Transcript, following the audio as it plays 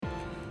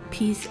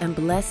Peace and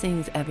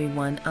blessings,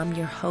 everyone. I'm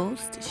your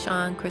host,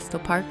 Sean Crystal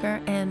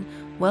Parker, and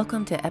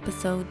welcome to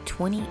episode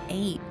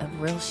 28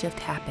 of Real Shift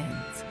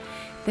Happens.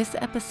 This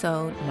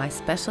episode, my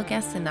special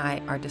guest and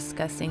I are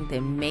discussing the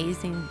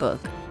amazing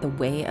book, The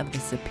Way of the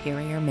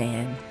Superior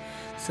Man.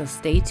 So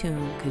stay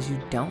tuned because you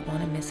don't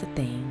want to miss a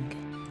thing.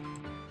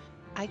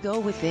 I go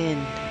within,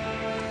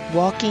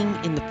 walking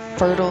in the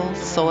fertile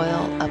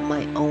soil of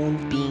my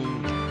own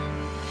being.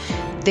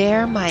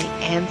 There my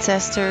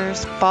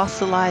ancestors'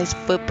 fossilized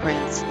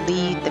footprints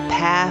lead the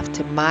path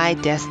to my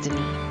destiny,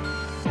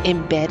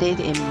 embedded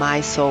in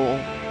my soul.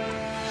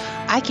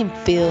 I can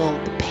feel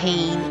the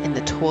pain and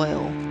the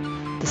toil,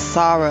 the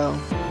sorrow.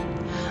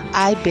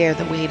 I bear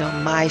the weight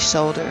on my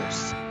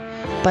shoulders,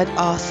 but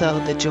also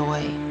the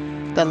joy,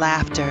 the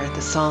laughter,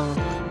 the song.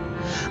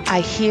 I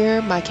hear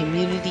my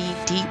community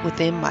deep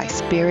within my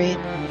spirit,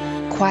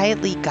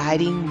 quietly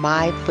guiding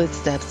my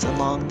footsteps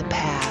along the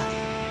path.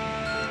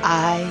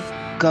 I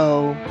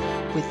go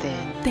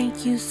within.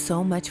 Thank you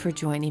so much for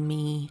joining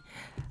me.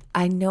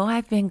 I know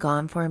I've been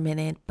gone for a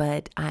minute,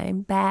 but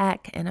I'm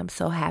back and I'm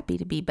so happy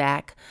to be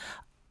back.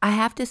 I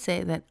have to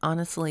say that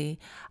honestly,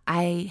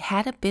 I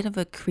had a bit of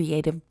a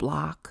creative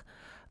block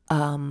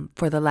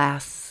for the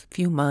last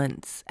few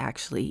months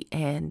actually.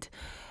 And,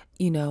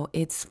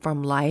 it's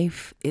from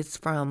life. It's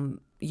from,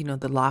 the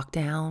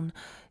lockdown,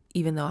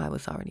 even though I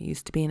was already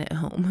used to being at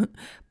home,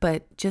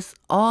 but just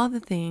all the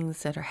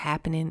things that are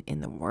happening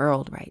in the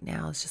world right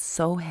now is just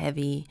so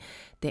heavy.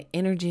 The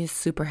energy is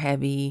super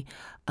heavy.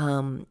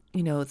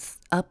 It's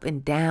up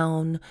and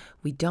down.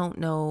 We don't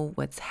know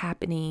what's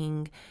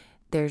happening.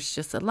 There's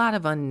just a lot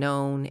of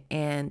unknown.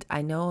 And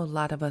I know a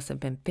lot of us have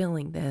been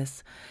feeling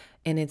this,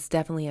 and it's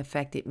definitely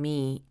affected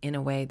me in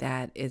a way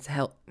that is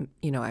I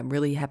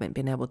really haven't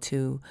been able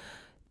to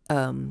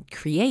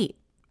create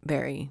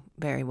very,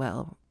 very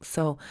well.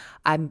 So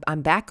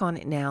I'm back on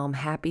it now. I'm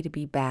happy to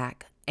be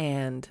back.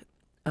 And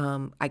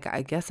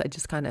I guess I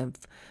just kind of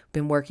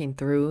been working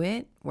through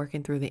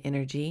the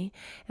energy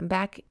and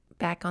back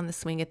on the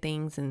swing of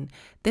things. And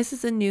this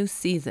is a new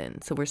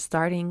season. So we're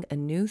starting a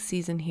new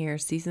season here,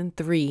 season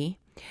 3.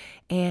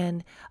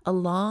 And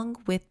along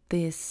with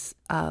this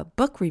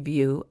book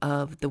review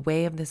of The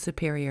Way of the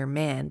Superior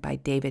Man by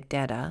David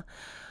Deida,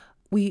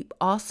 we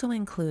also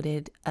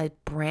included a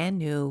brand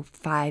new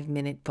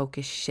 5-minute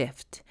focus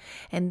shift.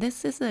 And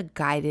this is a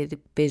guided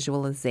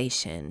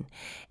visualization.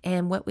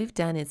 And what we've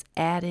done is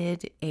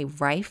added a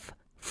Rife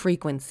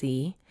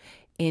frequency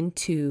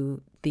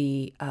into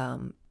the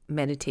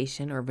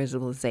meditation or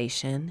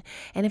visualization.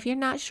 And if you're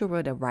not sure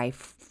what a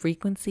Rife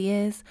frequency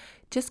is,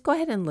 just go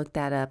ahead and look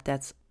that up.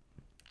 That's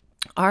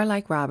R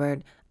like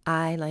Robert,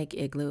 I like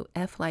Igloo,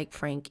 F like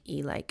Frank,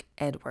 E like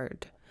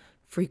Edward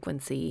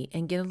frequency,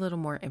 and get a little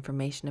more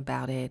information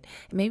about it.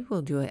 And maybe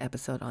we'll do an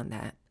episode on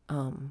that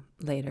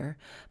later.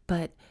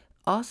 But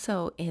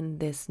also in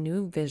this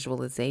new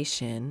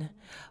visualization,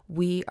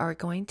 we are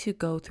going to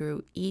go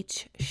through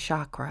each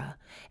chakra,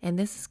 and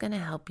this is going to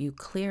help you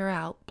clear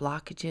out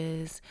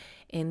blockages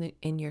in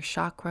your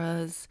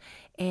chakras,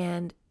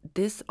 and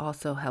this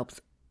also helps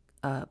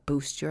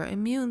boost your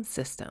immune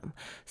system.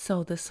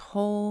 So this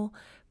whole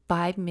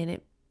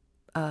 5-minute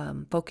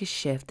focus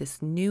shift,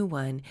 this new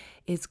one,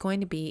 is going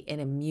to be an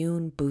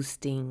immune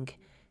boosting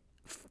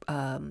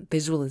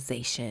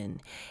visualization.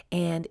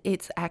 And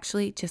it's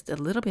actually just a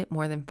little bit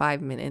more than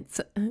 5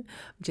 minutes,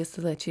 just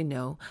to let you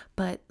know.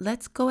 But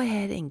let's go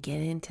ahead and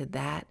get into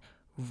that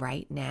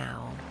right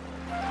now.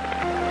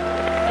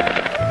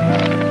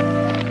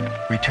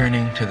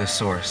 Returning to the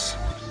source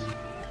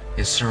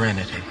is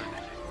serenity.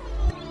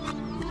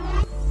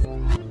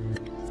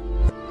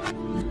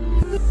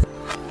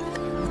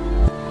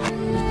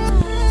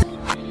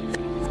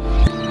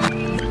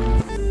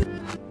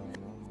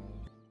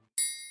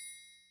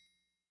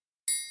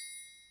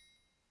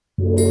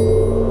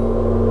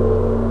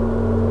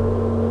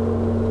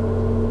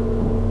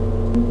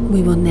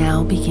 We will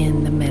now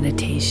begin the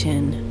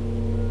meditation.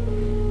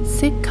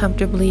 Sit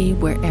comfortably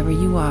wherever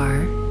you are.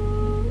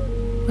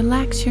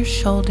 Relax your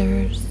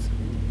shoulders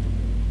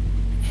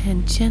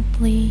and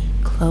gently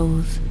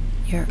close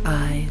your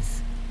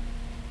eyes.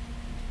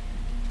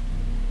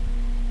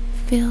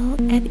 Feel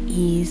at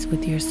ease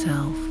with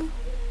yourself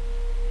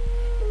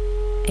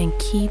and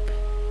keep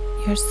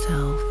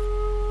yourself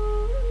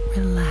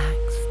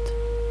relaxed.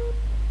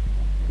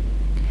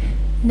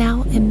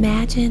 Now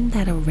imagine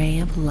that a ray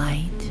of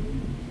light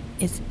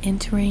is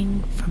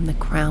entering from the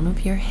crown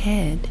of your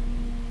head,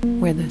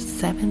 where the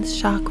 7th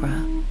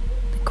chakra,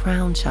 the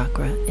crown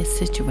chakra, is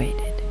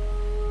situated.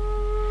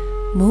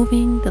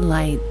 Moving the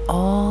light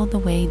all the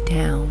way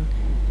down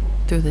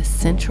through the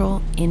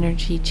central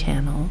energy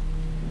channel,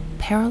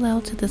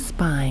 parallel to the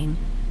spine,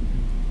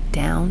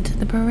 down to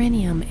the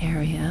perineum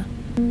area,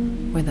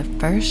 where the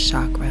 1st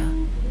chakra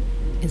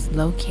is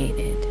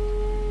located,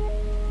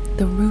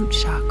 the root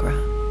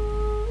chakra.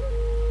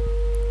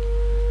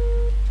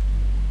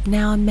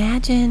 Now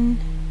imagine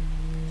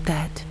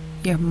that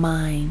your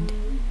mind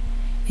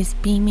is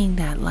beaming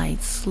that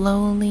light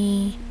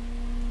slowly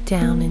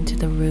down into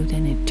the root,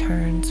 and it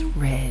turns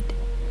red.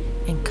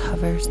 and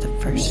covers the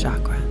first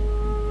chakra.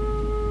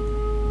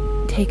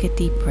 Take a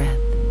deep breath,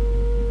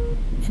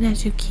 and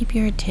as you keep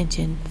your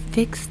attention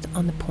fixed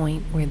on the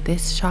point where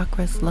this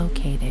chakra is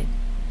located,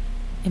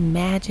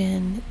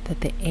 imagine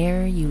that the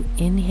air you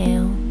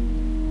inhale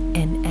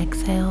and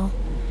exhale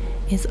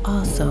is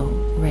also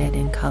red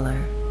in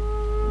color.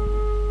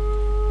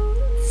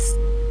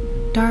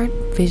 Start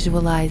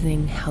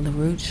visualizing how the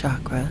root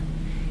chakra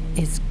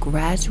is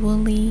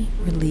gradually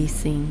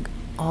releasing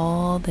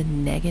all the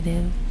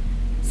negative,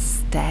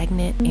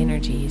 stagnant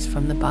energies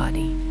from the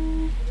body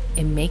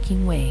and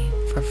making way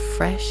for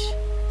fresh,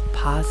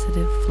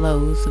 positive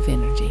flows of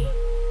energy.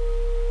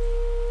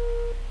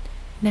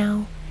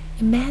 Now,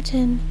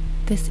 imagine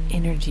this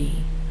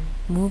energy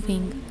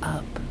moving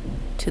up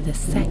to the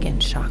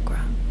second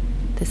chakra,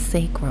 the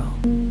sacral,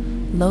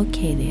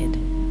 located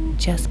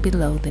just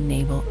below the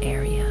navel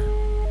area.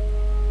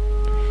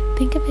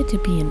 Think of it to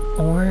be an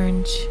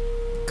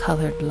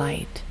orange-colored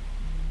light,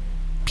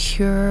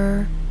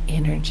 pure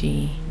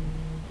energy.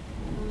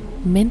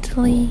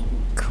 Mentally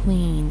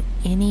clean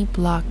any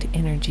blocked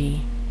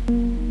energy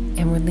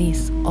and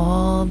release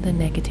all the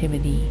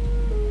negativity,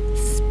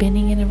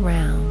 spinning it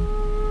around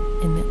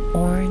in the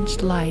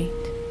orange light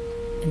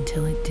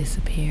until it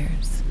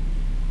disappears.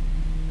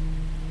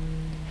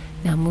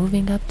 Now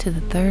moving up to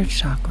the third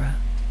chakra,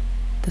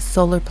 the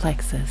solar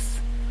plexus,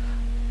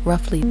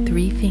 roughly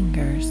 3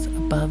 fingers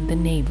above the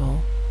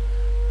navel,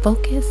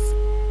 focus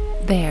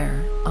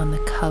there on the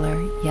color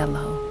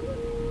yellow.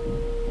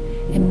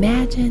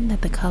 Imagine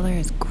that the color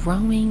is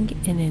growing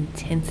in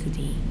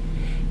intensity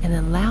and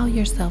allow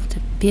yourself to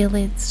feel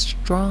its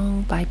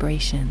strong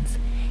vibrations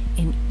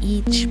in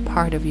each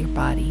part of your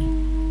body.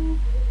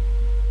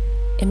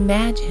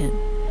 Imagine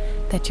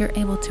that you're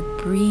able to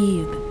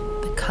breathe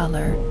the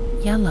color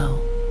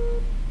yellow.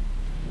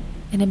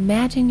 And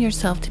imagine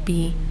yourself to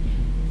be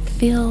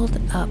filled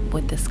up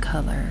with this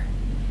color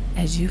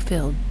as you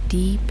feel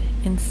deep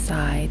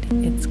inside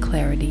its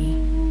clarity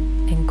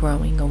and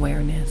growing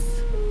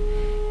awareness,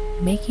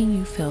 making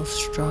you feel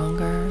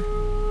stronger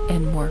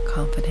and more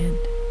confident.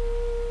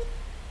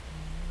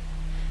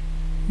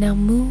 Now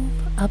move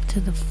up to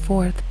the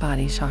fourth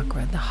body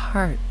chakra, the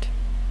heart.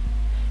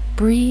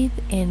 Breathe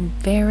in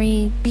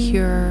very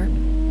pure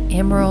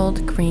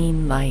emerald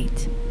green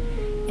light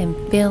and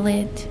feel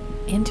it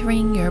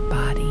entering your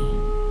body.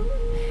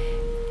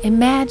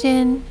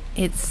 Imagine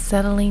it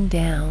settling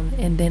down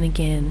and then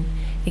again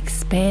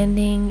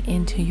expanding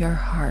into your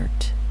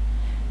heart.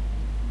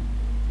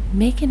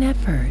 Make an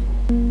effort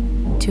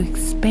to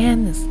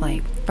expand this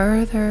light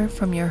further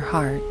from your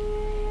heart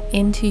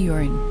into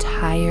your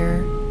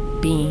entire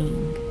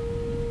being.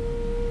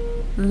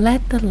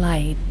 Let the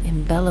light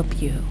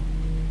envelop you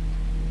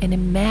and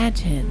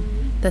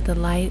imagine that the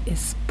light is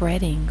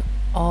spreading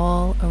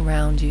all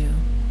around you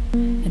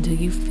until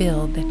you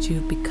feel that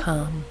you've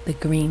become the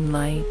green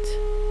light.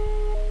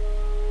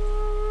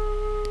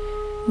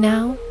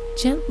 Now,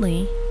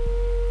 gently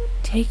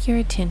take your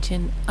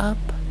attention up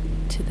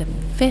to the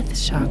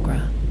fifth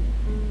chakra,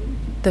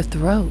 the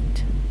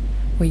throat,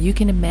 where you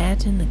can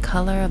imagine the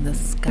color of the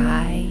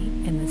sky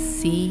and the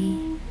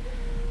sea,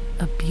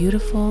 a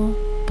beautiful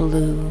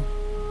blue.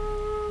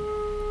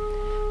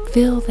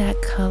 Feel that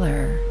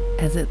color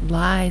as it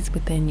lies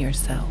within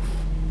yourself.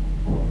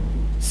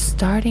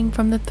 Starting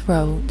from the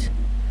throat,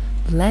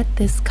 let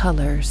this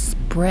color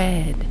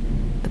spread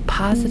the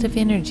positive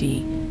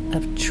energy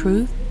of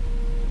truth,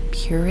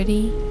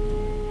 purity,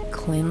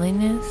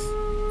 cleanliness,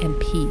 and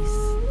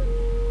peace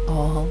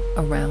all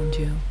around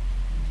you.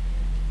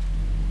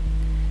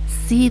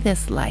 See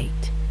this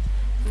light,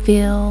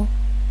 feel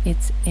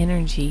its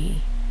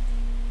energy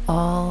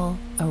all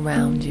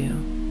around you.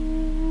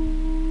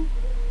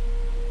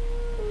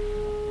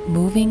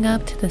 Moving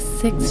up to the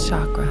sixth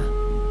chakra,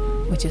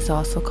 which is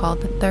also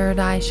called the third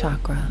eye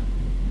chakra,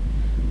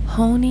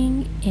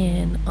 honing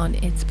in on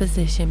its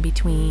position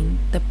between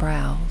the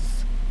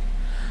brows.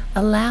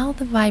 Allow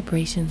the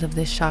vibrations of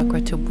this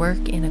chakra to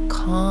work in a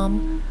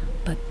calm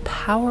but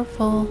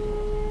powerful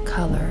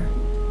color,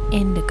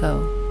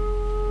 indigo,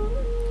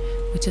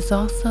 which is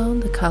also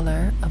the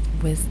color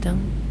of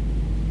wisdom,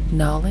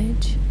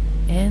 knowledge,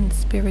 and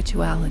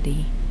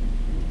spirituality.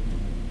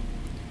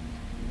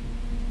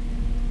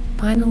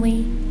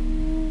 Finally,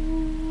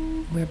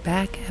 we're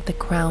back at the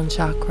crown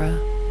chakra,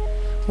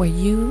 where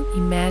you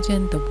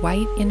imagine the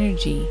white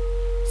energy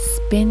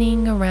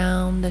spinning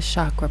around the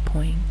chakra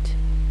point.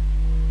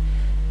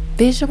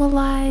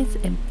 Visualize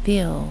and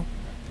feel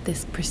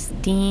this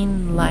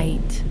pristine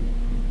light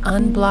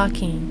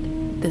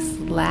unblocking this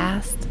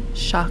last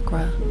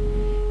chakra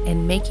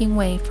and making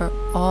way for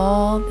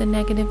all the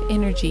negative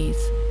energies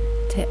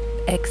to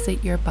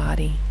exit your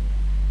body.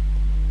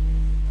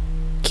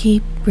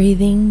 Keep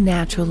breathing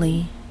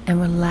naturally and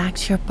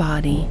relax your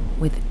body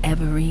with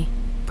every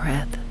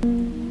breath.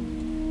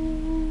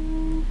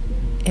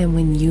 And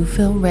when you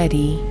feel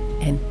ready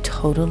and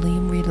totally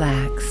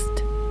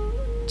relaxed,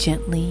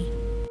 gently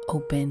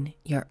open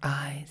your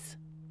eyes.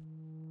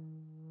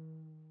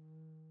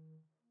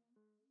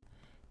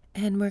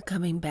 And we're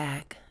coming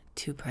back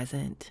to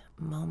present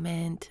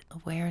moment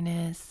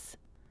awareness.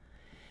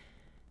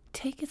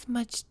 Take as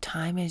much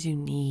time as you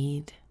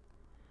need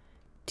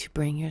to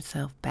bring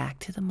yourself back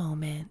to the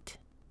moment.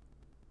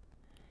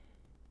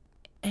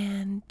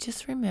 And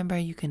just remember,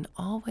 you can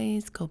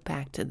always go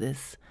back to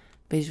this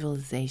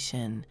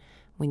visualization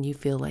when you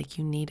feel like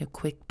you need a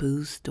quick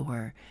boost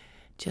or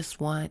just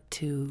want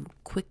to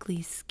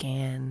quickly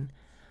scan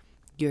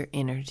your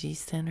energy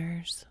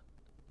centers.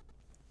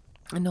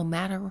 And no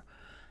matter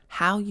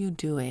how you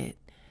do it,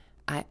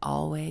 I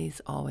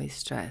always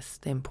stress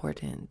the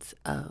importance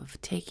of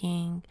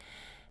taking,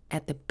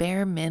 at the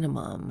bare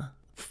minimum,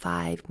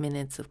 5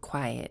 minutes of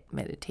quiet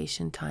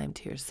meditation time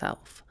to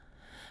yourself.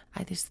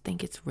 I just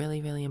think it's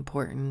really, really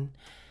important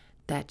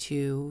that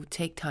you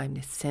take time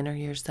to center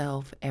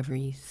yourself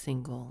every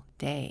single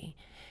day.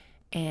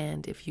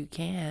 And if you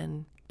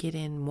can get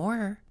in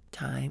more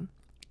time,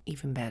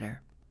 even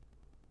better.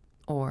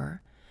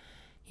 Or,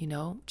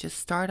 just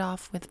start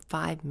off with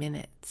 5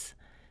 minutes.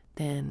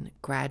 Then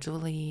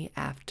gradually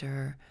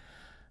after,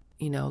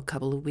 a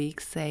couple of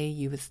weeks, say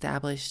you've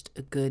established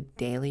a good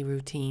daily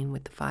routine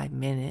with the 5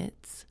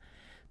 minutes,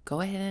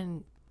 go ahead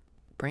and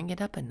bring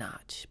it up a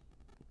notch.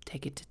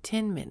 Take it to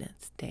 10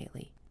 minutes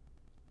daily.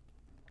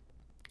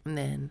 And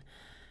then,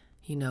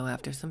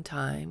 after some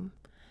time,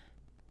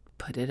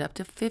 put it up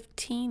to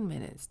 15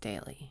 minutes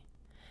daily.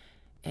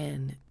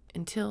 And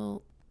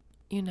until,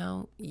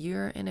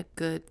 you're in a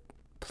good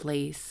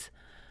place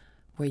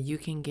where you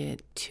can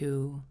get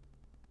to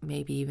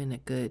maybe even a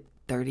good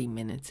 30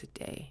 minutes a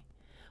day,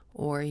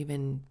 or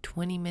even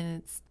 20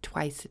 minutes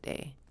twice a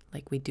day,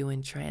 like we do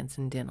in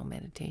transcendental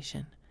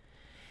meditation.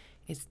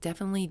 It's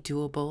definitely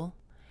doable,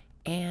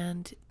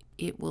 and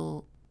it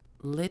will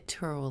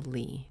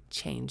literally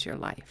change your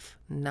life.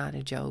 Not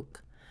a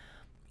joke.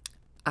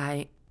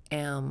 I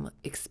am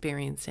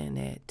experiencing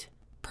it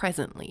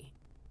presently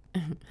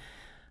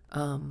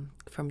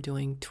from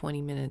doing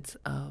 20 minutes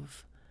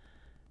of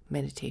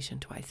meditation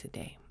twice a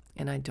day.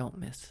 And I don't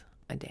miss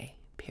a day,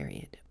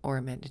 period, or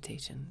a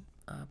meditation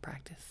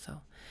practice.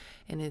 So,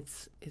 and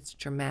it's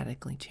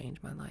dramatically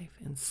changed my life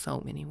in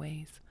so many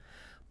ways.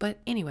 But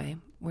anyway,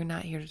 we're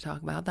not here to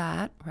talk about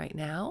that right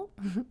now.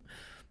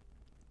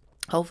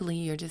 Hopefully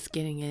you're just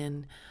getting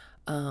in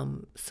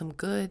some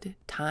good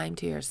time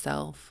to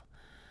yourself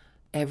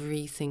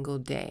every single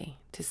day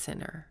to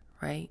center,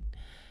 right?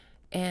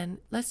 And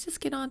let's just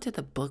get on to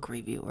the book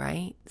review,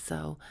 right?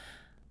 So,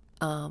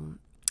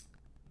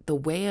 The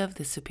Way of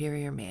the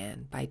Superior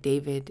Man by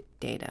David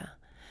Deida.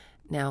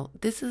 Now,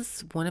 this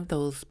is one of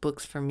those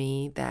books for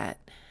me that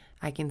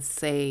I can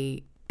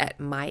say at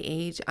my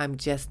age, I'm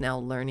just now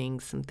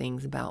learning some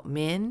things about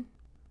men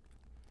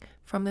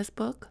from this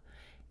book,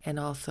 and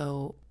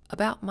also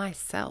about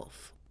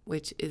myself,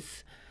 which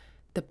is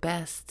the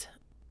best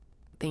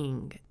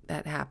thing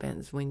that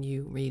happens when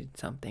you read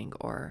something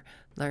or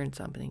learn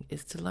something,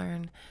 is to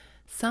learn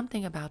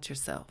something about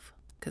yourself,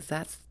 because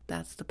that's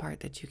the part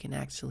that you can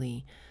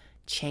actually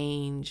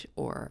change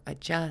or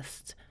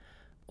adjust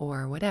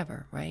or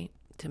whatever, right,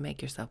 to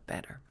make yourself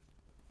better.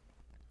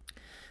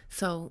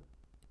 So,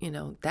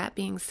 that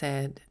being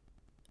said,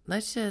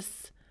 let's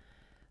just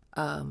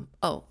I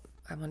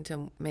want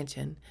to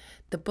mention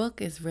the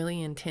book is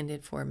really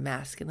intended for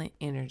masculine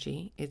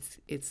energy.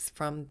 It's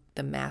from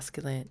the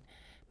masculine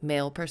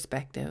male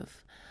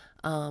perspective.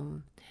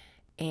 But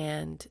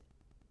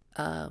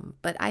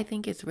I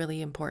think it's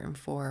really important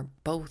for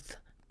both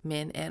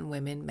men and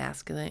women,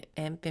 masculine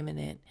and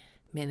feminine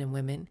men and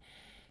women,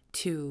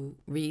 to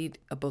read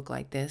a book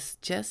like this,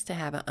 just to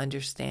have an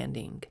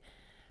understanding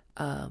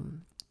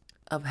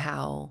of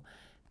how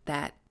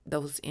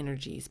those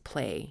energies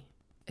play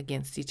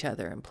against each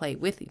other and play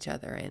with each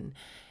other,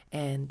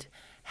 and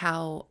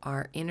how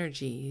our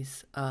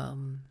energies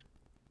can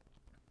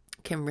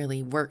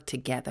really work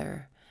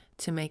together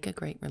to make a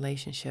great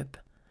relationship.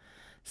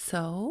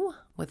 So,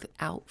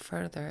 without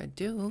further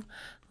ado,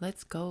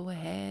 let's go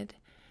ahead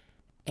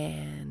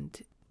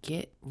and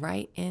get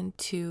right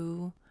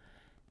into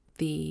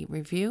the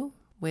review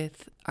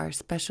with our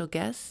special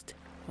guest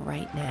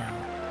right now.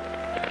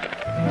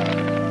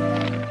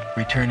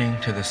 Returning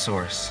to the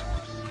source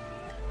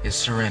is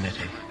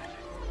serenity.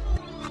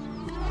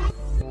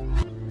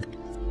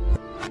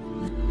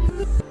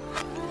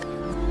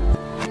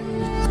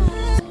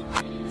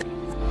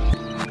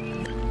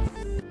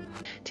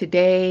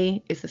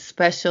 Today is a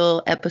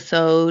special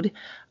episode.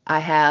 I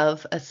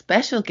have a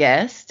special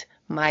guest,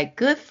 my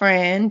good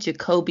friend,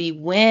 Jacoby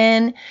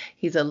Wynn.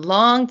 He's a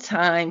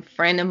longtime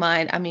friend of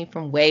mine. I mean,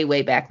 from way,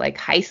 way back, like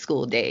high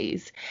school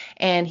days.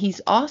 And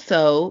he's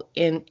also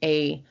in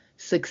a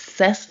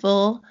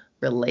successful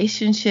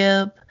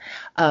relationship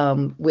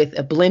with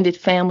a blended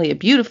family, a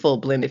beautiful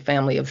blended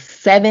family of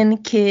 7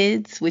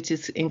 kids, which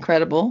is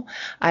incredible.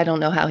 I don't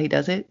know how he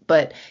does it,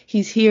 but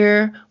he's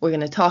here. We're going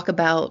to talk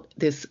about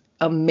this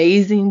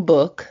amazing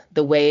book,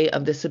 The Way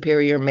of the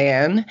Superior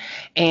Man.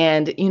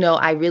 And,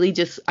 I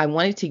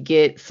wanted to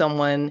get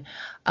someone,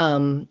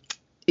 the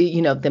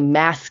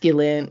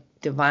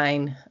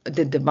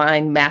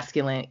divine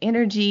masculine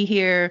energy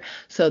here,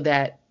 so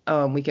that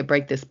we could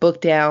break this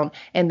book down,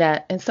 and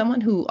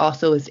someone who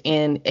also is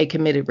in a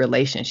committed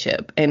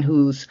relationship and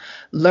who's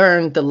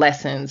learned the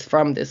lessons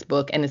from this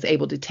book and is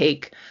able to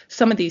take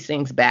some of these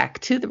things back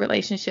to the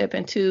relationship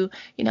and to,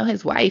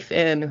 his wife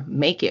and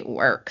make it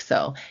work.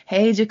 So,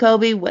 hey,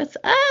 Jacoby, what's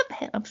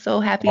up? I'm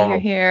so happy you're Oh,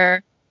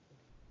 here.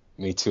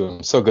 me too.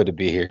 I'm so good to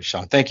be here,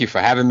 Sean. Thank you for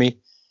having me.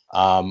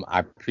 I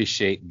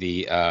appreciate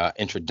the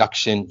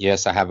introduction.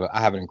 Yes, I have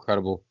an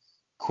incredible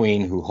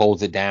queen who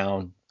holds it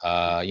down.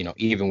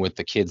 Even with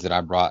the kids that I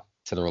brought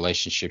to the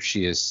relationship,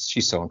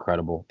 she's so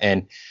incredible.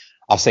 And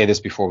I'll say this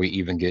before we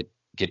even get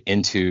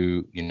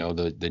into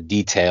the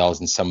details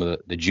and some of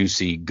the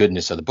juicy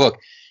goodness of the book,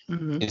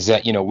 Hmm. is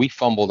that we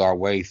fumbled our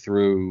way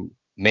through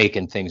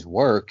making things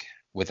work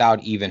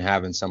without even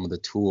having some of the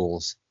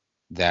tools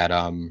that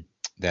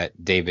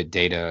David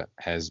Data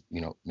has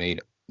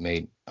made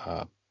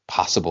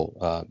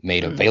possible,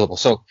 made Hmm. available.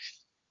 So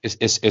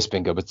it's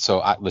been good. But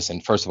so listen.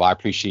 First of all, I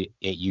appreciate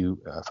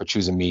you for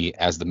choosing me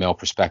as the male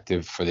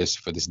perspective for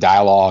this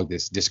dialogue,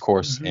 this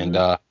discourse, and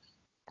Hmm.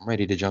 I'm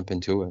ready to jump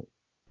into it.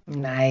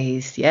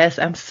 Nice. Yes,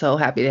 I'm so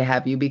happy to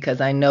have you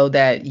because I know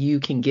that you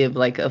can give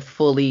like a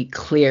fully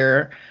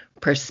clear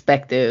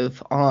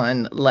perspective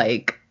on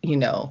like,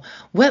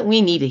 what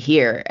we need to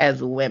hear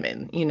as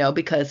women,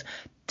 because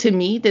to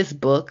me this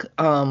book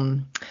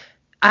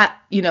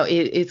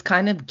it's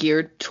kind of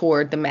geared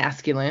toward the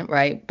masculine,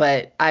 right?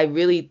 But I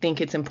really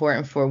think it's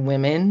important for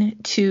women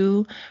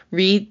to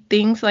read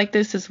things like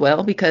this as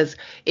well because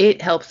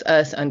it helps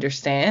us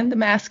understand the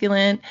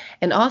masculine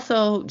and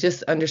also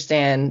just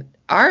understand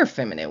our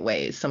feminine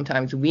ways.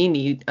 Sometimes we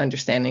need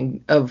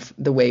understanding of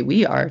the way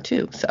we are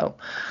too. So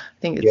I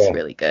think it's Yeah,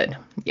 really good.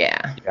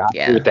 Yeah. yeah, I agree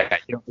Yeah. with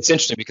that. It's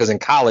interesting because in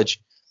college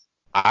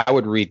I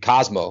would read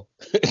Cosmo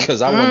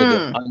because I wanted to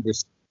Mm,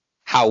 understand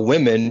how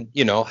women,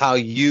 how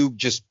you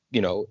just,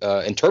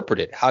 interpret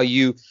it, how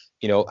you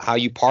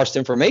parsed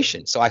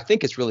information. So I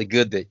think it's really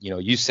good that,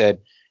 you said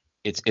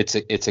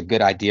it's a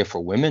good idea for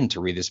women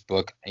to read this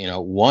book.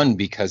 One,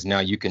 because now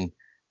you can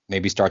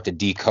maybe start to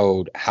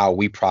decode how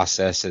we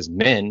process as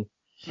men,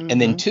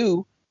 and then mm-hmm.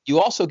 two, you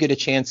also get a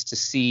chance to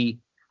see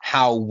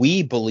how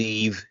we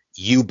believe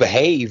you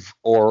behave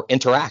or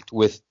interact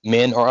with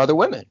men or other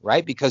women,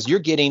 right? Because you're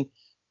getting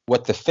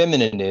what the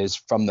feminine is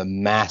from the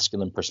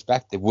masculine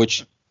perspective,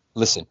 which,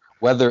 listen,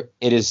 whether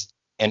it is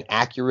an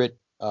accurate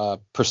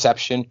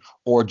perception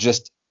or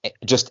just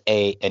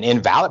an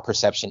invalid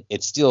perception,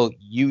 it's still,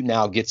 you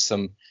now get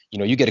some,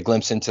 you get a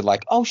glimpse into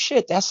like, oh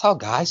shit, that's how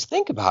guys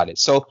think about it.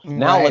 So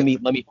now let Right. me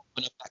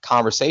open up that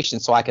conversation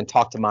so I can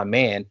talk to my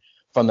man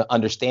from the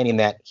understanding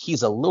that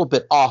he's a little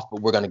bit off,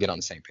 but we're going to get on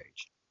the same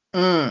page.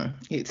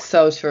 It's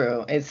so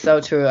true. It's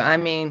so true. I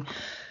mean,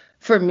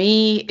 for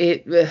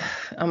me,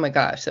 oh my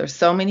gosh, there's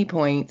so many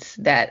points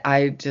that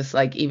I just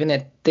like, even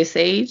at this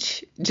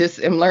age,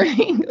 just am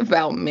learning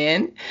about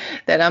men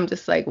that I'm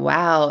just like,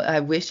 wow, I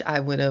wish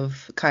I would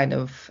have kind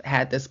of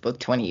had this book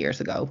 20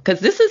 years ago. Because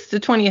this is the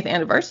 20th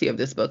anniversary of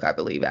this book, I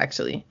believe,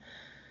 actually.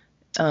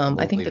 I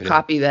I think believe the it is.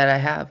 copy that I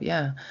have,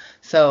 yeah.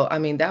 So, I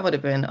mean, that would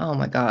have been, oh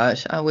my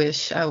gosh, I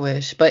wish.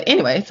 But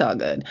anyway, it's all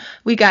good.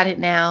 We got it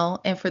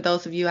now. And for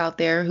those of you out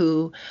there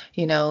who,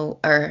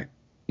 are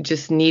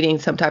just needing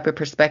some type of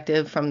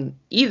perspective from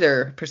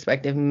either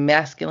perspective,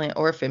 masculine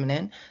or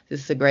feminine, this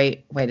is a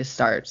great way to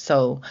start.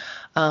 So,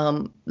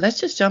 let's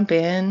just jump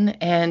in.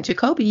 And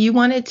Jacoby, you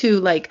wanted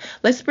to like,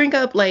 let's bring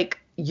up like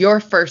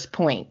your first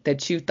point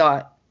that you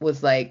thought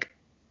was like,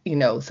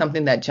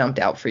 something that jumped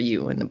out for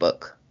you in the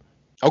book.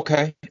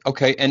 Okay.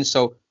 And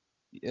so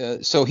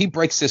he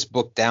breaks this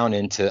book down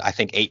into, I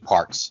think, 8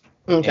 parts,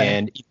 Okay.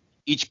 and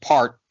each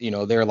part,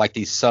 there are like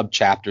these sub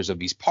chapters of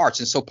these parts.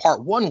 And so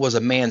part one was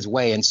a man's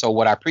way. And so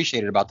what I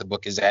appreciated about the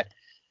book is that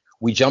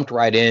we jumped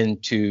right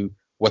into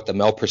what the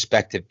male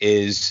perspective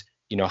is,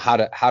 how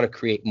to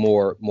create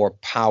more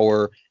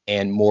power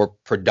and more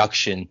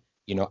production,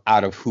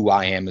 out of who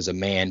I am as a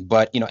man.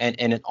 But and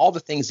in all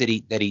the things that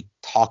he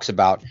talks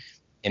about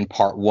in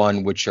part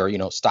one, which are,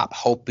 stop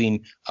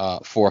hoping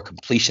for a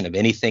completion of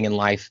anything in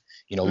life,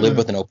 live Mm.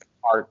 with an open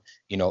heart,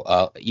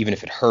 even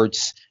if it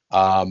hurts.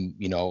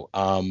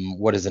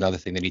 What is another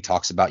thing that he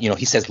talks about?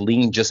 He says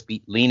lean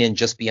in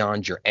just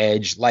beyond your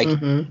edge. Like,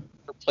 Mhm.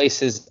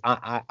 places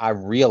I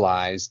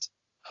realized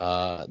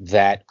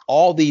that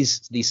all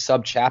these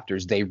sub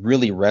chapters, they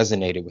really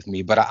resonated with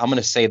me. But I'm going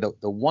to say the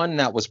one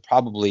that was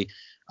probably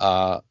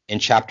in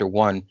chapter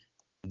one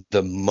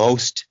the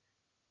most,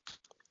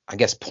 I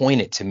guess,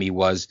 poignant to me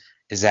was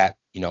is that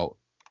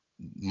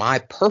my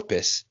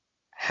purpose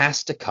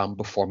has to come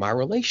before my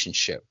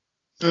relationship.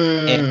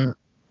 And Mm.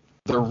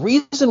 the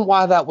reason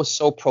why that was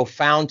so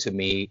profound to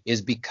me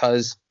is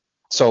because,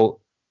 so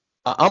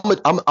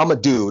I'm a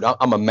dude.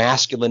 I'm a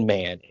masculine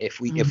man.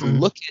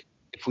 Mhm.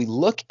 If we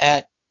look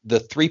at the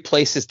three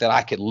places that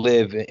I could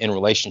live in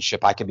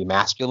relationship, I could be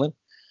masculine,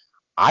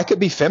 I could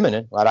be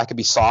feminine, right? I could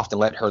be soft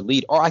and let her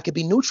lead, or I could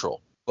be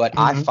neutral. But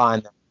I Mhm.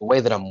 find that the way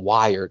that I'm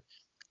wired,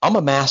 I'm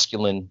a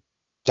masculine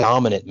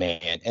dominant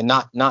man, and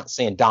not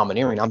saying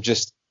domineering.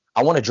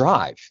 I want to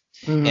drive.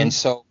 And Mhm.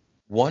 so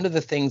one of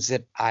the things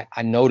that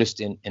I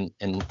noticed in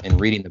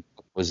reading the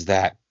book was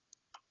that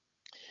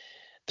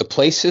the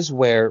places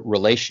where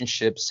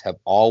relationships have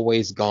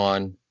always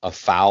gone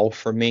afoul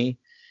for me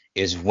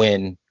is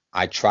when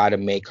I try to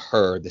make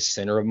her the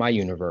center of my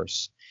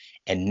universe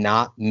and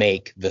not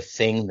make the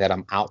thing that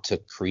I'm out to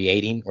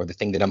creating or the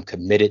thing that I'm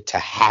committed to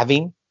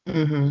having.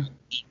 Mm-hmm.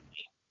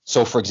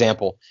 So, for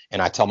example,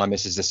 and I tell my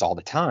missus this all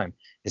the time,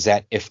 is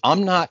that if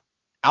I'm not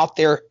out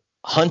there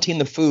hunting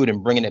the food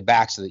and bringing it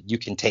back so that you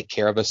can take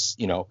care of us,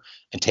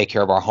 and take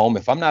care of our home,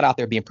 if I'm not out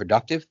there being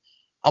productive,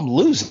 I'm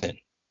losing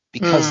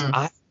because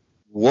I'm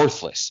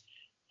worthless.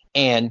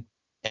 And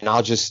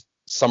I'll just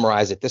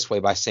summarize it this way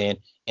by saying,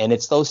 and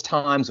it's those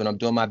times when I'm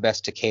doing my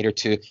best to cater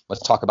to,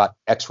 let's talk about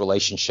ex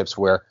relationships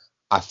where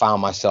I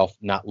found myself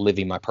not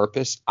living my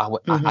purpose. I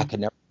could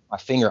never put my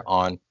finger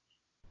on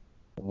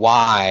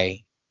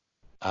why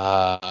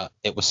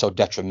it was so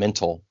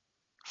detrimental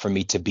for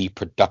me to be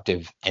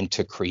productive and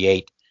to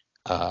create,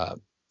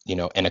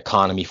 an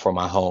economy for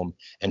my home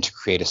and to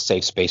create a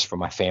safe space for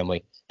my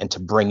family and to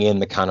bring in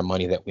the kind of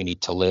money that we need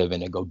to live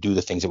and to go do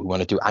the things that we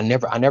want to do. I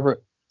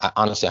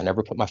honestly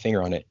never put my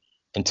finger on it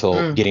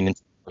until getting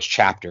into the first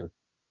chapter,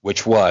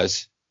 which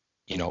was,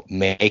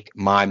 make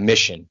my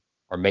mission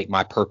or make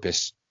my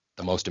purpose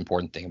the most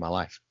important thing in my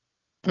life.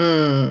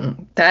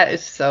 That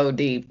is so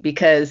deep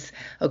because,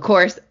 of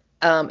course,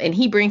 and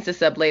he brings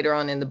this up later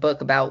on in the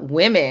book about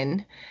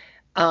women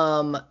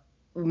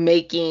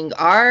making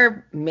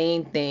our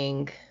main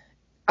thing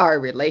our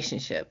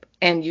relationship.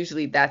 And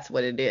usually that's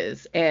what it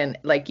is. And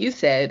like you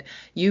said,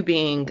 you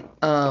being,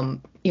 a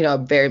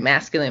very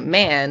masculine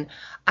man,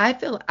 I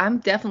feel I'm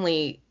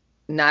definitely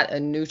not a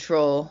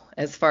neutral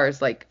as far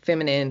as like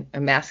feminine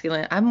and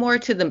masculine. I'm more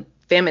to the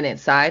feminine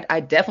side. I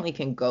definitely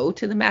can go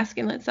to the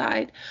masculine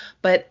side,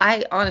 but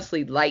I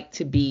honestly like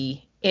to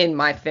be in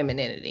my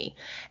femininity.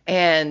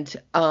 And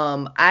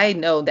I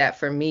know that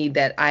for me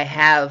that I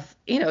have,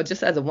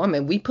 just as a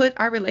woman, we put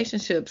our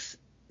relationships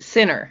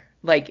center.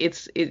 Like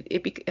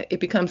it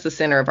becomes the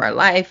center of our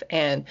life,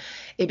 and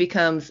it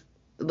becomes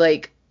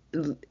like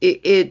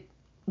it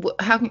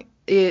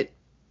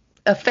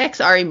affects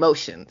our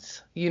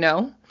emotions,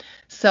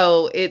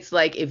 So it's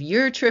like if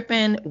you're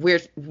tripping,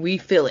 we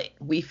feel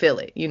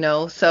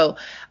it, So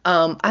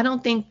I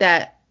don't think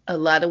that a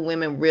lot of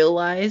women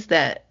realize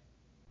that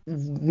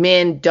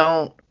men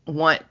don't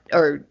want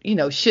or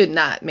should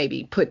not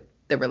maybe put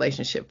the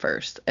relationship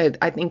first.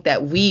 I think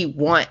that we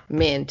want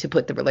men to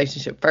put the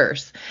relationship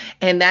first,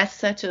 and that's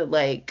such a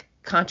like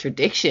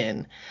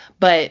contradiction.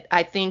 But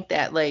I think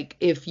that like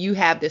if you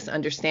have this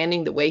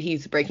understanding the way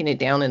he's breaking it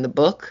down in the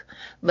book,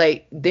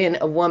 like then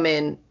a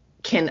woman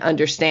can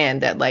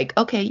understand that like,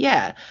 okay,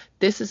 yeah,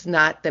 this is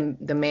not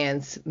the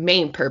man's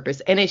main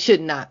purpose, and it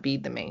should not be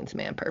the man's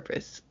main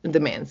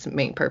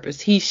purpose.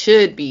 He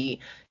should be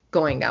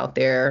going out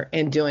there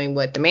and doing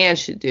what the man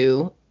should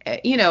do,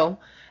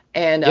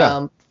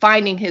 and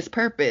finding his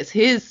purpose,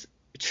 his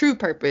true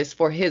purpose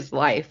for his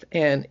life.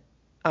 And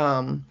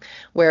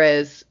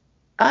whereas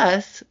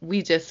us,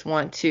 we just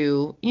want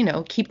to,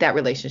 keep that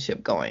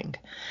relationship going.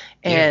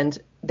 And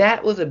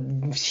that was a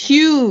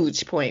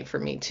huge point for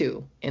me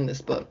too in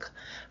this book.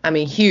 I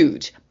mean,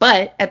 huge.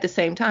 But at the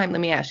same time, let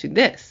me ask you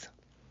this.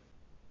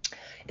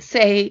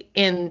 Say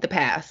in the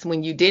past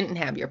when you didn't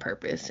have your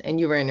purpose and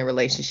you were in a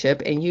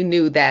relationship and you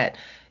knew that,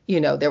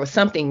 there was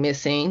something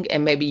missing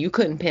and maybe you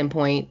couldn't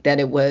pinpoint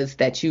that it was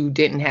that you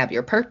didn't have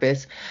your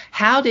purpose.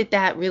 How did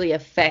that really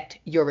affect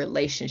your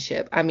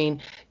relationship? I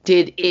mean,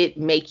 did it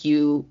make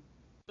you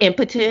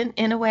impotent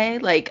in a way?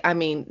 Like, I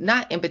mean,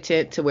 not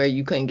impotent to where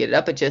you couldn't get it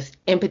up, but just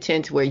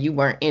impotent to where you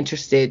weren't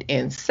interested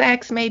in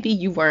sex. Maybe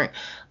you weren't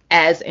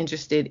as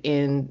interested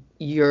in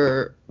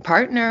your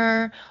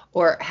partner,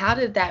 or how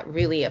did that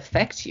really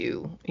affect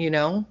you,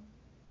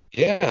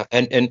 Yeah.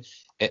 And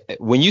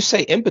when you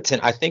say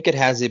impotent, I think it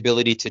has the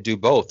ability to do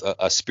both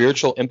a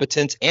spiritual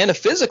impotence and a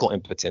physical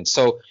impotence.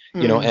 So,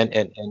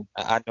 and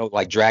I know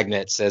like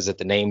Dragnet says that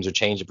the names are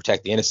changed to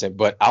protect the innocent,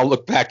 but I'll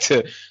look back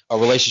to a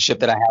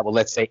relationship that I have with,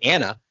 let's say,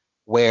 Anna,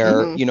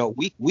 where,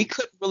 we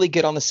couldn't really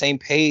get on the same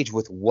page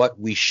with what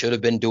we should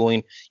have been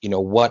doing,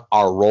 what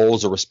our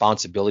roles or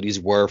responsibilities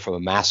were from a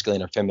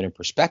masculine or feminine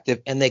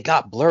perspective. And they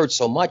got blurred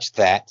so much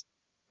that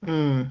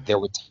there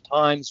were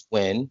times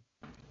when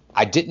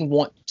I didn't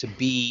want to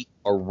be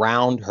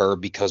around her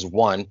because,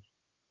 one,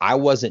 I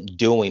wasn't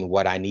doing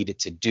what I needed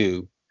to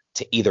do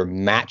to either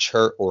match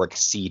her or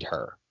exceed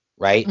her,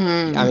 right?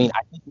 I mean,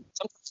 I think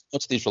sometimes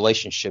most of these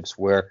relationships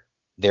where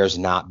there's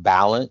not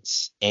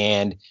balance,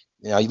 and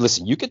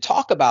listen, you could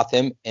talk about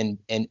them and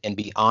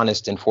be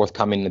honest and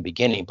forthcoming in the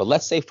beginning, but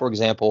let's say, for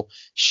example,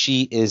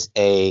 she is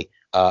a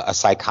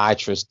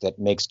psychiatrist that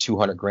makes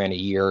 $200,000 a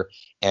year,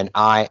 and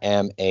I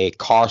am a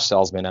car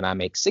salesman and I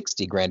make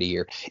 $60,000 a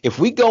year. If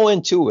we go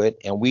into it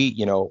and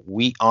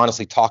we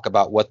honestly talk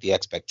about what the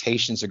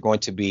expectations are going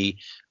to be,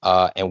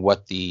 and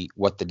what the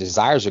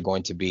desires are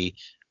going to be,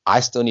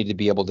 I still need to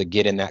be able to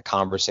get in that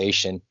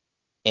conversation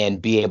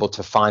and be able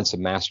to find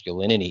some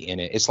masculinity in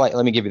it. It's like,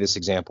 let me give you this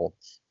example.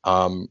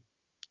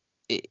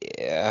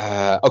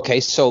 Okay,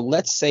 so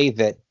let's say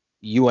that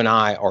you and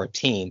I are a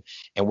team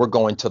and we're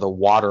going to the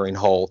watering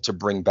hole to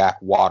bring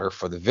back water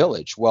for the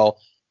village. Well,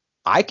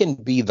 I can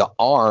be the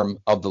arm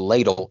of the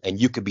ladle and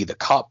you could be the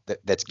cup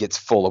that gets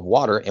full of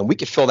water, and we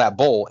could fill that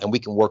bowl and we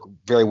can work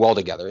very well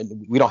together.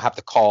 And we don't have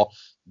to call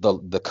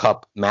the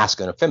cup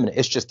masculine or feminine.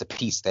 It's just the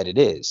piece that it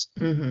is.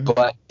 Mm-hmm.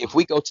 But if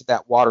we go to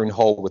that watering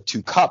hole with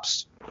two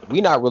cups,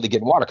 we're not really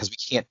getting water because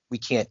we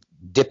can't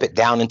dip it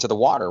down into the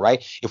water,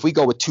 right? If we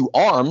go with two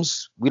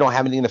arms, we don't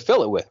have anything to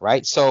fill it with,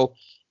 right? So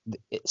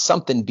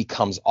something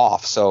becomes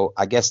off. So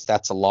I guess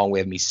that's a long way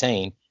of me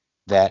saying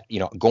that,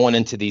 going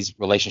into these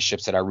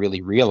relationships that I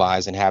really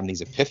realize and having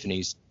these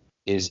epiphanies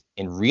is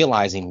in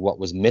realizing what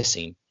was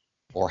missing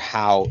or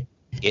how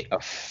it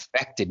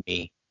affected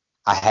me.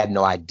 I had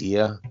no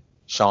idea,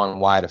 Sean,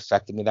 why it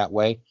affected me that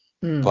way,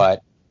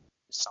 but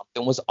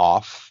something was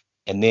off.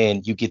 And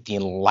then you get the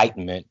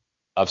enlightenment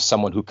of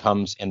someone who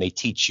comes and they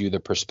teach you the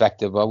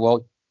perspective of,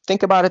 well,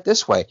 think about it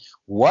this way.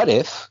 What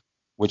if,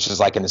 which is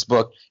like in this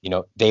book,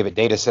 David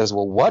Deida says,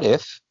 well, what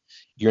if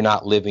you're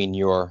not living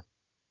your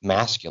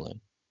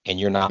masculine and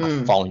you're not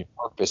following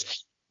your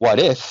purpose? What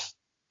if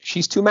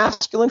she's too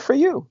masculine for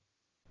you?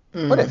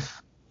 What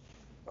if?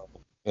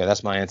 Yeah,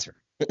 that's my answer.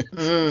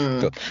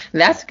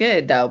 That's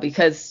good though,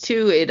 because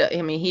too,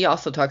 he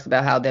also talks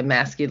about how the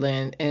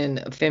masculine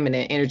and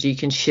feminine energy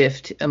can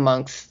shift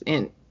amongst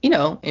in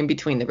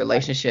between the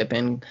relationship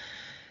and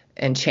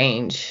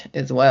change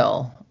as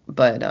well.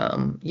 But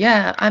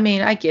yeah,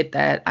 I get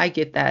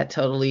that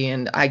totally,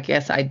 and I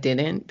guess I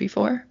didn't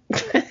before.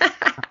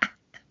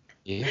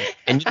 Yeah,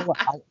 and you know what?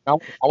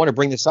 I want to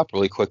bring this up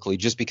really quickly,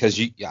 just because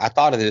I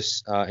thought of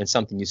this in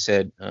something you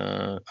said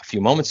a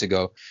few moments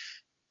ago.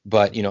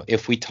 But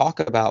if we talk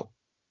about,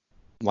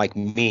 like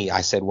me,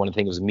 I said one of the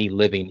things was me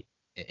living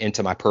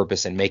into my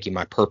purpose and making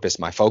my purpose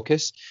my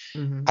focus.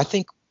 I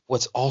think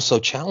what's also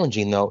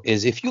challenging though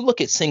is if you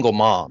look at single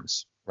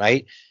moms,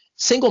 right?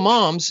 Single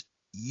moms,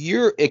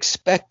 you're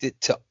expected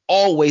to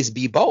always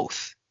be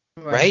both,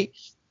 right?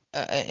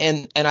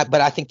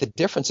 But I think the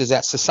difference is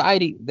that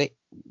society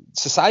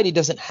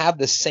doesn't have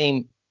the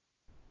same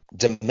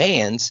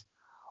demands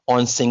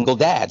on single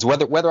dads.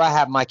 Whether I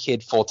have my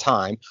kid full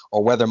time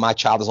or whether my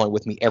child is only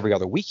with me every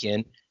other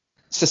weekend,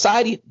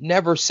 society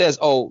never says,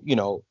 oh,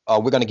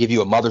 we're going to give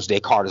you a Mother's Day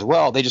card as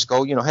well. They just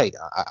go, hey,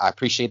 I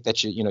appreciate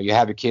that you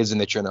have your kids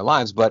and that you're in their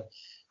lives. But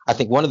I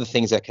think one of the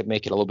things that could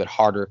make it a little bit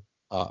harder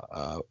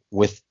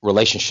with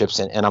relationships,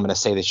 and I'm going to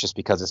say this just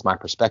because it's my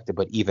perspective,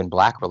 but even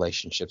Black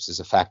relationships, is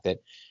the fact that,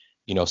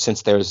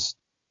 since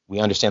we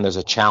understand there's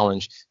a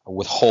challenge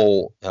with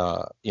whole,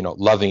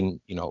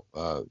 loving,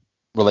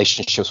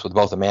 relationships with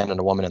both a man and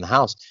a woman in the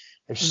house,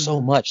 there's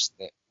so much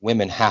that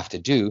women have to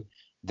do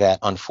that,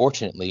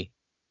 unfortunately,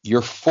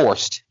 you're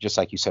forced, just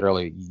like you said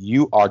earlier,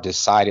 you are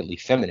decidedly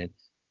feminine,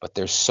 but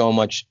there's so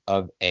much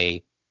of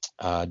a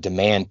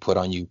demand put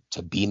on you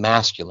to be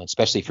masculine,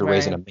 especially if you're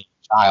raising a male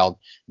child,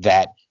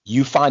 that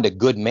you find a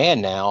good man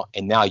now,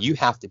 and now you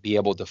have to be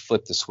able to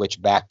flip the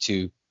switch back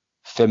to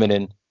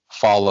feminine,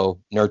 follow,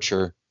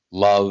 nurture,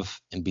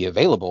 love, and be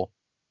available.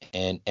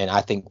 And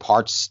I think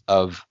parts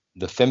of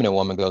the feminine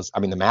woman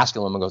the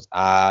masculine woman goes,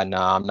 no,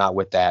 I'm not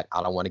with that.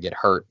 I don't want to get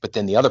hurt. But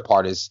then the other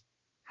part is,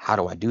 how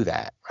do I do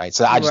that? Right.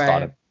 So I just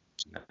thought of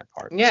that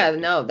part. Yeah,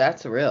 no,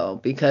 that's real,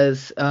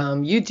 because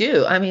you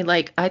do.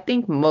 I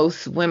think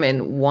most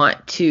women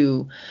want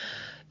to,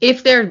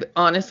 if they're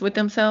honest with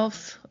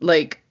themselves,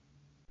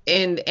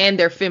 and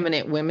they're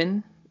feminine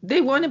women, they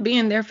want to be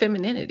in their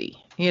femininity,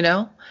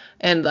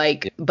 and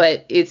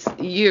but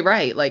you're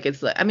right.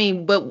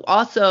 But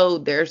also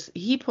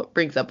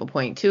brings up a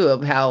point too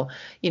of how,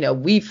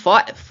 we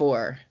fought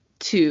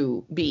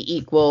to be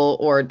equal,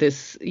 or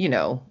this,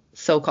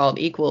 so-called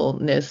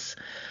equalness.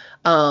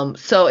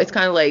 So it's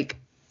kind of like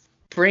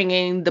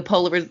bringing the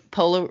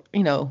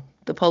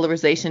the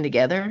polarization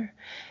together,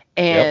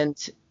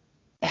 and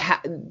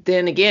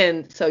then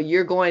again, so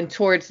you're going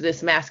towards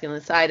this masculine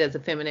side as a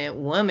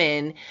feminine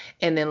woman,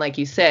 and then, like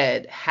you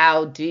said,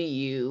 how do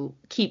you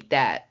keep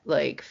that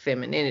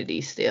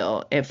femininity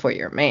still and for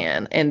your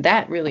man? And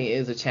that really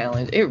is a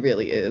challenge. It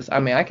really is.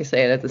 I can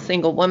say it as a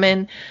single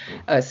woman,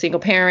 a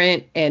single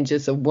parent, and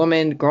just a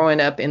woman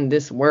growing up in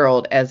this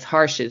world, as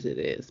harsh as it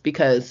is,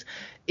 because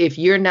if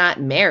you're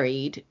not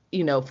married,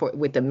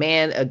 with a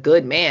man, a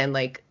good man,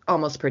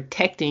 almost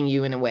protecting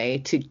you in a way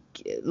to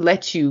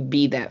let you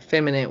be that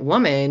feminine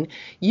woman,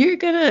 you're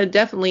gonna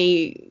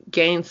definitely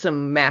gain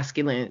some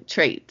masculine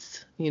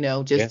traits,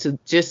 just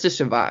to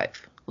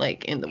survive,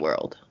 in the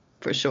world,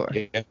 for sure.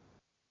 Yeah.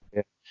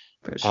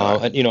 For sure.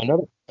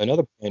 And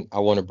another point I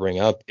want to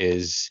bring up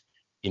is,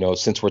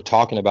 since we're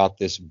talking about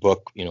this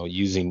book,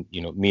 using,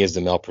 me as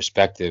the male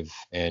perspective,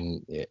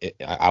 and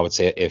I would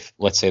say, if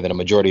let's say that a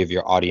majority of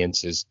your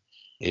audience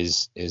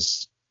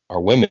are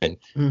women,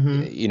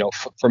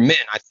 for men,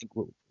 I think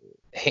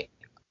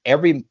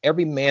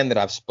every man that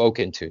I've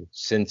spoken to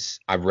since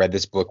I've read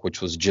this book,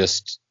 which was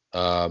just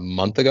a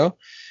month ago,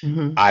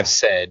 I've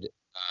said,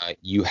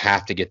 you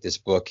have to get this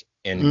book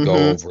and go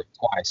over it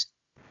twice,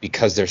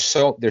 because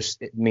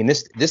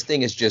this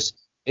thing is just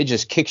it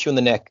just kicks you in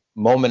the neck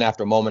moment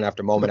after moment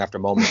after moment after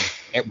moment.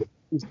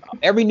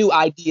 Every new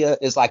idea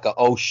is like a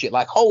oh shit,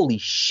 like holy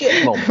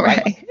shit moment,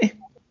 right? Right.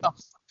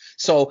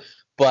 So,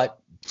 but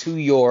to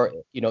your,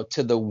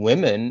 to the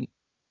women,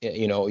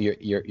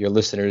 your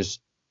listeners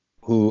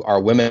who are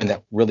women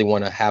that really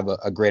want to have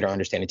a greater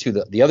understanding too.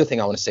 The other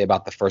thing I want to say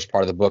about the first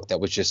part of the book that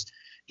was just,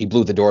 he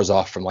blew the doors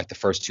off from like the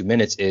first 2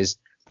 minutes is,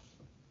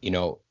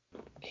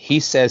 he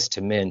says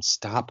to men,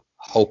 stop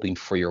hoping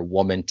for your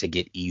woman to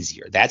get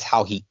easier. That's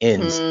how he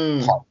ends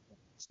part.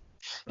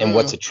 And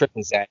what's a trip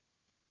is that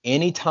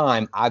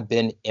anytime I've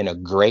been in a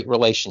great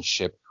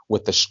relationship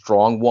with a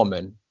strong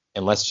woman,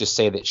 and let's just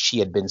say that she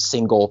had been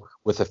single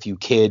with a few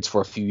kids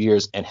for a few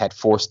years and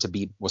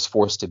was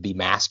forced to be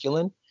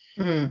masculine.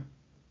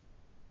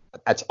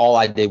 That's all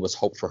I did was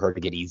hope for her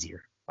to get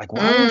easier. Like,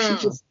 why don't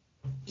she just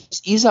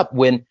ease up,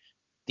 when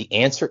the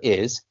answer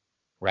is,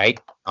 right?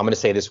 I'm going to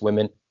say this,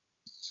 women,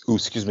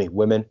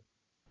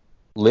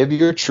 live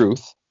your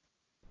truth,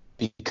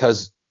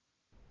 because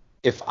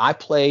if I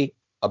play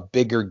a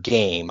bigger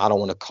game, I don't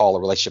want to call a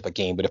relationship a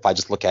game, but if I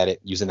just look at it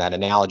using that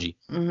analogy,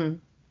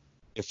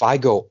 if I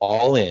go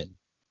all in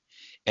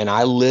and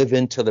I live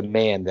into the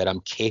man that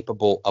I'm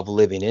capable of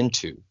living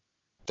into,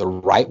 the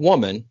right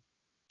woman,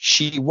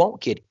 she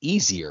won't get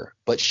easier,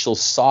 but she'll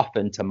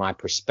soften to my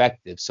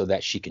perspective so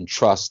that she can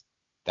trust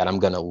that I'm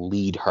going to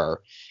lead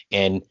her.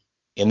 And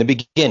in the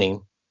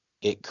beginning,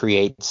 it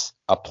creates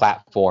a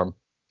platform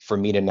for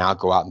me to now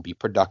go out and be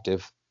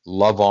productive,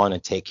 love on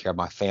and take care of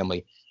my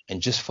family,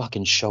 and just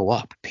fucking show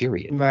up,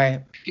 period.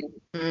 Right.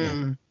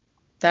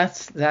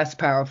 That's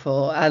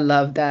powerful. I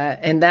love that.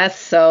 And that's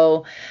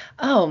so,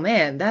 oh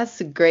man, that's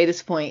the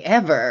greatest point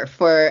ever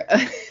for,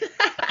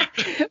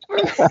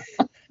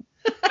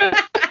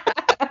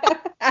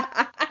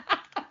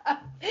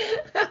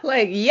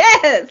 like,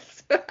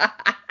 yes.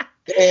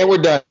 And we're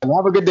done.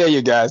 Have a good day,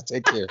 you guys.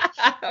 Take care.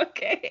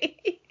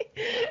 Okay.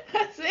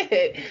 That's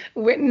it.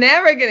 We're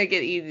never going to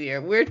get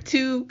easier. We're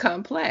too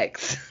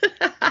complex.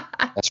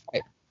 That's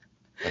right.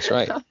 That's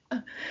right.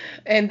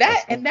 And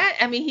that,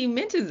 I mean, he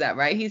mentions that,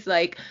 right? He's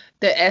like,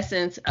 the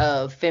essence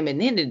of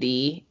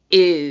femininity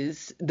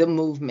is the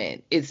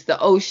movement. It's the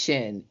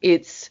ocean.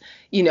 It's,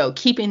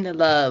 keeping the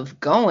love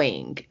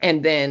going.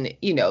 And then,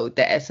 the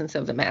essence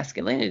of the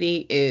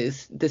masculinity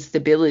is the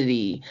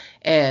stability.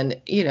 And,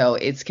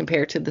 it's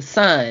compared to the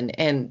sun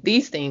and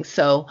these things.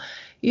 So,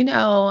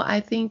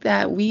 I think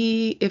that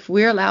if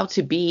we're allowed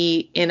to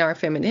be in our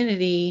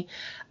femininity,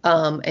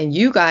 and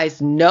you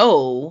guys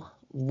know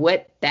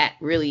what that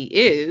really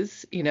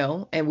is,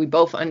 and we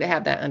both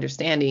have that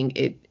understanding,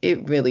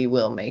 it really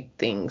will it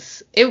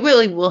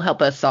really will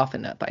help us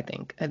soften up. I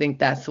think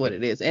that's what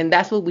it is. And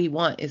that's what we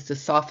want, is to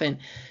soften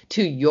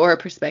to your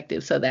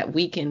perspective so that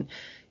we can,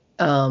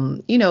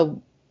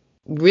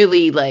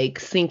 really like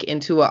sink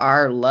into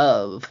our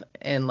love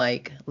and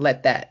like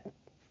let that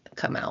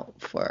come out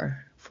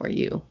for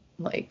you.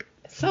 Like,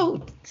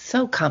 so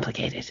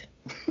complicated.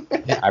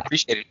 Yeah, I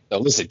appreciate it. So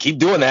listen, keep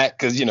doing that,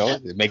 because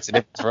it makes a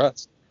difference for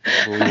us.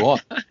 That's what we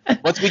want.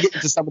 Once we get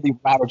into some of these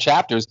latter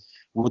chapters,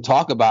 we'll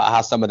talk about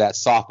how some of that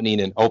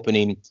softening and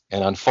opening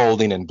and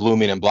unfolding and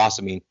blooming and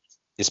blossoming,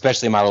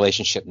 especially in my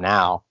relationship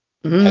now,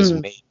 has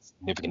made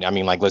significant. I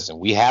mean, like, listen,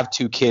 we have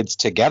 2 kids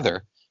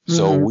together,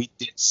 so we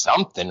did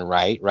something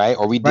right?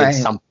 Or we did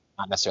something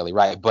not necessarily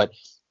right, but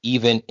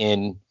even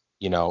in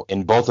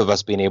both of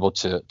us being able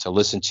to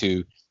listen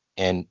to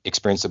and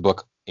experience the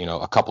book,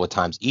 a couple of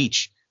times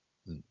each,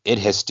 it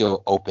has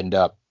still opened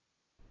up.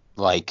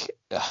 Like,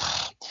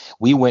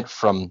 we went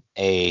from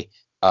a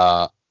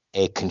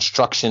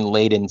construction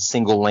laden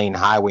single lane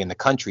highway in the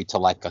country to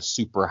like a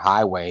super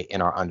highway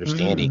in our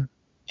understanding,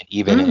 and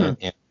even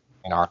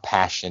in our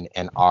passion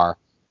and our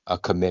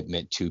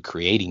commitment to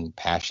creating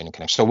passion and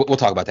connection. So we'll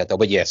talk about that though.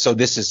 But yeah, so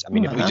this is, I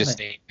mean, if we just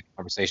stay in the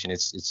conversation,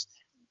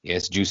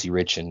 it's juicy,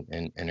 rich,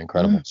 and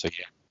incredible. So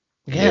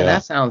yeah,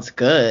 that sounds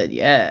good.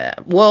 Yeah.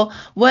 Well,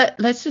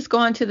 let's just go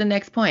on to the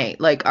next point.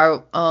 Like,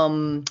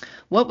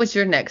 what was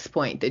your next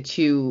point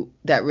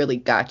that really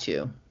got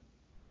you?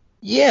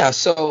 Yeah.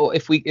 So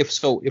if we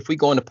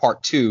go into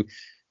part 2,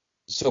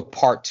 so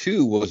part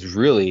 2 was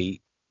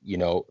really,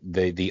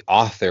 the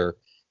author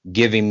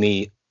giving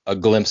me a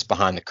glimpse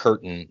behind the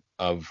curtain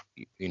of,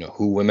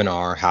 who women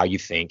are, how you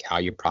think, how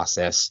you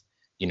process,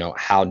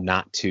 how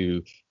not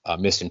to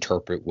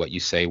misinterpret what you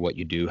say, what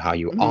you do, how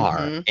you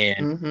are.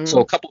 And so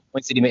a couple of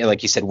points that he made,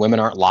 like he said, women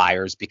aren't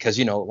liars, because,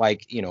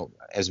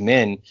 as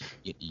men,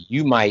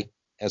 you might,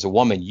 as a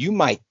woman, you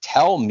might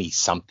tell me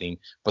something,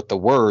 but the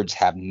words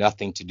have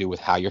nothing to do with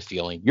how you're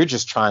feeling. You're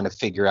just trying to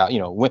figure out,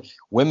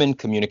 women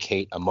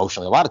communicate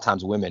emotionally. A lot of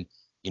times women,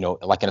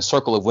 like in a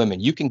circle of women,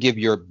 you can give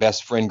your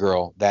best friend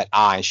girl that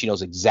eye and she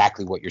knows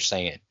exactly what you're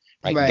saying,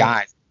 right?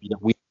 Guys,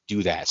 we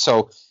do that.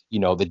 So,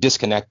 the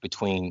disconnect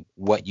between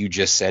what you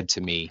just said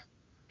to me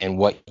and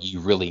what you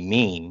really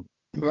mean,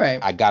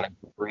 I got a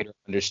greater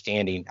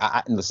understanding.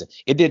 And listen,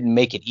 it didn't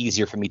make it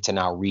easier for me to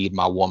now read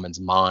my woman's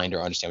mind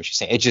or understand what she's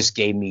saying. It just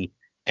gave me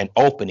an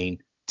opening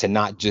to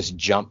not just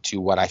jump to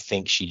what I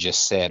think she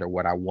just said or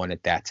what I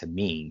wanted that to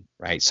mean,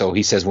 right? So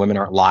he says women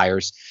aren't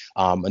liars.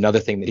 Another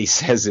thing that he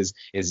says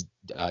is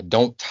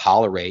don't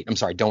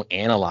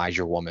analyze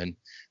your woman,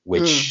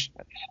 which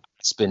I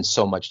spend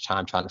so much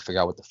time trying to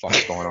figure out what the fuck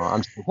is going on.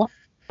 I'm just like,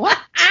 what?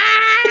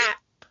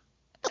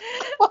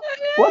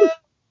 What does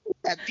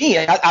that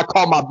mean? I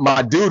call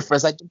my dude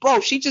friends like, bro,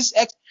 she just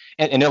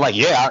and they're like,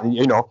 yeah,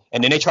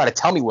 and then they try to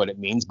tell me what it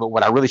means. But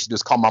what I really should do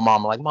is call my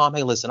mom. I'm like, Mom,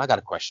 hey, listen, I got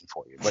a question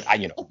for you. But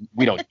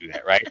we don't do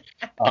that, right?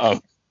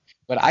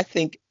 But I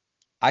think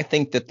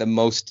that the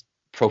most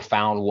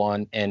profound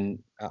one,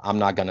 and I'm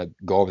not going to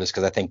go over this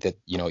because I think that,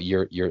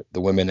 you're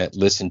the women that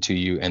listen to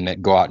you and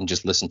that go out and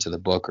just listen to the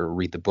book or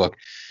read the book,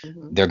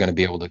 they're going to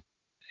be able to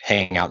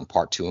hang out in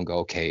part 2 and go,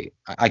 okay,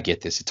 I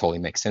get this. It totally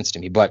makes sense to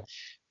me. But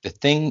the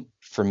thing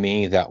for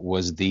me that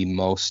was the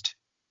most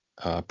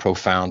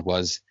profound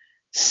was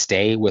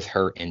stay with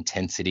her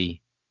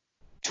intensity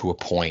to a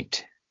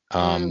point.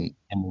 And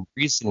the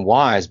reason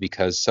why is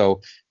because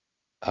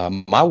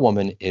my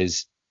woman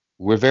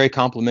we're very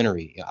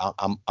complimentary.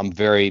 I'm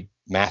very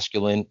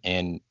masculine,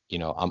 and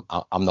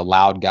I'm the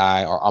loud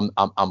guy, or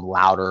I'm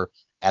louder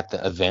at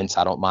the events.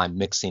 I don't mind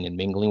mixing and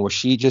mingling, where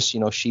she just,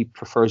 she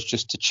prefers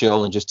just to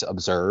chill and just to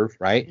observe,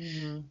 right?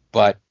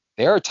 But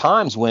there are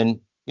times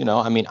when,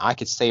 I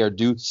could say or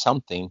do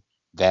something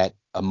that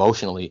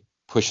emotionally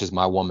pushes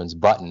my woman's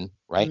button,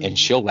 right? And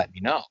she'll let me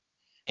know.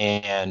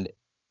 And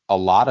a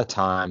lot of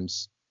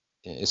times,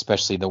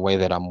 especially the way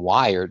that I'm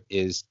wired,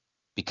 is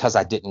because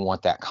I didn't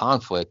want that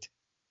conflict,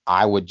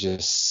 I would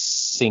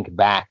just sink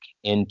back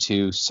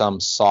into some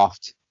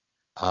soft,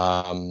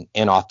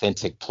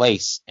 inauthentic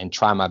place and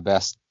try my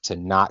best to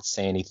not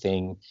say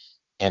anything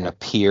and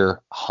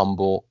appear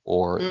humble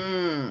or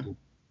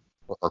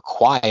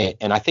quiet.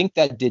 And I think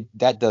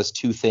that does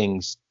two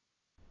things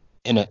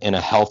in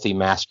a healthy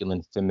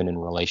masculine feminine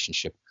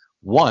relationship.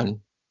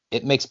 One,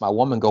 it makes my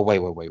woman go, wait,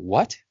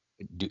 what?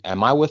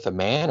 Am I with a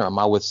man, or am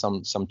I with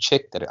some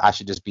chick that I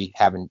should just be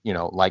having,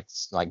 like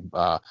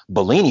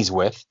Bellinis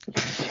with?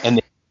 And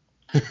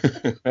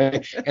then,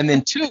 right? And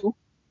then two,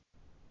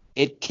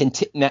 it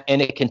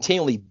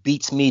continually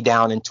beats me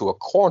down into a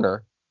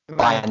corner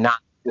by not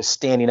just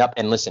standing up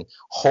and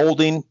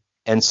holding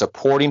and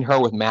supporting her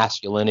with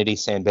masculinity,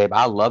 saying, babe,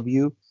 I love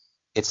you.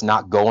 It's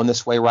not going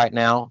this way right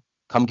now.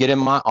 Come get in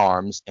my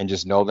arms and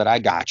just know that I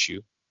got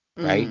you.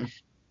 Right.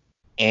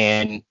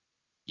 And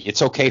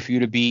it's okay for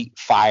you to be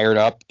fired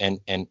up and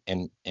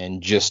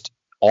just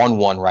on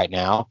one right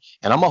now.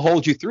 And I'm going to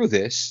hold you through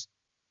this.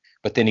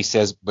 But then he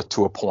says, but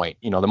to a point,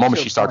 the moment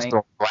she starts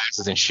throwing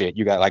glasses and shit,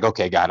 you got like,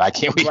 okay, God,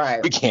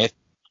 we can't,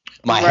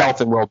 my health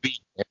and well-being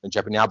in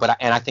jeopardy now. But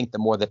I think the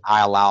more that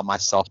I allow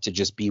myself to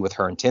just be with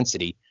her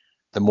intensity,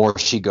 the more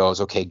she goes,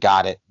 okay,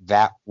 got it.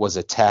 That was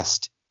a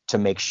test to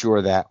make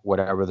sure that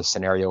whatever the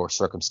scenario or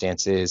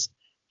circumstance is,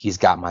 he's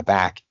got my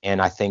back.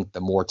 And I think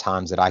the more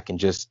times that I can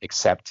just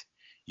accept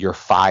your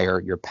fire,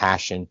 your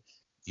passion,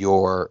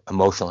 your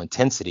emotional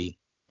intensity,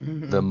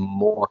 the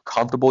more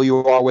comfortable you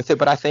are with it.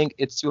 But I think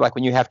it's too, like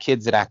when you have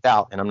kids that act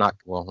out, and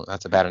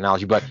that's a bad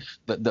analogy, but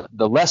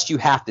the less you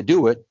have to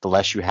do it, the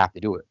less you have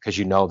to do it, because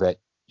you know that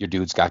your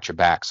dude's got your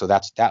back. So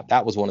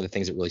that was one of the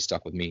things that really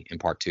stuck with me in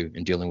part 2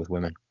 in dealing with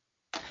women.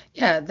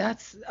 Yeah,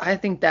 I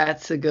think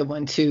that's a good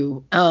one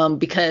too,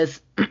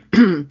 because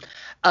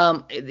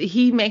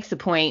he makes a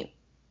point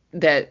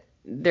that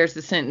there's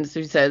a sentence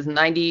that says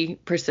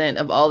 90%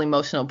 of all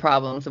emotional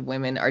problems of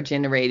women are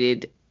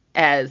generated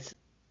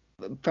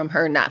from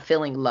her not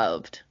feeling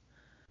loved.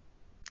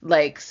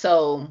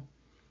 So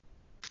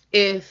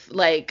if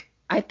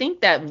I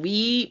think that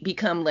we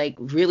become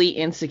really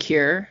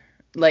insecure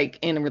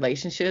in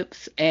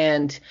relationships,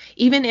 and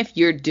even if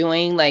you're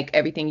doing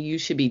everything you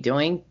should be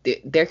doing,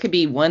 there could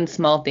be one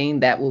small thing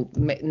that will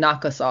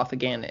knock us off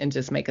again and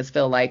just make us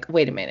feel like,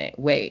 wait a minute,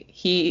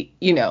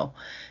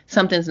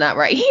 something's not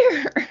right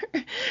here.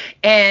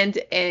 and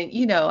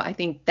I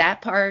think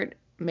that part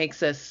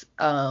makes us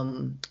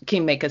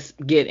can make us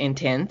get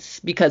intense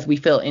because we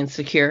feel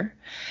insecure.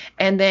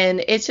 And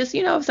then it's just,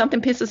 if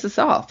something pisses us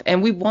off,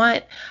 and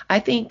I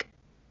think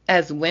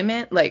as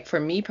women, for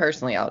me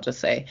personally, I'll just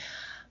say,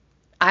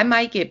 I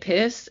might get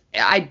pissed.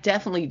 I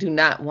definitely do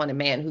not want a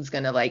man who's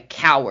going to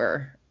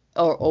cower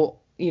or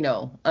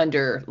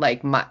under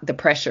the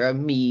pressure of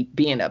me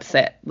being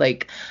upset.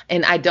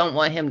 And I don't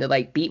want him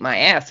to beat my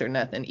ass or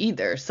nothing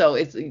either. So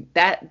it's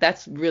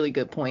that's really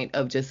good point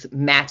of just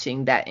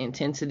matching that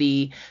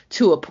intensity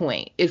to a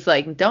point. It's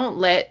don't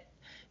let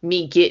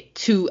me get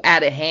too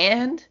out of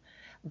hand,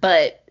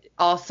 but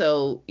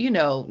also,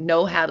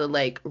 know how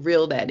to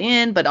reel that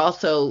in, but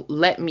also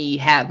let me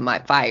have my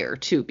fire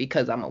too,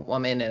 because I'm a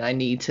woman and I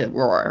need to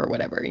roar or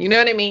whatever. You know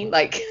what I mean?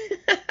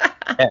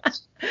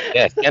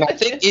 Yes. And I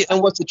think,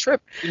 and what's the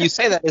trip when you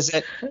say that is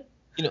that,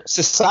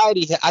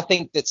 society, I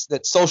think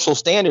that social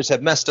standards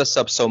have messed us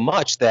up so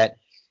much that,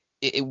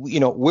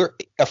 we're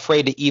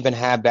afraid to even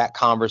have that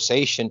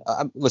conversation.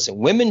 Listen,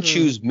 women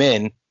choose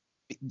men.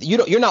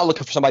 You're not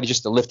looking for somebody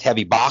just to lift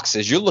heavy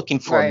boxes. You're looking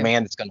for a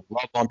man that's going to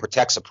love on,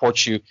 protect,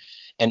 support you.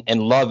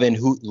 and love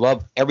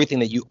everything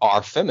that you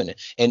are feminine.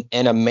 And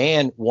a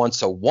man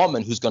wants a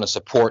woman who's going to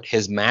support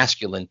his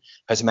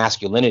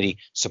masculinity,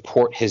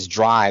 support his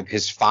drive,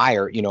 his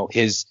fire,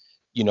 his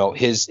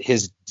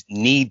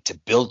need to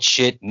build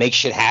shit, make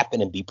shit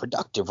happen, and be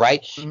productive,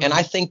 right? Mm-hmm. And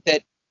I think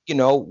that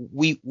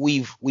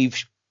we've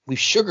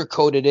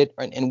sugarcoated it,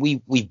 and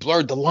we've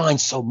blurred the line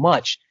so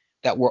much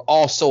that we're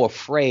all so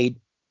afraid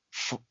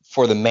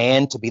for the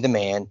man to be the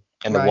man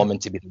and the woman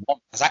to be the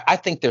woman. Because I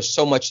think there's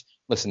so much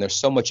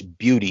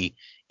beauty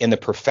in the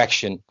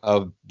perfection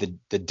of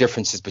the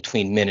differences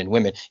between men and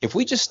women. If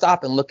we just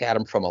stop and look at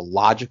them from a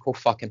logical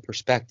fucking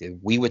perspective,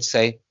 we would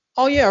say,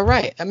 oh yeah,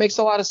 right, that makes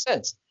a lot of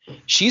sense.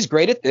 She's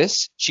great at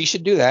this, she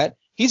should do that.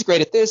 He's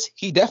great at this,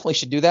 he definitely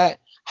should do that.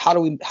 How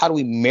do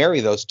we marry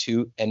those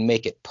two and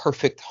make it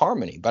perfect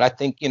harmony? But I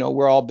think,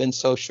 we're all been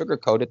so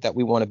sugarcoated that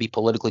we want to be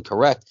politically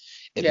correct.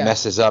 It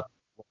messes up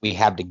what we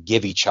have to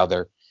give each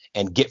other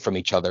and get from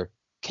each other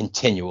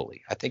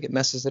continually. I think it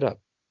messes it up.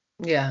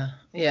 Yeah,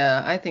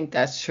 I think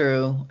that's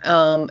true.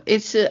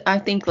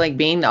 I think like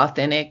being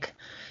authentic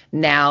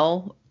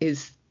now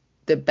is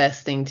the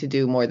best thing to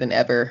do more than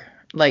ever.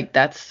 Like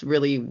that's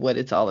really what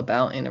it's all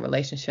about in a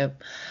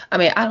relationship. I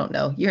mean, I don't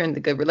know. You're in the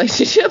good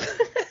relationship.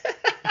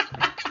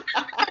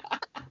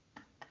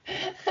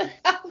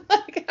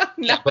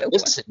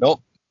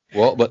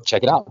 But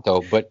check it out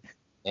though.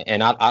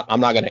 And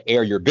I'm not going to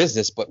air your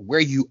business, but where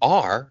you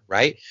are,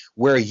 right?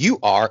 Where you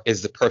are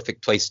is the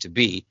perfect place to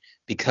be,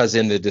 because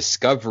in the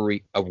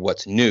discovery of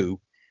what's new,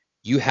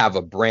 you have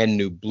a brand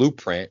new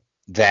blueprint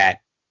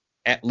that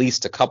at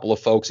least a couple of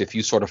folks, if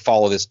you sort of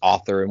follow this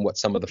author and what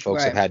some of the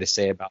folks have had to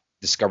say about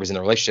discoveries in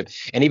the relationship,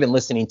 and even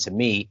listening to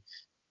me,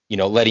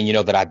 letting you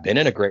know that I've been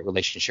in a great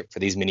relationship for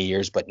these many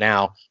years, but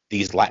now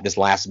this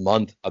last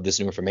month of this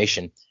new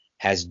information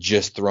has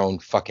just thrown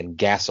fucking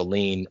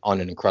gasoline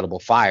on an incredible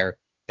fire.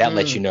 That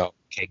lets you know,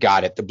 okay,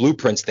 got it. The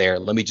blueprint's there.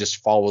 Let me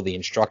just follow the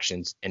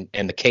instructions, and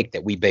the cake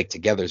that we bake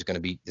together is going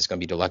to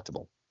be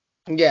delectable.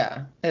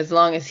 Yeah, as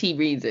long as he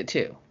reads it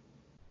too.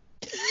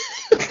 As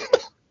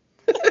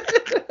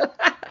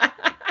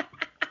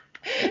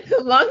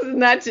long as it's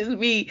not just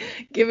me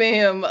giving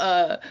him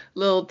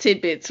little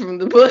tidbits from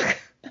the book.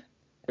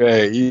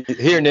 Hey,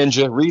 here,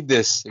 Ninja, read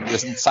this.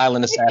 Just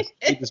silent assassin.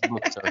 Read this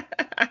book, sir.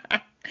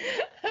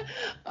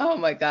 Oh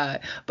my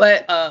God.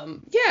 But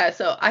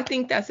so I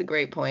think that's a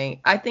great point.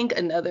 I think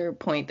another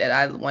point that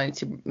I wanted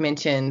to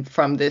mention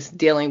from this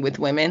dealing with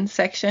women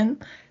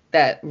section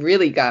that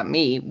really got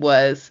me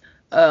was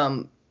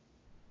about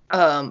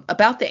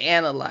the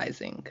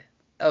analyzing.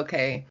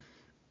 Okay.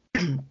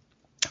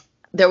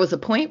 There was a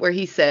point where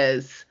he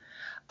says,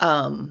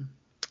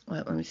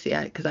 let me see,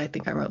 because I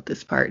think I wrote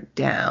this part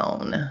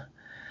down.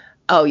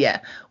 Oh, yeah.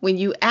 When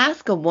you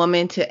ask a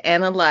woman to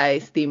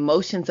analyze the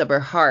emotions of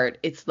her heart,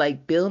 it's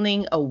like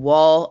building a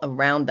wall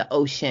around the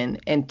ocean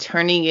and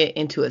turning it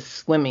into a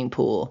swimming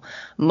pool.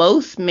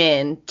 Most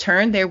men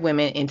turn their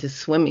women into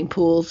swimming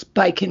pools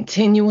by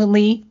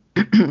continually,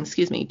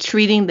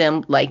 treating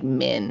them like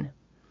men.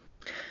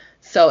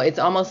 So it's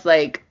almost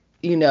like,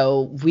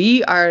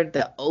 we are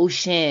the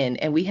ocean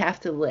and we have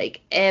to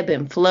like ebb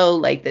and flow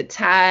like the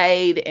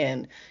tide,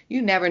 and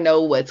you never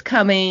know what's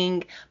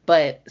coming.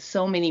 But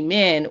so many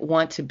men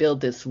want to build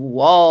this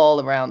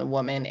wall around a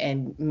woman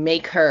and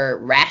make her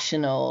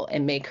rational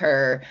and make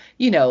her,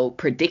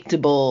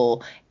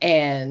 predictable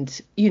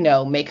and,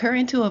 make her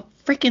into a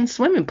freaking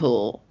swimming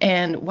pool.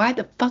 And why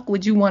the fuck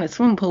would you want a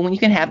swimming pool when you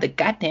can have the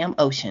goddamn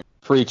ocean?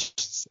 Preach,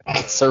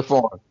 surf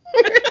on.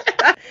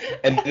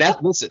 And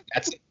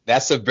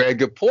that's a very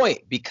good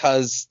point,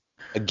 because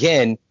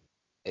again,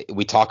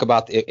 we talk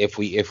about if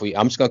we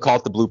I'm just going to call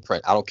it the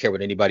blueprint. I don't care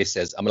what anybody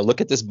says. I'm going to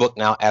look at this book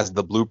now as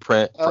the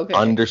blueprint for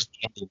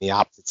understanding the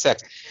opposite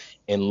sex.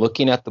 And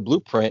looking at the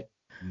blueprint,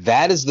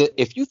 that is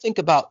if you think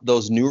about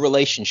those new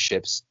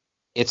relationships,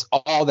 it's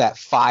all that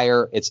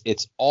fire.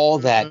 It's all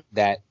that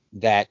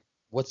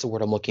what's the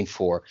word I'm looking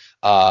for?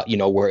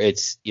 Where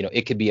it's,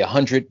 it could be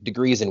 100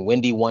 degrees and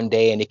windy one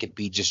day, and it could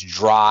be just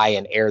dry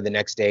and air the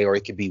next day, or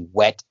it could be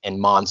wet and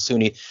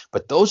monsoony.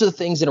 But those are the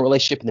things in a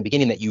relationship in the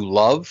beginning that you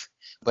love.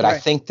 But I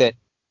think that,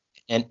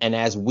 and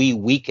as we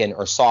weaken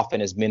or soften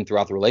as men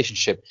throughout the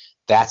relationship,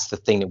 that's the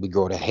thing that we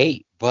grow to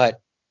hate. But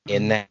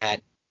in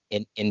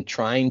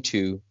trying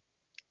to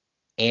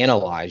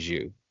analyze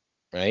you,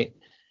 right,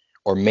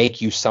 or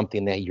make you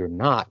something that you're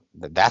not,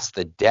 that's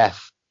the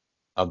death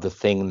of the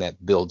thing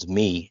that builds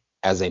me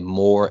as a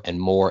more and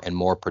more and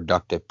more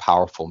productive,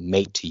 powerful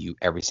mate to you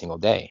every single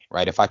day,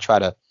 right? If I try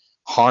to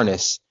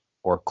harness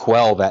or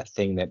quell that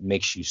thing that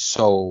makes you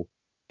so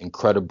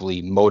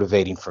incredibly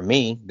motivating for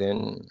me,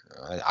 then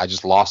I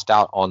just lost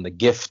out on the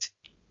gift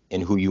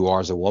in who you are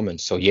as a woman.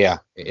 So yeah,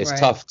 it's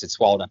tough to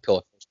swallow that pill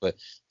at first, but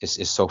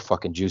it's so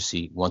fucking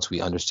juicy once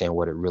we understand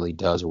what it really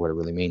does or what it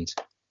really means.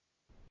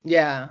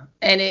 Yeah.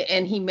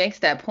 And he makes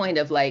that point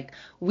of like,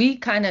 we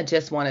kind of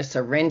just want to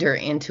surrender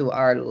into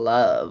our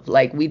love.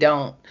 Like we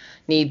don't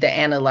need the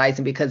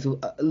analyzing, because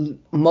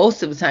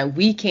most of the time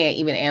we can't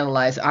even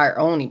analyze our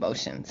own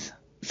emotions.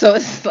 So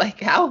it's like,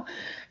 how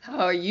how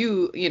are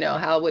you,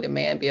 how would a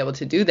man be able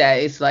to do that?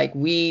 It's like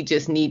we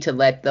just need to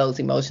let those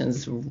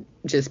emotions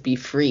just be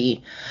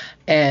free.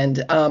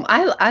 And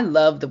I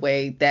love the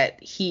way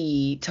that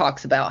he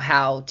talks about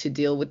how to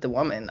deal with the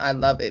woman. I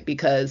love it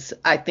because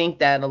I think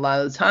that a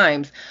lot of the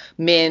times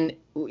men,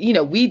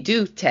 we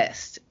do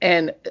test,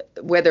 and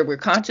whether we're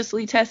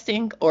consciously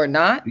testing or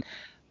not,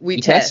 we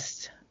You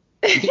test?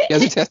 test.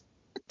 Does he test?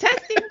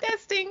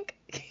 Testing.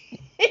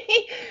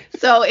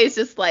 So it's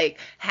just like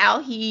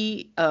how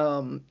he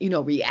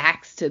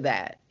reacts to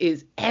that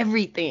is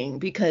everything,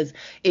 because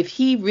if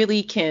he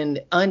really can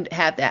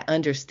have that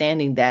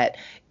understanding that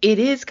it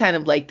is kind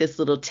of like this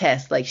little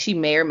test, like she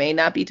may or may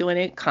not be doing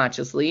it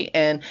consciously,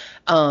 and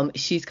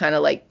she's kind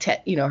of like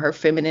her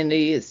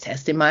femininity is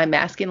testing my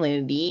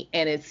masculinity,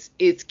 and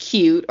it's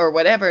cute or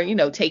whatever,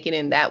 taken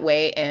in that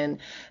way. And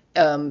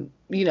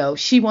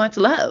she wants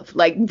love,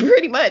 like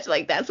pretty much,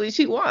 like that's what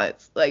she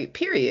wants, like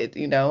period.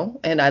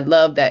 And I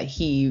love that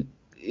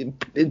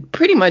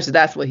pretty much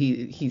that's what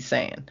he's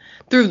saying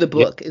through the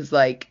Yeah. book is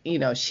like,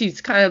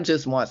 she's kind of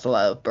just wants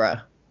love,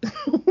 bruh.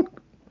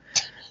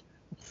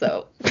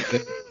 So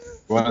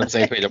We're on the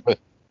same page.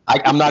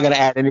 I'm not going to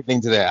add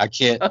anything to that. I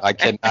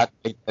cannot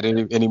make that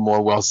any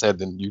more well said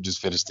than you just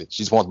finished it.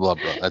 She's want love,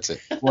 bro. That's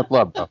it. She wants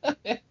love, bro.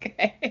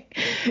 Okay.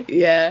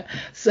 Yeah.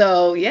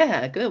 So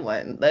yeah, good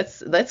one.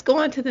 Let's go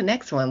on to the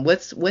next one.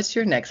 What's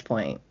your next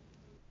point?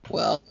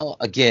 Well,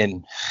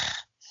 again,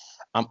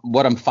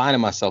 what I'm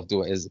finding myself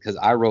doing is because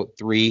I wrote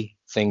 3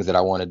 things that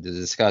I wanted to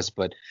discuss,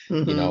 but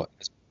Mm-hmm.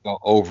 as we go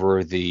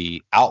over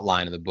the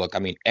outline of the book, I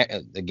mean,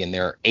 again,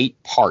 there are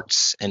 8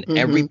 parts, and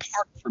every Mm-hmm.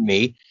 part for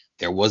me,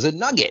 there was a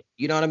nugget.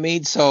 You know what I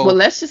mean? Well, So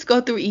let's just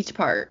go through each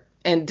part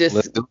and just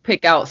let's do.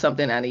 pick out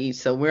something out of each.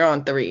 So we're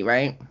on 3,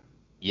 right?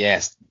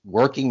 Yes,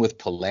 working with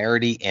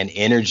polarity and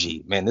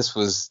energy. Man, Mm.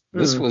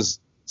 this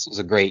was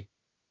a great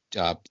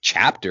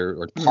chapter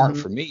or part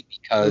Mm-hmm. for me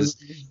because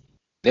Mm-hmm.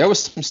 there was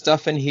some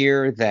stuff in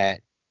here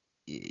that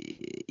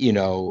you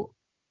know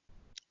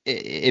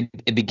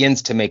it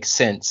begins to make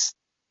sense,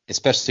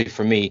 especially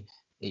for me,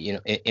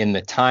 in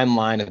the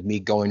timeline of me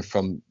going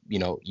from,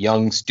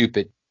 young,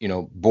 stupid,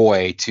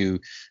 boy to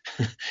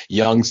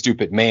young,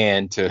 stupid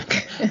man to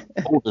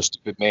older,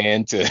 stupid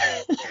man to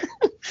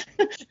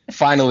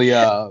finally,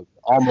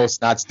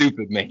 almost not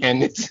stupid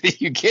man.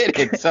 You get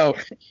it. So,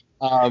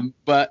 I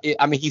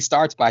mean, he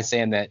starts by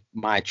saying that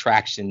my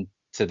attraction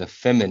to the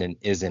feminine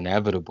is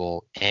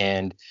inevitable.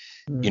 And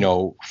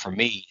for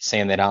me,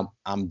 saying that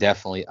I'm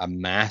definitely a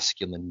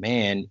masculine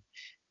man,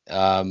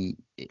 um,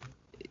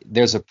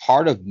 there's a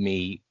part of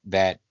me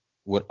that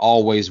would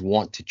always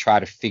want to try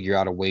to figure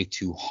out a way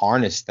to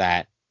harness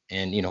that.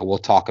 And we'll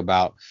talk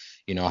about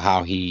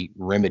how he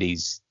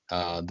remedies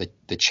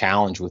the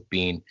challenge with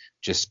being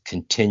just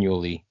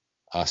continually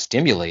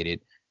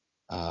stimulated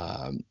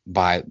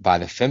by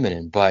the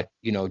feminine. But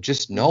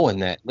just knowing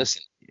that,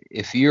 listen,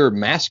 if you're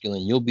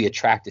masculine, you'll be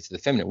attracted to the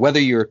feminine. Whether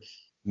you're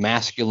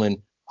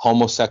masculine,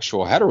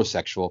 homosexual,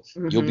 heterosexual,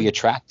 you'll Mm-hmm. be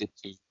attracted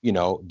to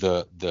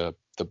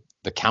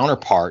the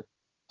counterpart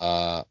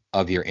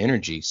of your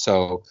energy.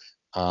 So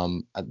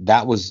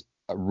that was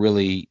a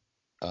really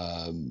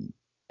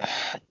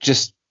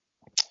just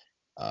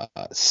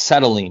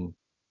settling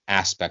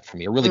aspect for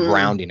me, a really Mm.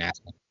 grounding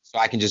aspect. So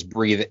I can just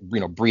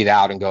breathe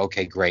out and go,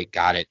 okay, great,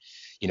 got it.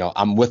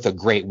 I'm with a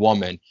great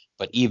woman,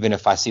 but even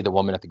if I see the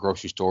woman at the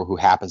grocery store who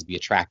happens to be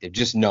attractive,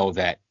 just know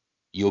that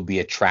you'll be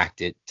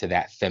attracted to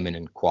that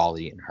feminine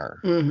quality in her.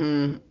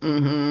 Mm-hmm.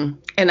 Mm-hmm.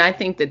 And I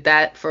think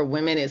that for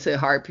women is a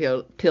hard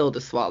pill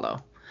to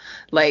swallow,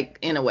 like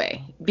in a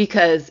way,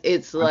 because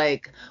it's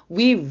like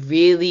we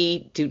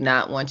really do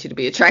not want you to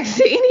be attracted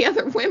to any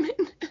other women.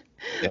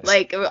 Yes.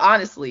 Like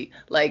honestly,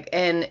 like,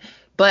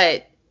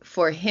 but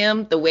for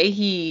him, the way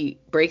he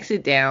breaks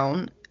it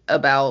down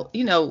about,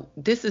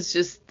 this is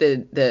just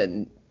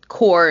the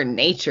core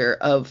nature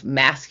of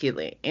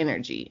masculine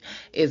energy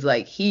is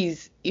like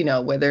he's,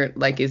 whether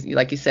like is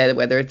like you said,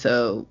 whether it's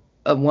a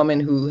woman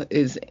who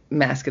is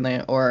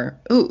masculine or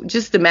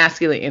just the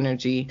masculine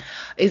energy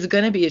is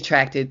going to be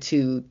attracted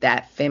to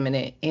that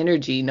feminine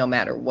energy no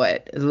matter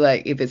what.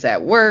 Like if it's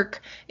at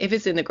work, if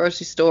it's in the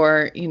grocery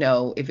store,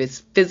 if it's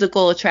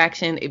physical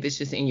attraction, if it's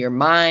just in your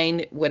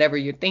mind, whatever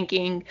you're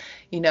thinking,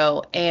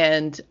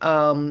 and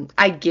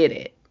I get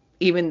it.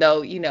 Even though,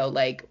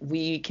 like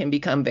we can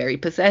become very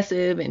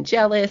possessive and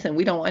jealous and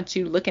we don't want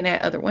you looking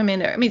at other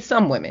women. Or, I mean,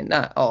 some women,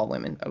 not all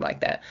women are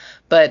like that.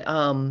 But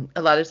a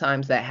lot of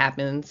times that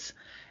happens.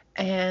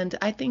 And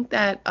I think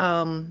that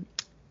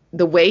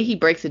the way he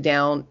breaks it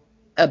down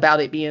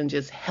about it being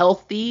just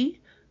healthy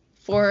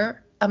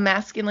for a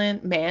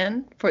masculine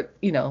man, for,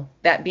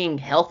 that being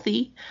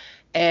healthy,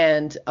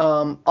 and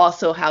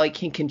also how it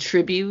can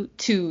contribute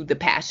to the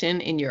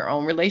passion in your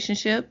own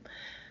relationship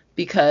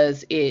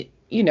because it,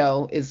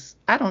 is,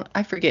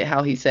 I forget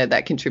how he said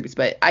that contributes,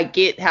 but I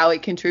get how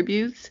it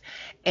contributes.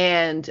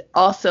 And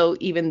also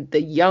even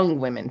the young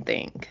women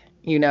thing,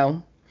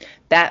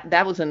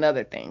 that was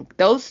another thing.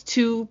 Those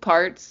 2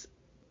 parts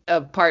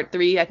of part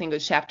 3, I think it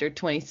was chapter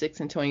 26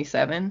 and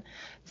 27.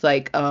 It's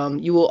like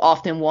you will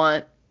often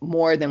want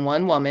more than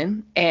one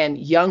woman, and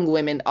young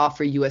women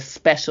offer you a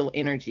special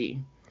energy.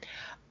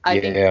 I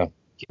think Yeah.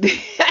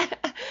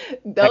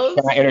 those,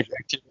 Can I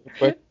interject here real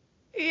quick?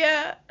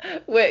 yeah.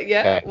 What,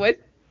 yeah, Okay. what?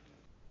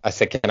 I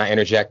said, can I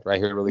interject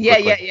right here really Yeah,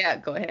 yeah, quickly? yeah.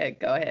 Go ahead,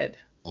 go ahead.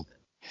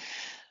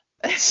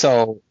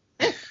 So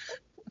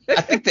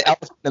I think the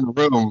elephant in the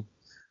room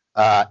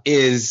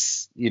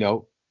is,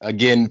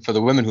 again, for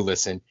the women who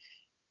listen,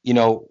 you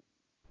know,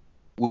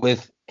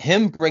 with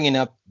him bringing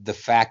up the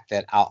fact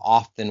that I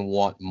often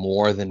want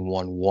more than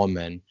one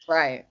woman,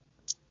 Right.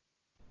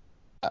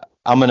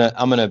 I'm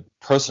gonna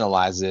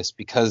personalize this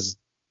because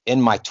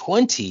in my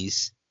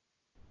 20s,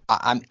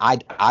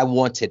 I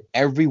wanted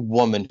every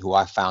woman who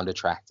I found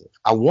attractive.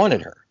 I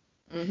wanted her,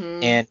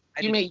 Mm-hmm. and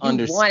I You didn't mean you wanted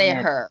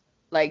understand. her,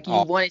 like you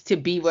Oh wanted to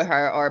be with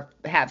her or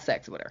have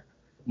sex with her?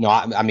 no,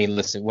 I mean,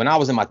 listen. When I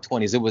was in my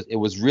 20s, it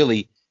was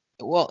really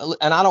well,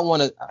 and I don't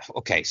want to.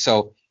 Okay,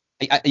 so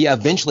yeah,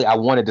 eventually I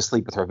wanted to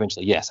sleep with her.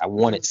 Eventually, yes, I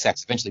wanted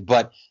sex eventually,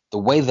 but the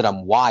way that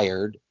I'm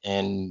wired,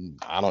 and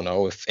I don't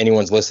know if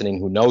anyone's listening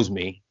who knows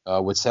me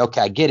would say,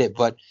 okay, I get it.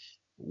 But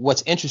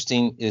what's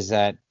interesting is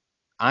that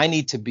I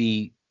need to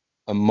be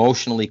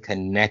emotionally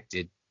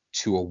connected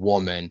to a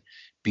woman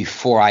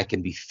before I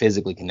can be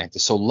physically connected.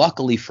 So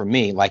luckily for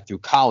me, like through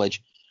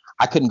college,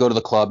 I couldn't go to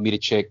the club, meet a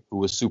chick who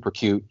was super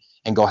cute,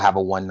 and go have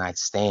a one night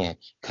stand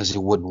because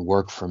it wouldn't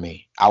work for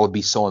me. I would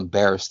be so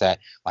embarrassed that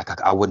like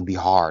I wouldn't be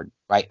hard,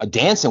 right?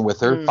 Dancing with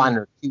her, Mm. finding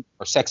her cute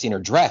or sexy in her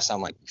dress,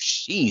 I'm like,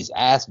 she's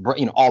ass,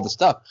 all the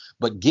stuff.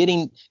 But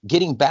getting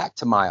back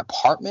to my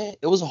apartment,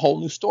 it was a whole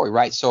new story,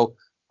 right? So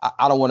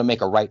I don't want to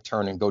make a right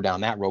turn and go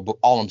down that road. But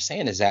all I'm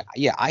saying is that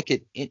yeah, I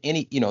could in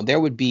any there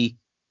would be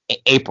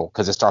April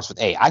because it starts with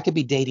A. I could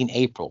be dating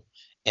April,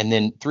 and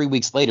then 3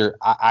 weeks later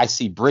I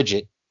see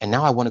Bridget, and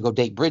now I want to go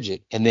date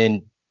Bridget, and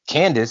then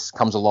Candace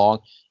comes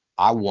along.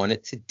 I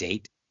wanted to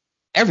date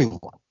everyone.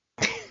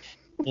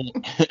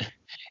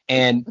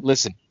 And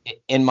listen,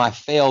 in my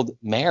failed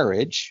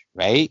marriage,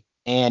 right,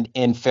 and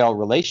in failed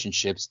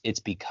relationships, it's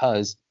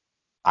because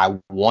I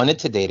wanted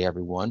to date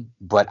everyone,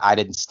 but I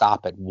didn't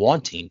stop at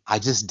wanting. I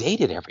just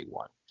dated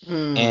everyone.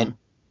 And Mm.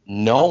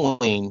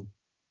 knowing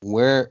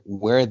where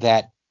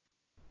that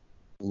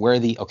where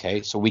the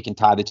okay, so we can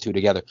tie the two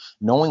together.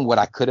 Knowing what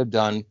I could have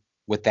done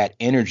with that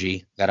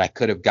energy that I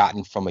could have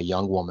gotten from a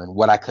young woman,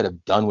 what I could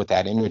have done with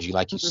that energy,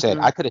 like you said,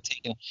 Mm-hmm. I could have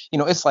taken,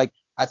 it's like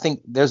I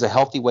think there's a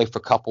healthy way for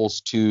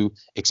couples to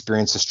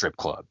experience a strip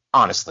club.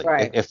 Honestly,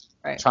 Right. if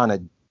Right. trying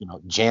to,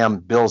 jam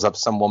bills up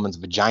some woman's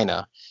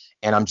vagina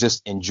and I'm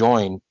just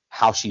enjoying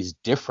how she's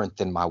different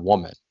than my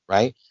woman,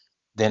 right?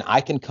 Then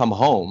I can come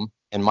home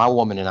and my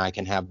woman and I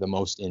can have the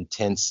most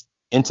intense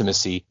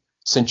intimacy,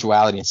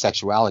 sensuality, and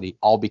sexuality,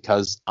 all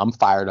because I'm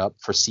fired up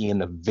for seeing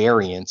the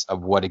variance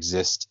of what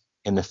exists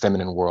in the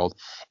feminine world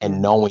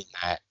and knowing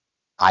that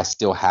I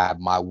still have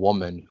my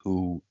woman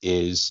who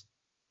is,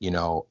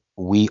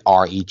 we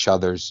are each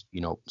other's,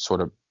 sort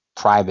of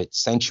private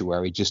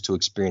sanctuary just to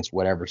experience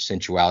whatever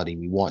sensuality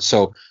we want.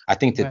 So I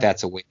think that Right.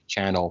 that's a way to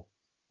channel,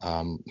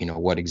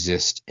 what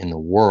exists in the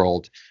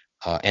world,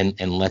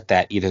 and let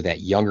that either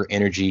that younger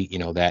energy,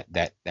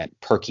 that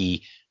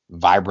perky,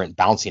 vibrant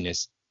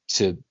bounciness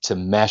to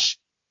mesh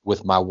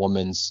with my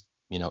woman's,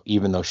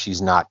 even though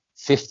she's not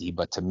 50,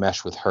 but to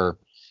mesh with her,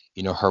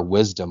 her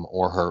wisdom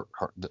or her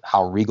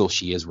how regal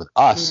she is with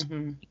us,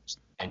 Mm-hmm.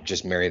 and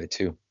just marry the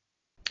two.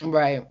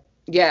 Right.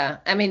 Yeah.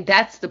 I mean,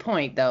 that's the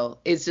point, though.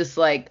 It's just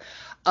like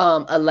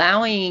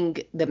allowing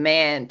the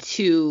man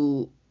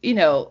to,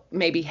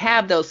 maybe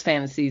have those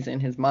fantasies in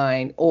his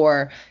mind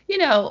or,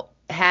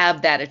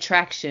 have that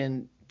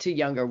attraction to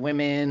younger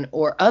women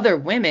or other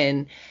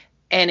women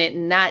and it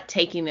not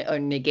taking or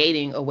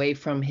negating away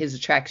from his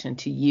attraction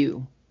to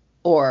you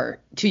or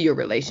to your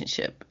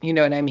relationship. You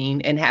know what I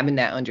mean? And having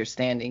that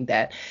understanding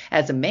that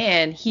as a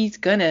man, he's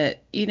gonna,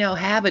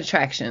 have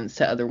attractions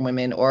to other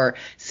women or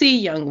see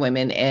young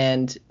women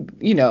and,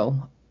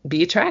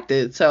 be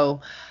attracted.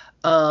 So,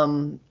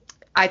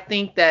 I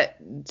think that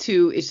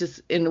too, it's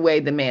just in the way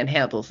the man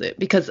handles it.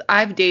 Because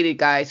I've dated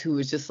guys who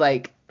was just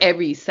like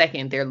every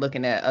second they're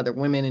looking at other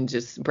women and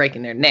just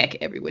breaking their neck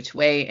every which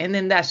way. And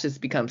then that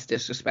just becomes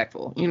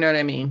disrespectful. You know what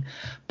I mean?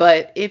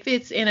 But if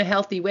it's in a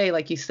healthy way,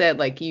 like you said,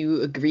 like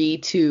you agree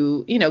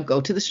to, go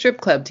to the strip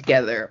club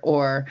together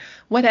or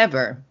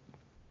whatever.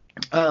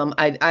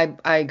 I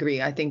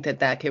agree. I think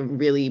that can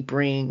really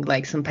bring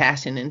like some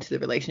passion into the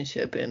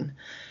relationship and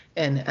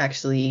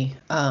actually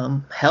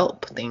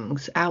help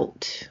things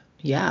out.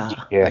 Yeah,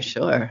 Yeah, for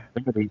sure.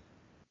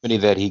 remedy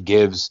that he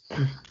gives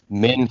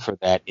men for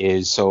that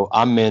is, so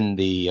I'm in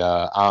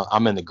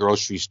the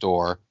grocery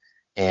store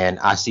and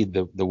I see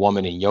the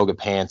woman in yoga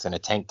pants and a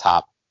tank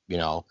top,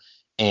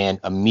 and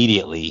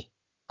immediately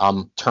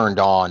I'm turned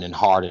on and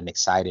hard and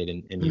excited,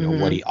 and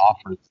what Hmm. he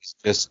offers is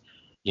just,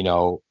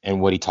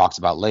 and what he talks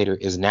about later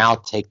is now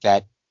take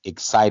that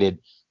excited,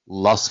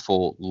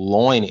 lustful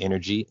loin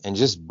energy and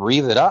just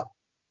breathe it up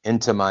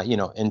into my,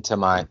 into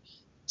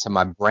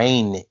my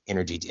brain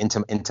energy,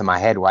 into my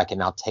head, where I can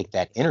now take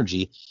that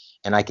energy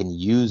and I can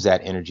use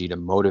that energy to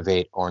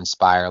motivate or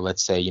inspire.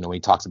 Let's say, when he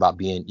talks about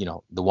being,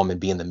 the woman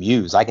being the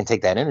muse, I can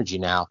take that energy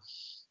now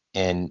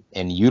and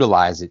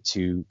utilize it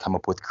to come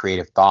up with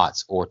creative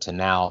thoughts, or to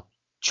now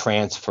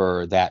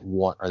transfer that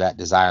want or that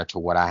desire to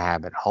what I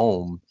have at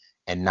home,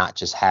 and not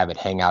just have it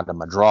hang out in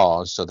my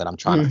drawers so that I'm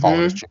trying to follow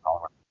this chick all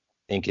around.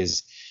 I think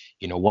is,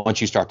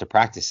 once you start to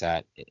practice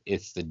that,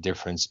 it's the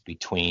difference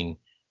between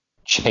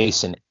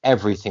chasing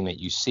everything that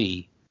you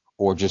see,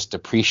 or just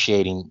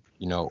appreciating,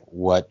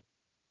 what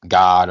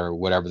God or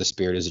whatever the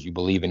spirit is that you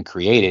believe in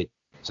created,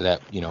 so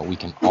that, we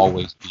can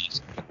always be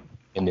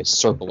in this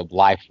circle of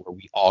life where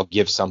we all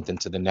give something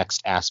to the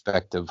next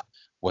aspect of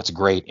what's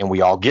great, and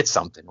we all get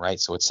something, right?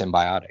 So it's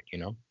symbiotic,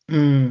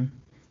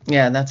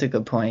 Yeah, that's a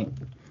good point.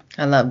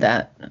 I love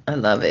that. I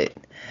love it.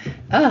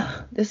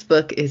 This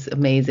book is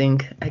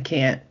amazing. I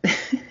can't.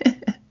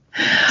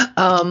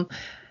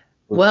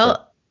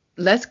 Well,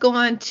 let's go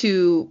on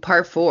to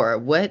part 4.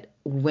 What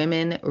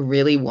women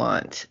really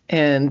want.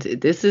 And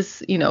this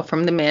is,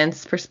 from the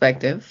man's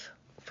perspective,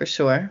 for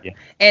sure. Yeah.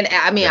 And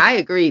I mean, I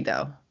agree,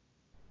 though.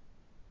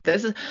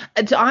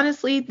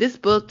 Honestly, this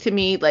book to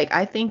me, like,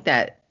 I think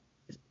that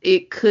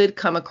it could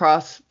come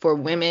across for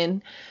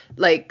women.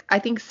 Like, I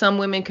think some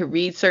women could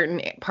read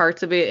certain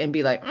parts of it and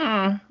be like,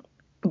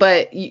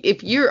 But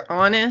if you're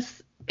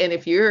honest, and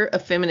if you're a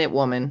feminine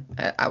woman,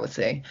 I would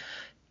say,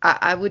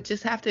 I would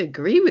just have to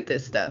agree with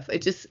this stuff.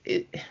 It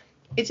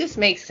just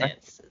makes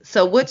sense.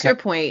 So what's your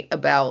point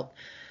about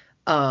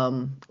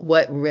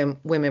what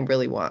women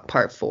really want,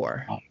 part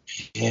 4?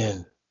 Yeah.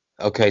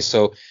 Okay,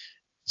 so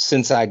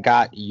since I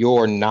got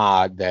your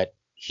nod that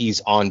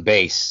he's on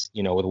base,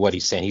 with what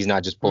he's saying, he's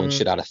not just pulling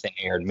shit out of thin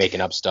air and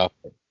making up stuff,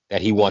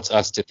 that he wants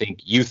us to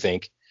think you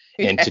think,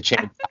 and to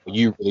change how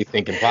you really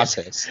think and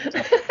process.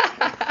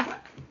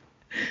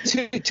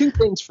 Two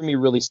things for me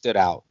really stood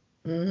out,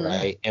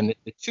 right? And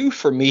the two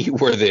for me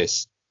were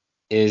this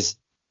is,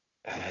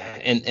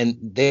 and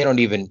they don't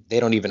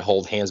even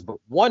hold hands, but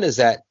one is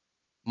that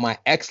my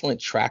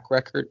excellent track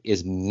record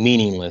is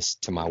meaningless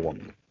to my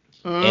woman.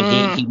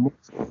 And he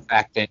moves the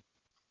fact that,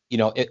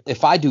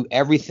 if I do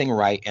everything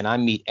right and I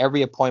meet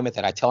every appointment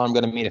that I tell her I'm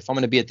going to meet, if I'm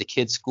going to be at the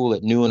kids' school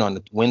at noon on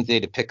the Wednesday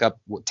to pick up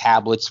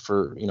tablets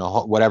for,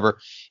 whatever,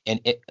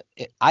 and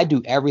I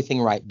do everything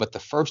right, but the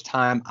first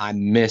time I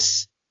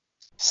miss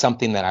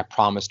something that I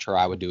promised her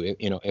I would do,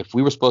 if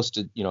we were supposed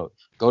to,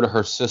 go to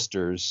her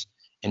sister's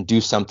and do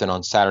something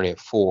on Saturday at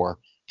 4,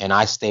 and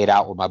I stayed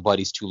out with my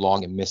buddies too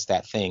long and missed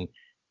that thing,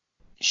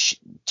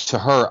 to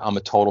her, I'm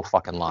a total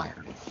fucking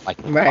liar.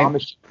 Like, I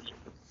promise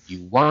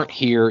you weren't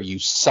here, you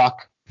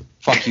suck.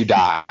 Fuck you,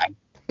 die.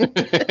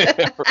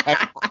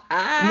 Right?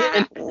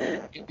 And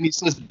he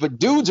says, but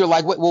dudes are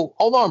like, well,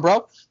 hold on,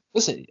 bro.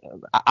 Listen,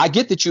 I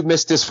get that you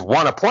missed this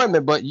one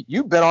appointment, but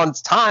you've been on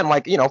time,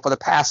 like, for the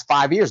past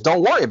 5 years.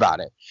 Don't worry about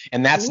it.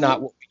 And that's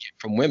not what we get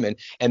from women.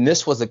 And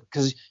this was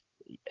because,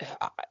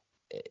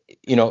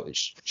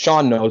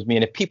 Sean knows me.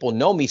 And if people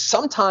know me,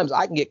 sometimes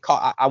I can get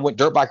caught. I went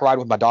dirt bike riding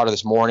with my daughter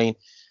this morning.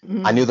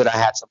 I knew that I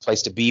had some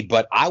place to be,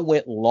 but I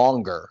went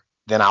longer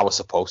than I was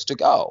supposed to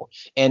go.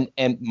 And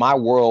my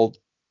world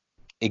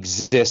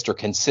exists or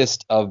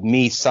consists of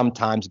me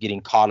sometimes getting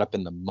caught up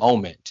in the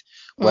moment,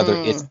 whether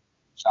it's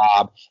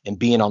job and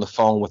being on the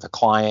phone with a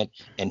client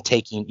and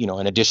taking,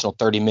 an additional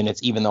 30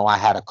 minutes, even though I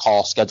had a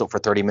call scheduled for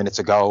 30 minutes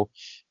ago.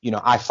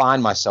 I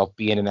find myself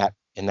being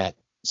in that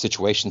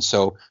situation.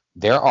 So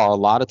there are a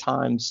lot of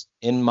times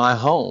in my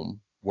home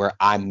where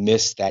I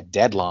miss that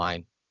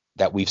deadline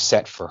that we've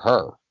set for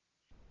her.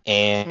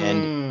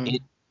 And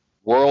the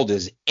world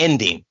is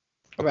ending,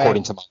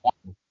 according to my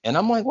mom. And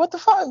I'm like, what the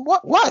fuck?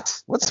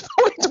 What's the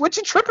point? What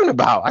you tripping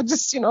about? I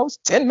just, it's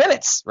 10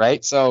 minutes,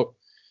 right? So,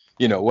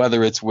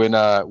 whether it's when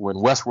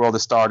Westworld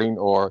is starting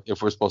or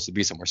if we're supposed to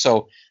be somewhere.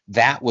 So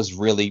that was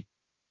really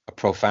a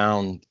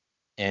profound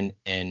and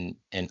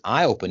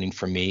eye-opening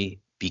for me,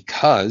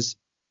 because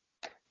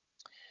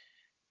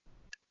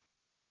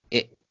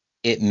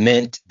it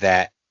meant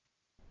that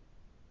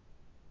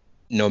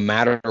no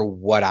matter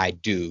what I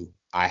do,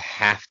 I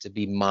have to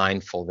be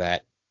mindful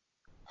that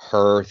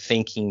her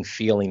thinking,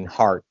 feeling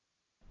heart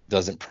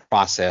doesn't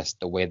process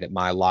the way that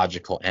my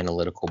logical,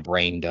 analytical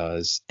brain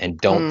does. And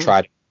don't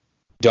try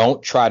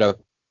to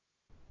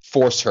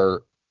force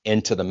her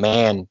into the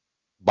man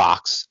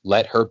box.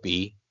 Let her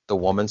be the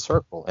woman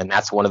circle. And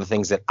that's one of the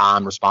things that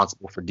I'm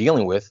responsible for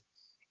dealing with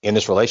in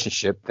this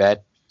relationship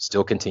that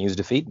still continues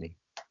to feed me.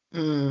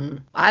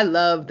 I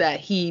love that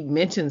he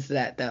mentions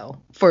that, though,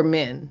 for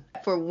men.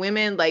 For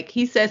women, like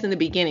he says in the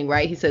beginning,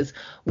 right? He says,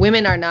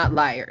 women are not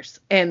liars.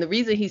 And the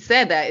reason he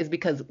said that is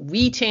because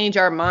we change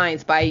our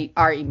minds by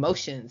our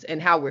emotions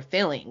and how we're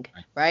feeling,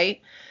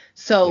 right?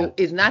 So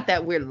it's not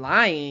that we're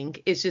lying.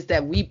 It's just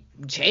that we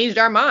changed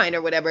our mind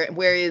or whatever.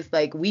 Whereas,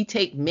 like, we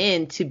take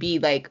men to be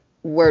like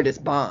word is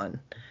bond.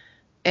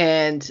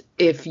 And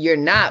if you're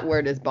not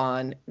word is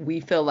bond, we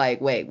feel like,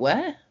 wait,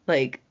 what?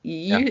 Like,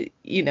 you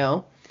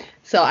know.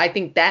 So I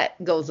think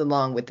that goes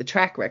along with the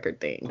track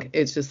record thing.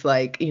 It's just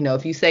like,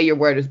 if you say your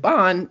word is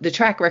bond, the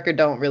track record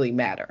don't really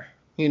matter,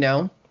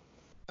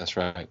 That's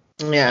right.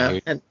 Yeah,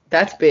 and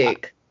that's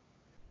big.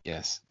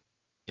 Yes.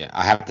 Yeah,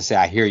 I have to say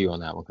I hear you on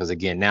that one because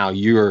again, now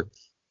you're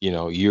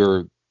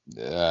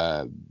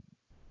uh,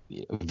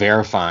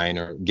 verifying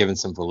or giving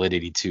some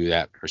validity to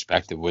that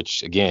perspective,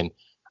 which again,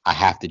 I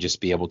have to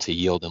just be able to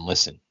yield and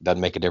listen.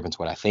 Doesn't make a difference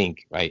what I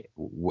think, right?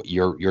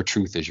 Your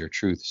truth is your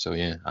truth. So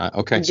yeah,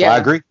 okay. So I Yeah.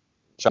 agree.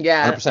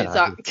 Yeah. 100%. It's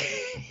I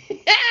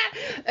agree.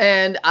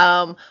 and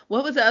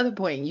what was the other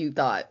point you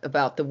thought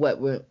about the what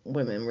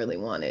women really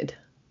wanted?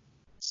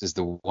 This is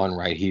the one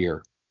right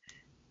here.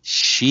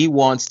 She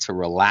wants to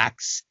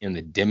relax in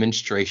the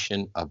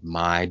demonstration of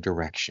my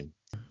direction.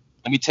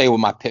 Let me tell you what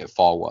my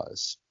pitfall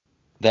was.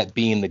 That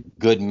being the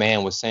good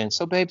man was saying,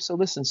 so babe, so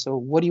listen, so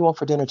what do you want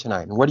for dinner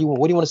tonight? And what do you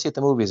want to see at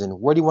the movies? And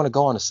where do you want to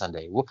go on a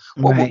Sunday?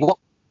 Right. What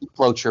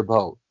floats your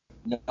boat?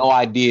 No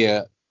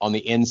idea on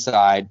the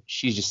inside.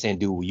 She's just saying,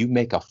 dude, will you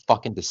make a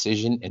fucking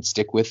decision and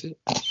stick with it?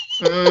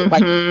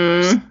 Like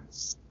Mm-hmm.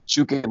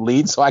 you can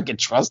lead so I can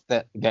trust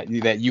that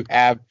you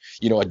have,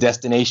 a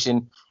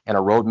destination and a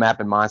roadmap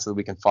in mind so that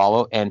we can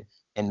follow. And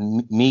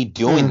me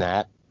doing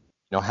that,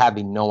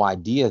 having no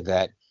idea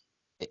that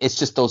it's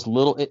just those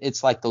little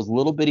it's like those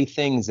little bitty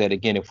things that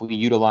again if we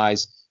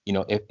utilize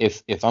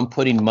if I'm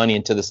putting money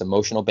into this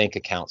emotional bank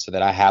account so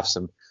that I have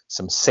some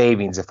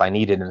savings if I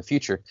need it in the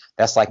future,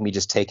 that's like me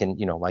just taking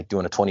like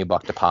doing a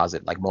 $20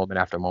 deposit like moment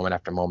after moment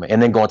after moment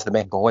and then going to the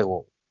bank and going, wait,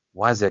 well,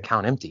 why is the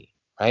account empty,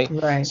 right?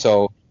 Right.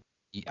 So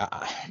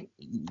uh,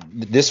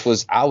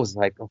 I was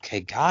like, okay,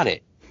 got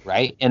it,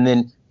 right? And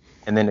then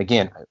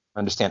again, I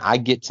understand I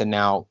get to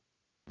now,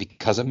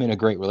 because I'm in a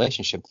great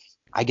relationship,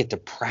 I get to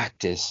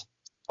practice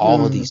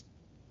all of Mm. these.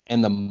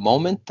 And the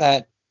moment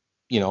that,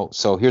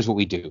 so here's what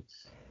we do.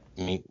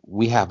 I mean,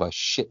 we have a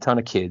shit ton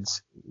of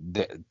kids.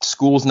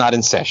 School's not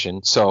in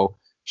session. So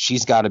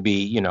she's got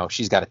to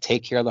she's got to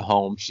take care of the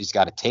home. She's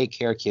got to take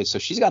care of kids. So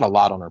she's got a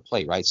lot on her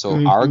plate, right? So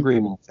our Mm-hmm.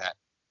 agreement is that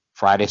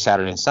Friday,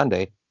 Saturday, and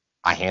Sunday,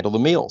 I handle the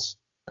meals,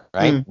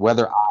 right? Mm.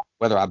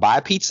 Whether I buy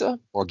a pizza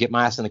or get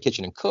my ass in the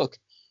kitchen and cook,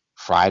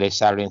 Friday,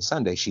 Saturday, and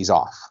Sunday, she's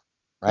off,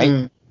 right?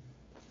 Mm.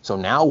 So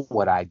now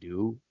what I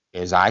do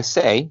is I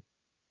say,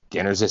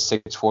 dinner's at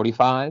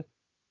 6:45,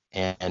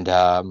 and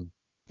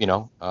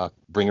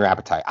bring your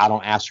appetite. I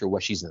don't ask her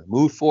what she's in the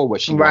mood for,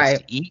 what she wants to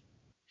Right. eat.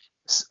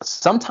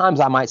 Sometimes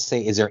I might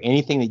say, is there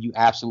anything that you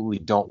absolutely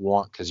don't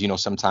want? Because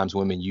sometimes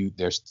women,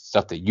 there's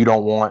stuff that you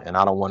don't want, and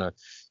I don't want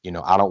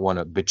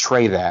to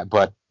betray that.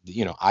 But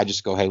I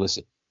just go, hey,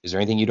 listen, is there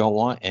anything you don't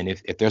want? And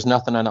if there's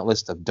nothing on that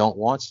list of don't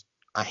wants,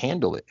 I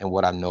handle it. And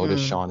what I've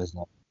noticed, Mm. Sean,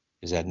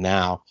 is that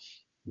now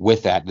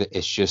with that,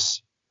 it's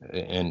just,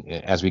 and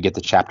as we get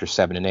to chapter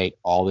 7 and 8,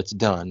 all it's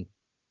done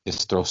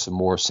is throw some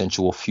more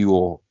sensual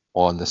fuel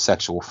on the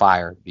sexual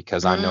fire,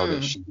 because I know that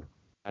Mm.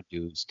 that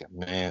dude's got,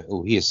 man,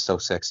 oh, he is so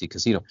sexy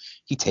because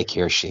he take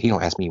care of shit. He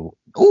don't ask me,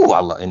 oh, I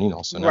love,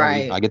 and so now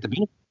I Right. get the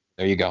benefit.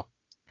 There you go.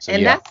 So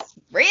And yeah. that's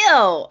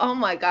real. Oh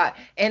my God.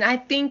 And I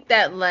think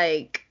that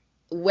like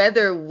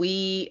whether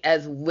we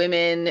as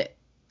women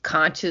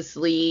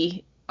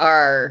consciously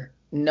are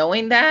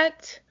knowing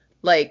that,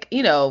 like,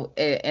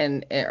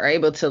 and are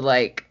able to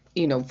like,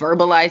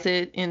 verbalize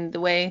it in the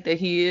way that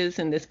he is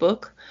in this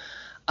book,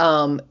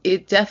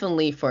 it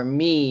definitely for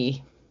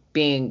me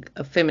being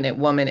a feminine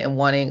woman and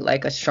wanting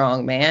like a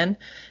strong man,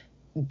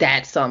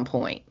 that's on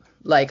point.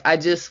 Like I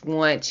just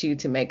want you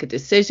to make a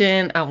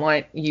decision. I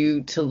want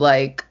you to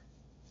like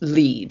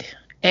lead.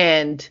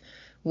 And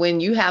when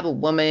you have a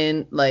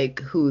woman like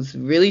who's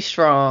really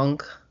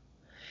strong,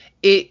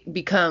 it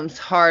becomes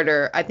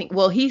harder. I think,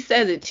 well, he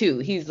says it too.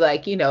 He's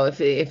like,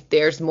 if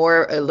there's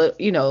more,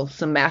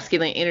 some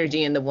masculine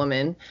energy in the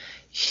woman,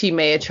 she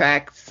may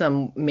attract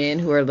some men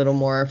who are a little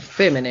more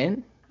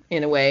feminine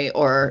in a way,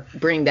 or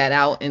bring that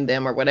out in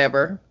them or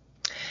whatever.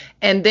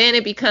 And then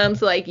it becomes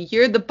like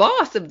you're the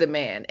boss of the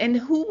man. And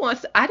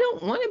I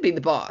don't want to be the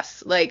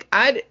boss. Like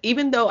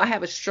even though I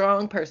have a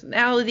strong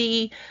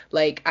personality,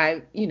 like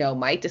I,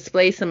 might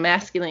display some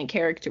masculine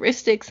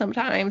characteristics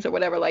sometimes or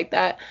whatever like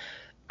that.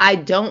 I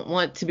don't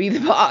want to be the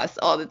boss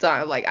all the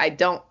time. Like I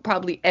don't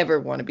probably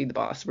ever want to be the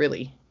boss,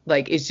 really.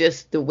 Like it's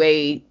just the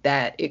way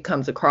that it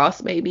comes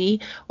across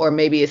maybe, or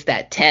maybe it's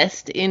that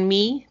test in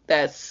me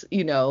that's,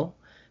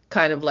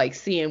 kind of like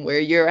seeing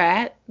where you're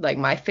at. Like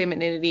my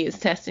femininity is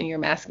testing your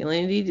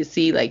masculinity to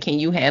see like can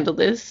you handle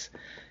this?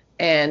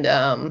 And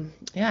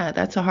yeah,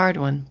 that's a hard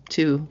one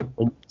too.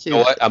 You know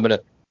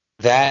what?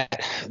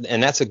 That,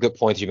 and that's a good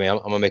point, you man.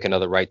 I'm gonna make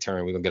another right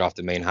turn. We're gonna get off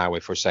the main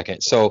highway for a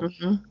second. So,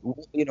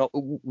 Mm-hmm.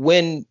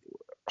 when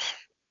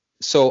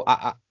so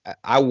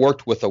I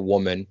worked with a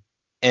woman,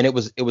 and it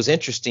was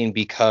interesting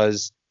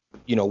because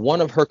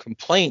one of her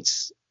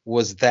complaints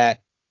was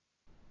that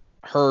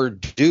her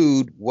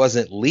dude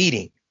wasn't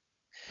leading.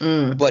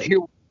 Mm. But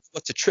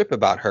what's a trip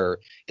about her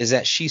is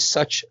that she's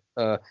such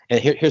and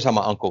here's how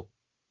my uncle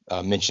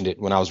mentioned it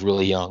when I was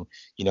really young.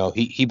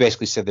 He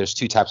basically said there's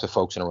two types of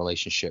folks in a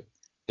relationship.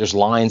 There's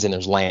lions and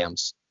there's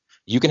lambs.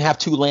 You can have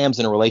two lambs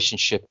in a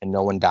relationship and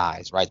no one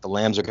dies, right? The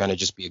lambs are going to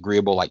just be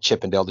agreeable, like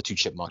Chip and Dale, the two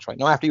chipmunks, right?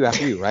 No, after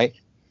you, right?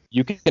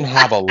 You can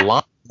have a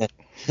lion.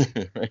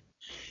 Right?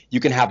 You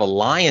can have a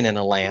lion and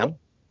a lamb,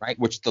 right?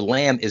 Which the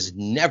lamb is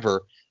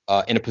never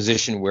in a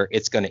position where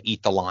it's going to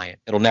eat the lion.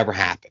 It'll never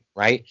happen,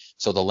 right?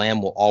 So the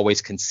lamb will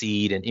always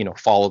concede and,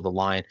 follow the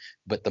lion.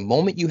 But the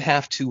moment you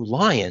have two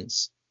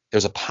lions,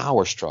 there's a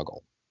power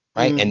struggle,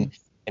 right?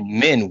 And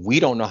men, we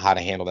don't know how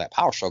to handle that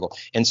power struggle.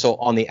 And so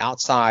on the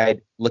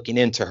outside, looking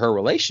into her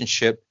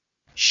relationship,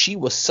 she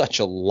was such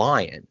a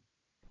lion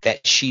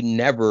that she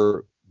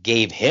never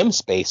gave him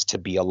space to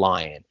be a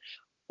lion.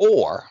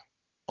 Or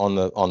on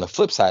the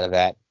flip side of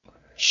that,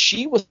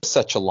 she was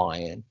such a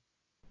lion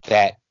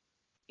that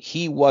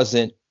he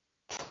wasn't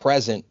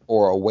present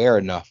or aware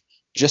enough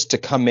just to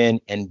come in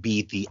and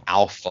be the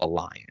alpha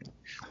lion,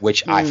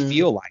 which I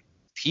feel like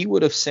if he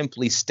would have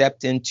simply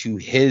stepped into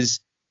his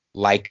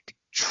like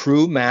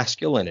true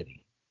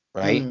masculinity,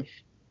 right?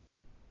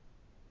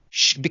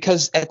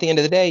 Because at the end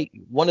of the day,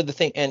 one of the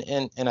things,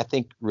 and I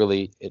think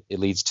really it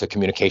leads to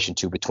communication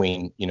too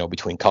between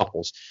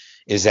couples,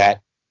 is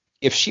that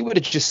if she would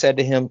have just said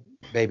to him,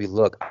 baby,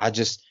 look,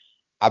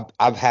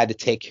 I've had to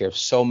take care of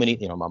so many,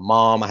 my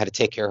mom, I had to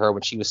take care of her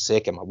when she was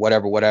sick and my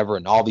whatever,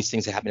 and all these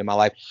things that happened in my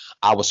life.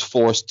 I was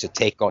forced to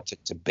take on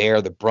to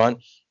bear the brunt.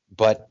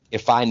 But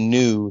if I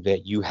knew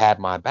that you had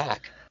my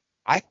back,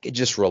 I could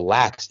just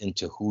relax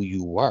into who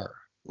you were,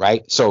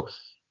 right? So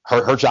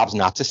her job's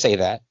not to say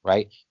that,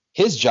 right?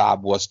 His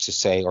job was to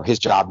say, or his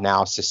job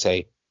now is to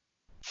say,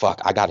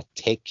 fuck, I got to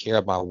take care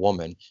of my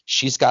woman.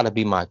 She's got to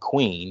be my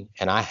queen.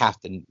 And I have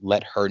to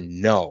let her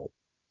know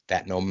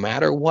that no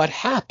matter what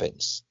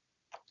happens,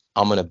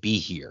 I'm going to be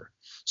here.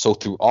 So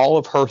through all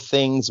of her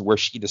things where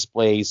she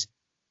displays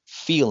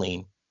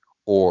feeling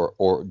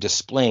or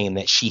displaying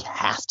that she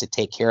has to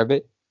take care of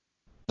it,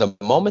 the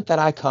moment that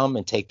I come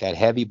and take that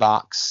heavy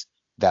box,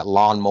 that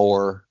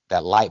lawnmower,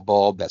 that light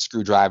bulb, that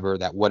screwdriver,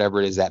 that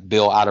whatever it is, that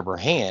bill out of her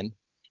hand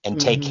and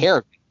take care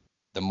of it,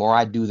 the more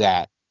I do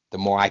that, the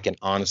more I can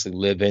honestly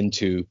live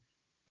into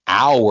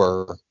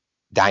our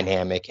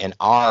dynamic and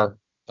our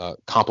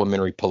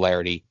complementary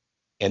polarity.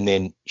 And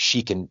then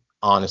she can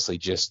honestly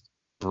just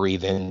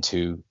breathe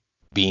into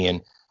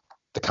being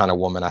the kind of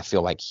woman I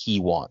feel like he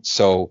wants.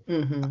 So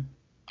I'm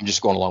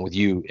just going along with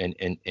you and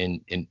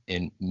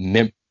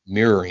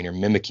mirroring or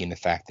mimicking the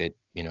fact that,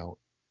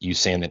 you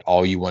saying that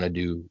all you want to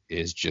do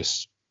is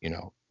just,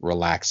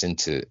 relax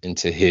into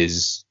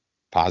his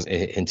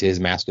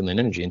masculine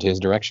energy, into his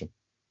direction.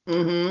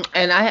 And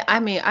I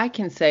mean, I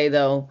can say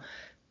though,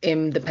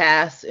 in the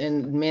past,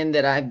 in men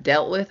that I've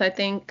dealt with, I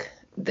think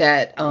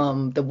that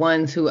the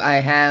ones who I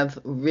have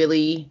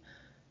really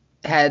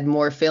had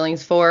more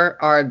feelings for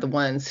are the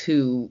ones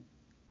who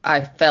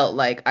I felt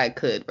like I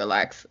could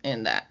relax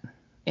in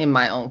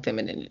my own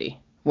femininity,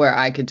 where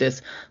I could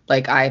just,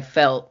 like, I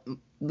felt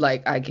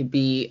like I could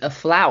be a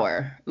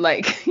flower,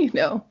 like,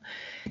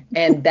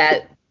 and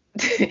that,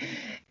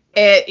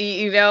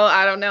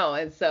 I don't know.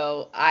 And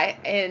so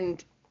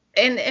and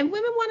women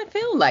want to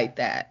feel like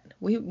that.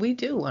 We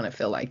do want to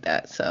feel like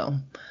that. So,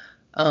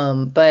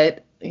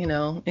 but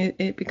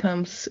it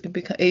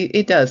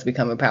does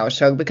become a power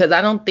struggle, because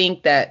I don't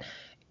think that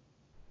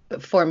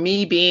for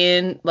me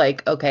being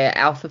like, okay, an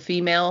alpha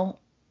female,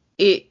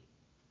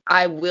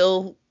 I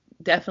will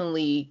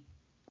definitely,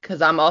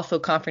 because I'm also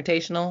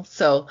confrontational,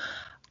 so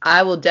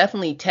I will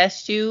definitely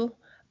test you,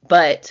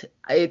 but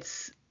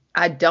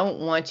I don't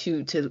want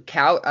you to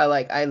cower.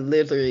 I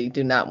literally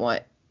do not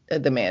want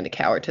the man to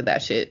cower to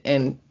that shit,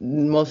 and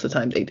most of the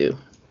time they do.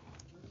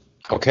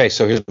 Okay,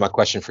 so here's my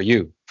question for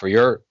you, for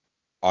your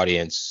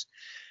audience.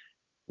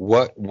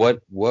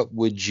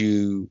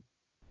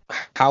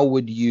 How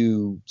would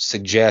you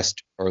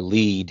suggest or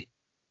lead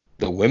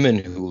the women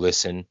who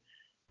listen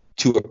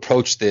to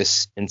approach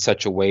this in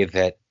such a way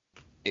that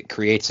it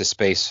creates a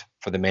space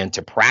for the man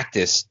to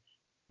practice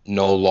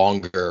no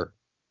longer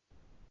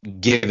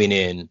giving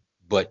in,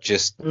 but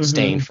just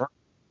staying firm?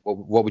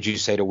 What would you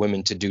say to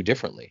women to do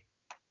differently?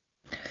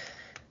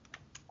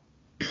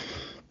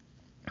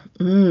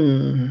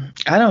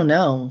 I don't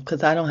know,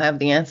 because I don't have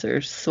the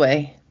answers,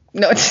 Sway.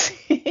 No,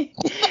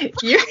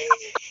 you're...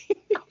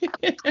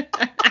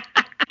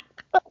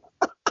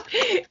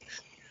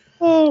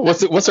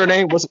 What's her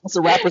name? What's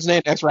the rapper's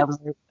name? Ex-rapper's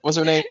name? What's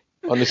her name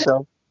on the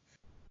show?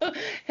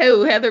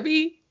 Who? Heather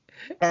B?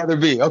 Heather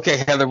B. Okay,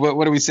 Heather.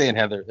 What are we saying,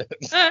 Heather?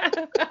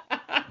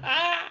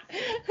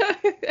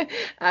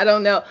 I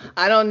don't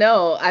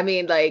know. I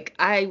mean, like,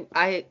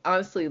 I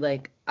honestly,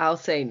 like, I'll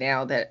say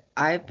now that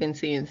I've been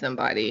seeing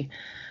somebody,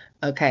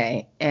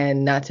 okay,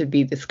 and not to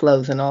be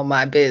disclosing all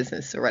my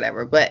business or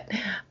whatever, but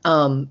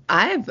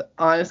I've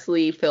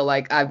honestly feel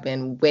like I've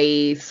been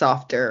way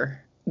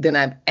softer than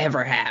I've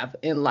ever have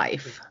in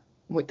life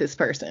with this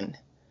person.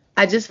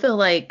 I just feel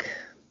like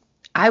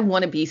I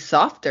want to be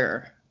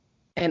softer,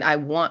 and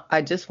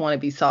I just want to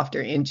be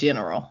softer in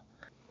general.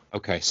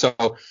 Okay,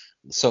 so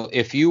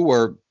if you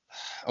were,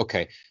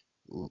 okay,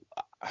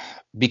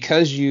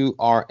 because you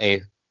are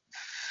a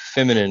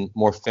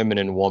more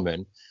feminine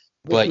woman,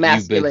 but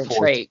you've been forced,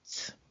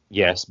 traits.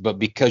 Yes, but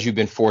because you've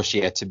been forced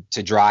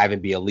to drive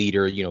and be a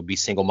leader, be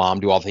single mom,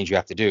 do all the things you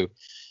have to do.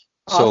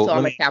 Also,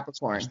 I'm a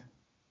Capricorn.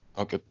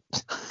 Okay.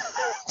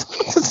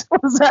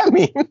 What does that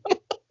mean?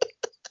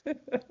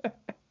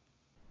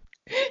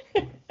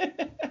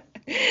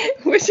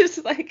 We're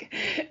just like,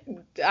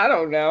 I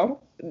don't know,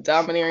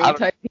 domineering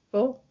type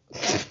people.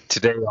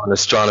 Today on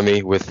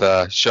Astronomy with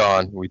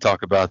Sean, we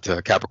talk about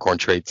Capricorn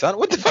traits.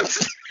 What the fuck?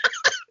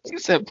 You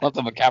said plus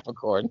I'm a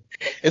Capricorn.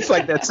 It's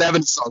like that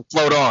 70s song,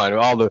 Float On,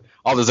 all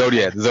the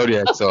Zodiac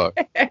song.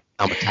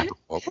 I'm a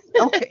Capricorn.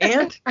 Okay,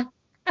 and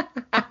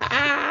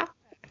I'm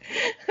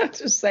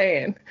just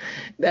saying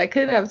that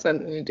could have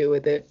something to do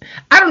with it.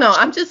 I don't know.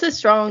 I'm just a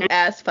strong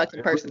ass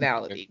fucking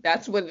personality.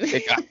 That's what it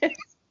is.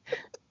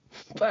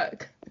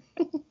 Fuck.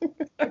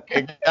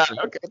 Okay, got it.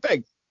 Okay,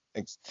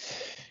 thanks.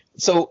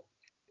 So,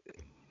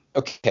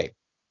 okay,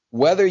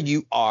 whether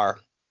you are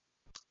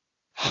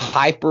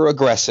hyper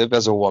aggressive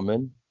as a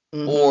woman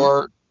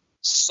or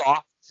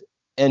soft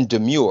and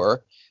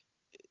demure,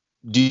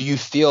 do you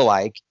feel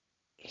like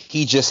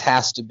he just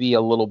has to be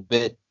a little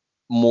bit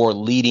more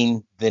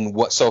leading than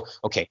what? So,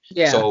 okay,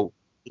 so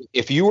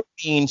if you were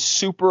being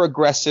super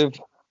aggressive,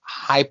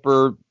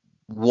 hyper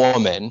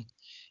woman,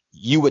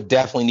 you would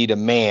definitely need a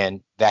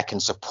man that can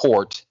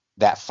support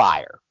that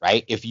fire,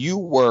 right? If you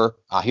were,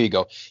 here you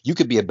go, you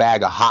could be a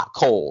bag of hot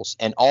coals,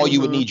 and all you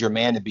would need your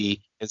man to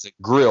be is a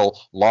grill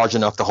large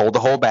enough to hold the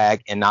whole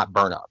bag and not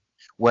burn up.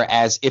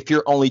 Whereas if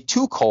you're only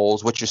 2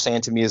 coals, what you're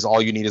saying to me is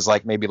all you need is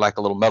like maybe like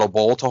a little metal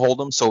bowl to hold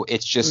them. So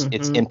it's just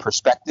it's in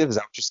perspective. Is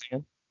that what you're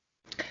saying?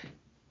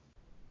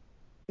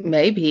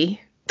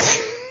 Maybe.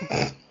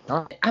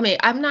 I mean,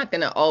 I'm not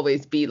gonna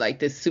always be like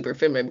this super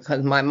feminine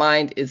because my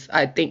mind is,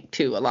 I think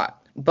too a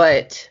lot.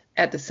 But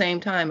at the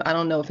same time, I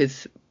don't know if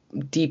it's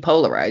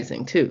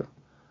depolarizing too.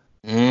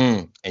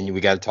 And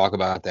we got to talk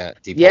about that.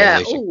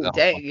 Yeah. Oh,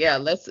 dang. Yeah.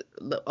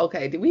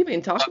 Okay. Did we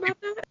even talk about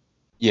that?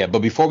 Yeah. But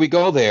before we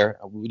go there,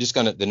 we're just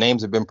gonna. The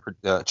names have been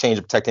changed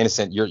to protect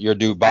innocent. Your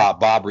dude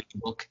Bob. Bob, read the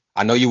book.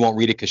 I know you won't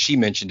read it because she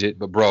mentioned it,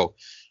 but bro,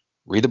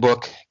 read the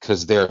book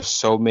because there are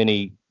so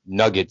many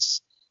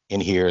nuggets in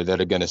here that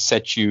are gonna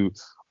set you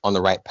on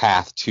the right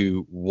path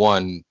to,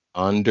 one,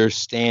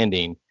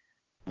 understanding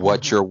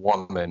what your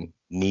woman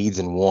needs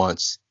and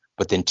wants,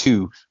 but then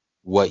 2,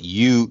 what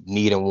you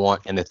need and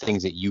want and the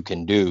things that you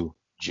can do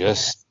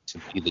just to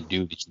be the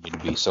dude that you need to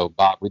be. So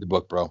Bob, read the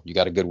book, bro. You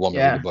got a good woman.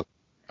 Read the book.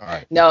 All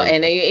right. No,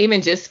 and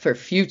even just for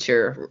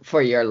future,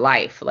 for your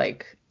life,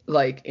 like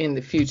in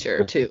the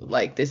future too.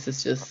 Like this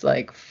is just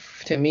like,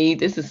 to me,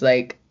 this is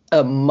like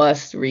a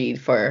must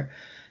read for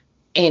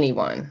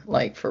anyone,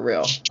 like for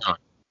real.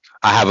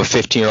 I have a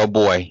 15-year-old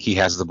boy. He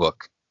has the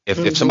book.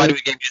 If somebody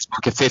would give me this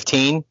book at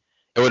 15,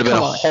 it would have been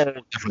a whole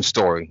different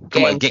story.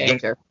 Game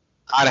changer.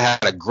 I'd have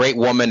had a great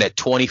woman at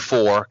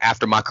 24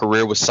 after my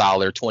career was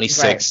solid, or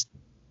 26. Right.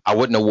 I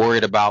wouldn't have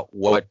worried about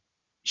what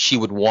she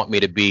would want me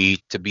to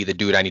be the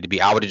dude I need to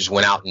be. I would have just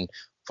went out and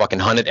fucking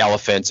hunted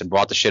elephants and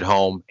brought the shit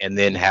home and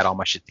then had all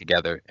my shit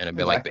together and I'd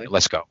be like,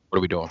 let's go. What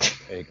are we doing?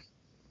 There you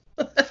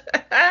go.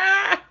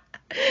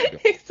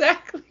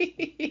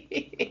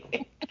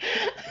 Exactly.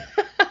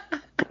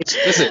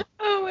 Listen,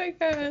 oh my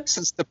God. This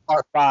is the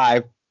part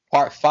 5.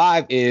 Part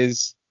 5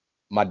 is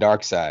my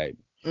dark side.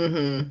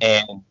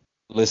 And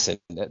listen,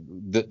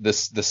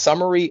 the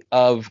summary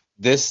of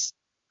this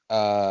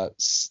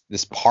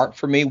part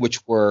for me, which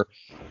were,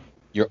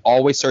 you're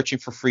always searching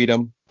for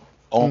freedom,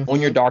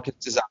 own your darkest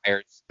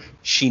desires.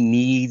 She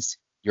needs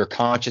your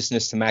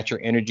consciousness to match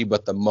your energy,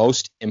 but the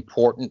most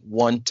important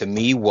one to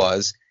me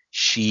was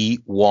she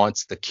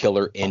wants the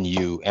killer in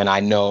you. And I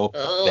know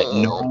that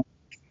no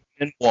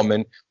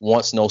woman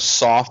wants no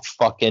soft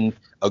fucking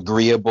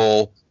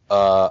agreeable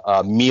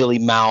mealy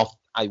mouth,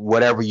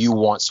 whatever you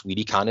want,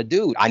 sweetie, kind of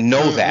dude. I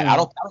know that.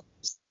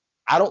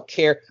 I don't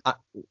care.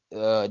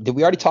 Did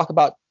we already talk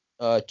about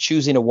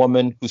choosing a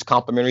woman who's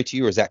complimentary to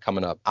you, or is that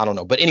coming up? I don't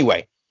know. But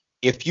anyway,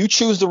 if you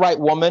choose the right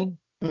woman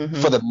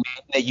for the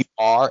man that you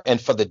are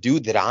and for the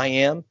dude that I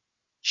am,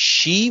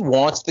 she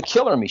wants the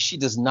killer in me. She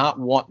does not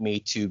want me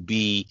to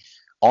be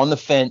on the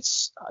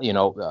fence,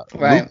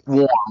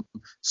 lukewarm,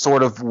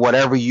 sort of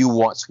whatever you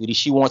want, sweetie.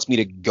 She wants me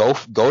to go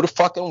to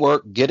fucking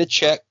work, get a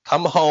check,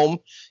 come home,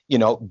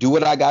 do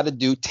what I got to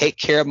do, take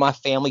care of my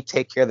family,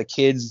 take care of the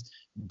kids.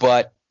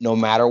 But no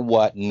matter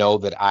what, know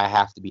that I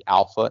have to be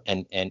alpha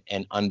and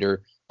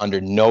under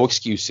no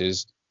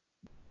excuses,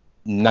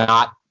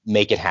 not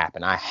make it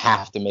happen. I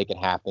have to make it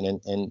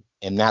happen.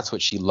 And that's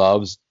what she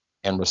loves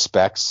and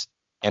respects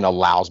and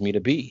allows me to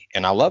be.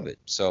 And I love it.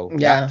 So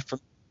that for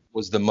me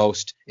was the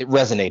most, it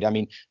resonated. I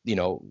mean,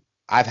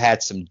 I've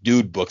had some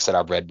dude books that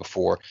I've read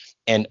before,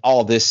 and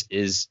all this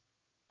is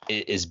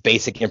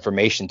basic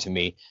information to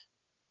me.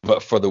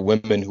 But for the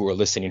women who are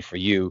listening, for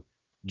you,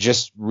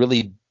 just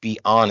really be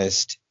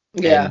honest.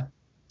 Yeah.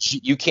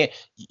 You can't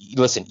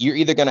listen. You're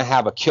either going to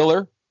have a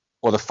killer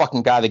or the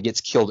fucking guy that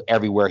gets killed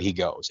everywhere he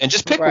goes, and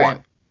just pick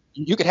one.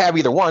 You could have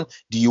either one.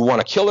 Do you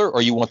want a killer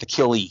or you want the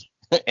killee?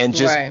 And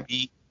just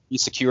be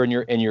secure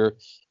in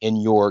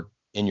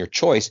your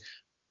choice,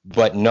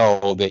 but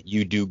know that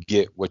you do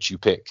get what you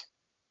pick.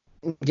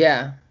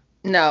 Yeah.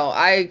 No,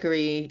 I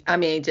agree. I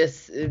mean,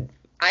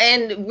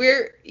 And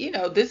we're,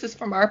 this is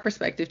from our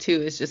perspective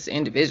too, it's just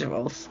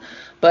individuals.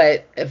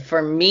 But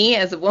for me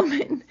as a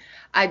woman,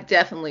 I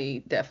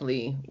definitely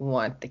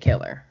want the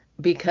killer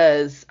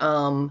because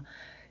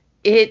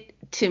it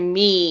to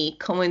me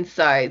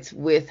coincides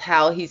with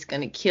how he's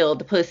gonna kill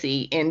the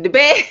pussy in the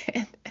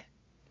bed.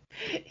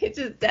 It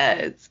just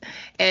does. It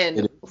And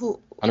is who,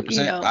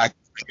 100%. I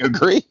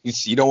agree.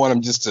 You don't want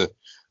him just to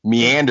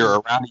meander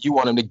around. You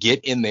want him to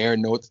get in there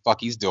and know what the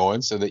fuck he's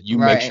doing, so that you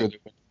make sure right, that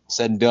when it's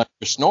said and done,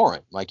 you're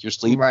snoring, like you're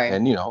sleeping right.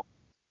 and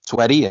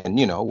sweaty and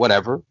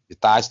whatever, your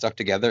thighs stuck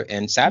together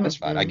and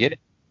satisfied. I Mhm. get it.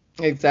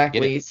 Get it.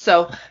 Exactly.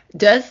 So,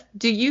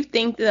 do you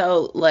think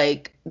though,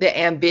 like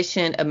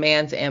a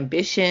man's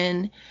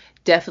ambition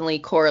definitely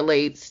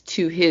correlates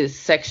to his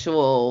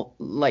sexual,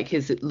 like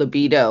his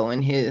libido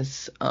and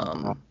his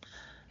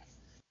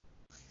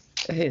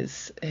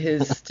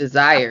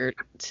desire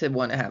to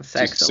want to have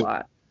sex a So,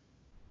 lot?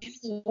 you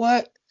know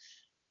what?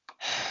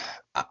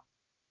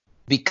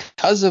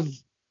 Because of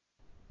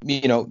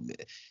you know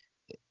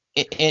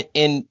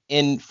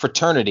in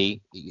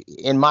fraternity,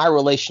 in my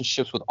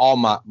relationships with all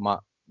my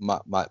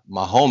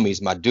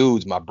homies, my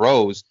dudes, my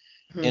bros,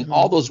 in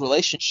all Hmm. those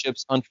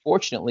relationships,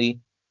 unfortunately,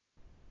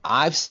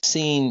 I've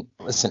seen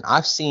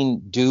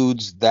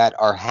dudes that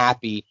are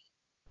happy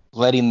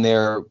letting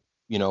their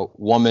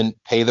woman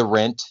pay the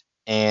rent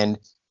and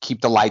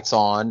keep the lights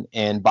on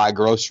and buy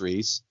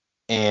groceries,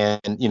 and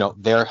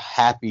they're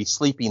happy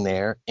sleeping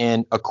there,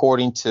 and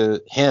according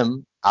to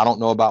him, I don't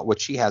know about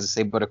what she has to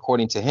say, but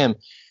according to him,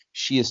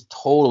 she is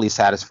totally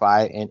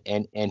satisfied,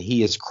 and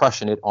he is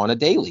crushing it on a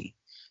daily.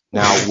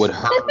 Now, would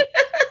her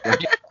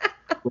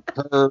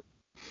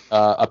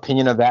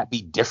opinion of that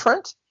be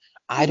different?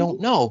 I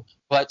don't know.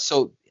 But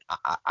so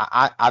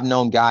I've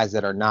known guys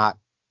that are not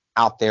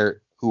out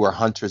there, who are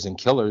hunters and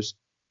killers,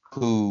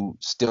 who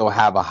still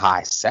have a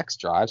high sex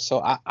drive.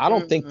 So I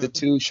don't think the Hmm.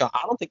 two, Sean,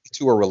 I don't think the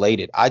two are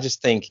related. I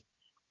think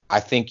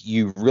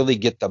you really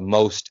get the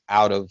most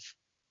out of.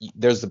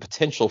 There's the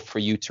potential for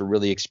you to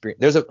really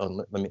experience.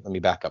 Let me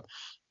back up.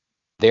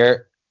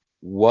 There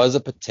was a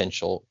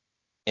potential,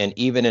 and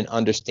even in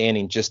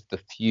understanding just the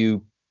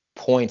few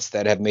points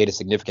that have made a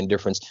significant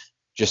difference,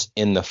 just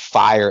in the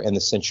fire and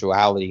the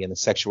sensuality and the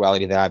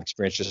sexuality that I've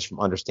experienced just from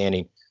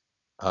understanding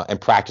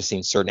and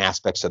practicing certain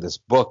aspects of this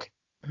book,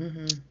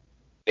 Hmm.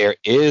 there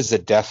is a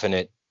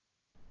definite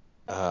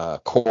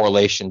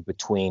correlation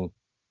between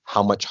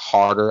how much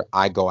harder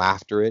I go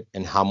after it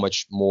and how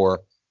much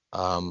more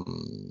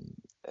um,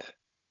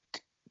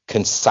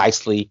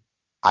 concisely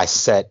I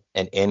set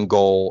an end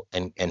goal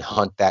and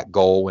hunt that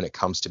goal when it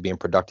comes to being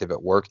productive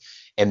at work,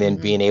 and then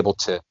Hmm. being able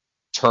to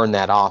turn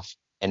that off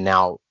and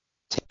now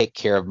take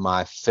care of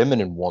my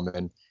feminine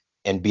woman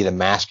and be the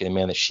masculine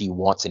man that she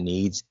wants and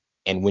needs.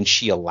 And when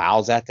she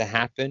allows that to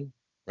happen,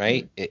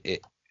 right?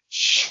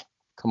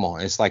 Come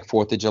on, it's like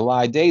 4th of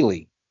July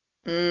daily.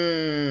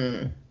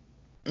 Mm.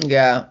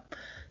 Yeah.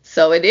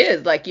 So it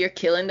is like you're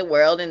killing the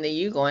world and then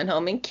you going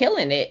home and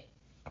killing it.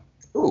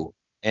 Ooh.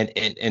 And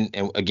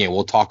again,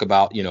 we'll talk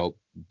about,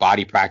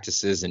 body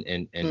practices and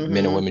men and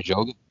Hmm. women's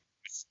yoga.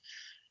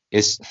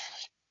 It's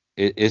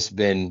it's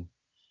been,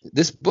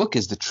 this book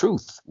is the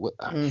truth.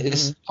 Hmm.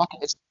 It's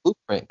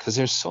blueprint, because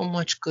there's so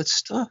much good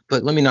stuff.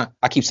 But let me not.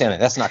 I keep saying that.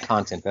 That's not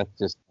content. That's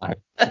just I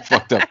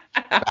fucked up,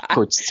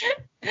 backwards,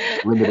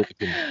 limited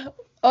opinion.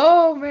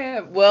 Oh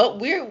man. Well,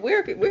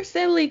 we're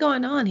steadily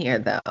going on here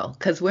though,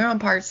 because we're on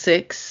part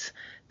 6,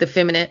 the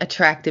feminine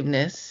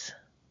attractiveness.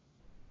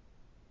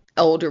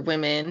 Older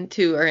women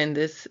too are in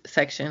this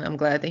section. I'm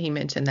glad that he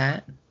mentioned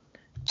that.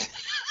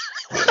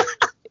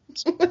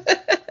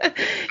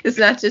 It's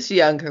not just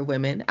younger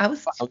women. I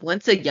was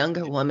once a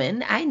younger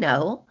woman. I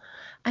know.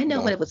 I know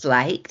what No. it was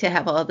like to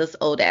have all those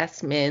old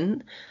ass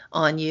men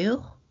on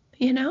you,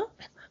 you know?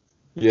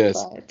 Yes.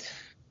 But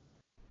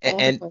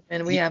older And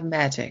women, we have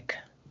magic.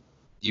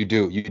 you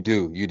do.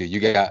 You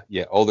got,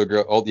 yeah, older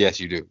girl. Old, yes,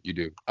 you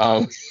do.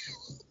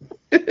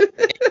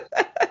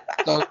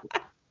 So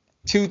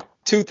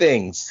two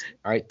things.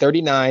 All right.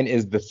 39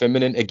 is the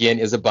feminine, again,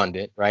 is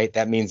abundant, right?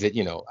 That means that,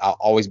 I'll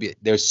always be,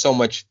 there's so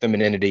much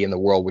femininity in the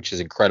world, which is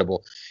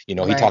incredible. He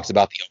Right. talks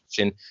about the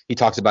ocean. He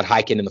talks about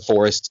hiking in the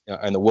forest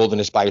and the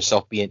wilderness by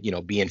yourself,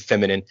 being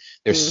feminine.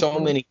 There's so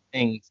Hmm. many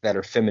things that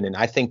are feminine.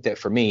 I think that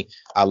for me,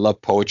 I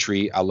love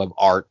poetry. I love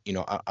art.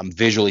 I'm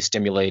visually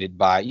stimulated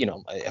by,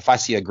 if I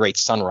see a great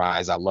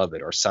sunrise, I love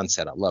it, or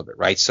sunset, I love it.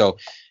 Right. So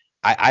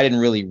I didn't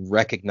really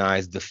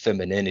recognize the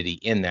femininity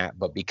in that,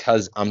 but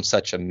because I'm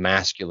such a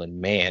masculine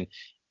man,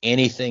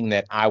 anything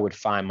that I would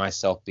find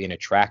myself being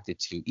attracted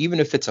to, even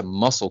if it's a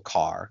muscle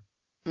car,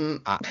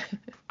 Mm. I,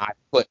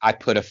 I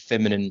put a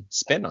feminine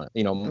spin on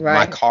it. My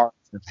Right. cars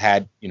have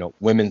had,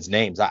 women's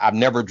names. I've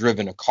never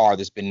driven a car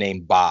that's been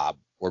named Bob,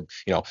 or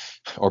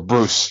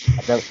Bruce.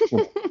 I've never,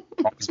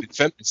 always been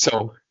feminine.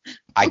 So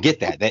I get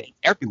that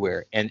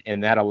everywhere,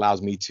 and that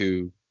allows me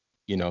to,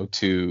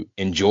 to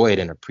enjoy it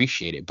and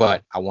appreciate it.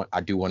 But I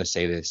do want to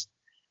say this: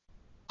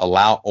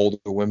 allow older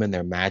women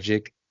their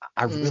magic.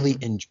 I really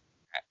Mm. enjoy,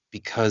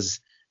 because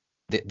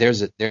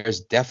there's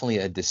definitely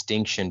a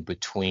distinction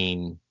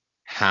between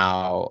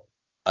how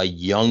a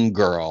young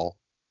girl,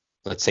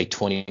 let's say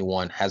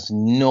 21, has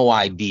no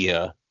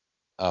idea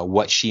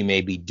what she may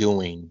be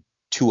doing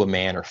to a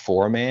man or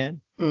for a man.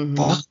 Mm-hmm.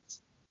 But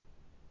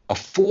a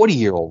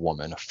 40-year-old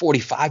woman, a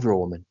 45-year-old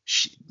woman,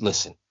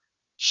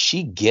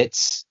 she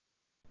gets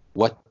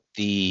what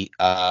the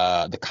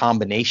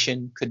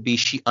combination could be.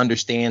 She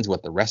understands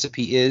what the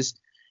recipe is,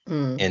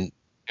 and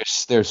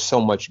there's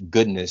so much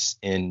goodness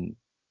in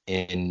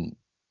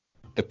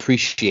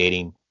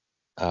appreciating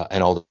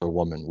an older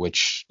woman,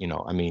 which,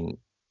 I mean,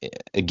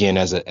 again,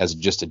 as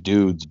just a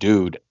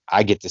dude,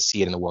 I get to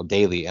see it in the world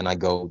daily, and I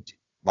go,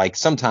 like,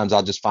 sometimes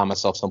I'll just find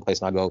myself someplace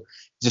and I'll go,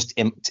 just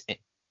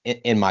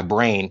in my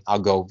brain, I'll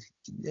go,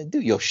 do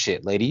your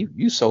shit, lady.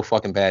 You so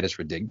fucking bad, it's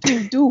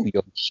ridiculous. Do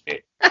your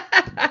shit.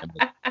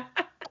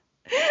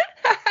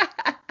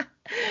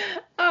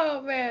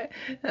 Oh man,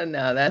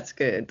 no, that's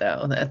good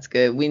though. That's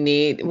good. We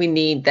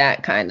need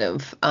that kind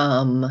of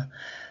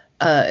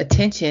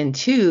attention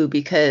too,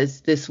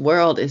 because this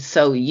world is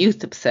so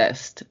youth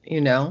obsessed,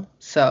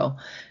 So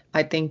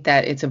I think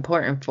that it's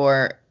important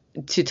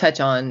to touch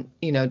on,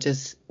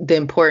 just the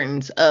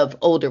importance of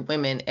older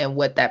women and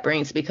what that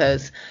brings,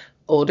 because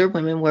older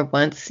women were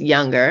once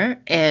younger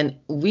and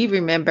we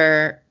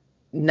remember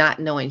not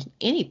knowing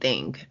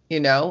anything,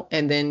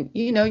 and then,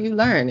 you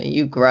learn and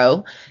you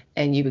grow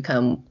and you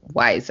become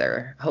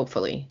wiser,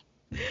 hopefully.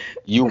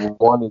 You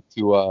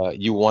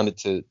wanted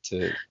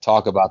to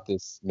talk about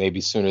this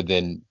maybe sooner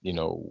than,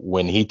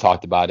 when he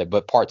talked about it.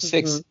 But part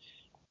 6,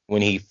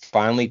 when he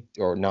finally,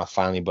 or not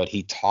finally, but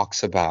he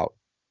talks about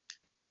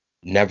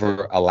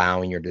never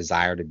allowing your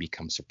desire to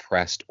become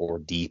suppressed or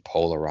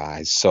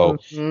depolarized. So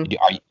is it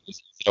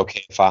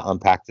okay if I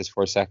unpack this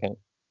for a second?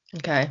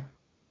 Okay.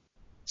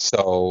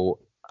 So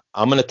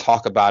I'm going to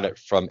talk about it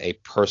from a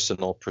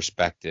personal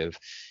perspective.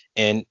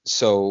 And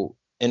so,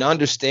 in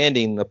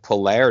understanding the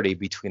polarity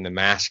between the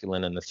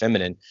masculine and the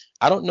feminine,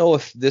 I don't know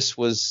if this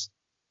was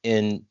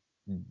in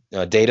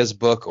Data's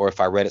book or if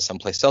I read it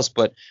someplace else,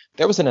 but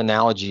there was an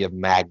analogy of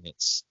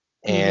magnets.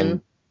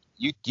 And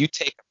you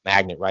take a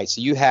magnet, right? So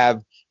you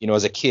have,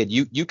 as a kid,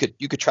 you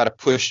could try to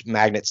push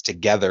magnets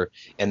together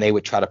and they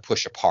would try to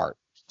push apart.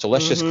 So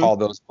let's just call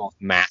those both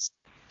masks.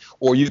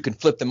 Or you can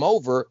flip them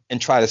over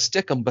and try to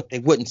stick them, but they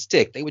wouldn't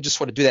stick. They would just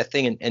sort of do that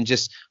thing and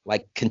just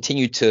like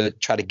continue to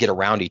try to get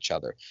around each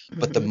other.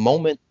 But the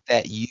moment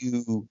that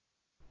you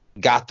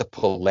got the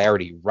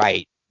polarity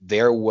right,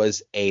 there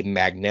was a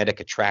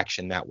magnetic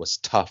attraction that was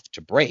tough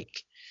to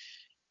break.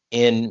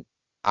 And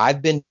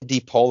I've been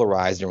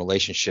depolarized in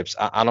relationships.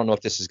 I don't know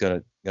if this is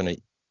going to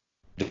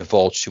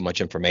divulge too much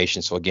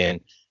information. So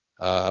again,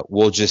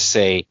 we'll just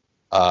say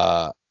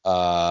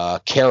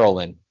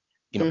Carolyn.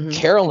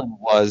 Carolyn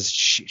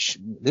was,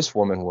 this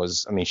woman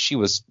was, I mean, she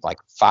was like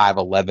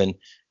 5'11",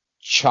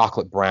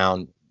 chocolate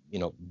brown,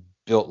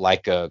 built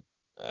like a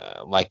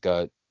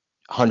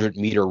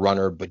 100-meter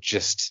runner, but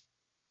just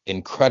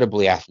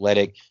incredibly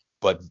athletic,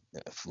 but,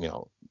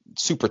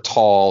 super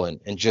tall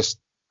and just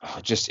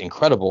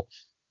incredible.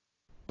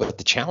 But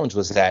the challenge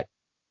was that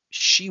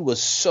she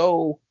was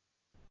so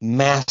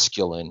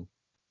masculine,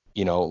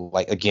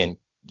 like, again,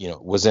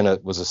 was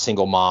a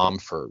single mom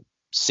for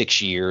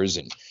 6 years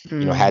and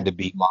had to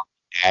be mom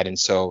and dad, and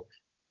so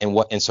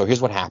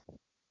here's what happened.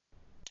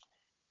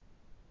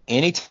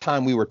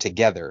 Anytime we were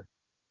together,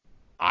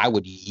 I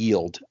would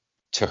yield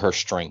to her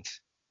strength,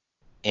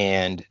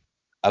 and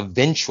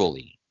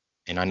eventually,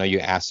 and I know you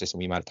asked this and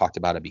we might have talked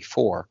about it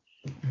before,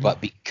 but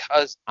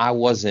because I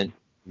wasn't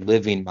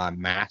living my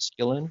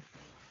masculine,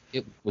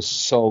 it was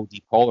so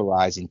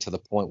depolarizing to the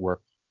point where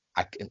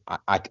I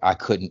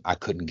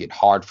couldn't get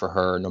hard for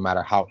her, no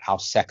matter how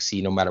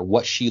sexy, no matter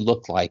what she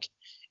looked like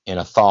in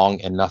a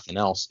thong and nothing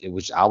else.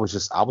 I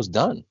was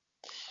done.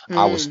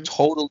 I was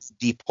totally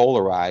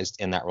depolarized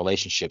in that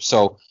relationship.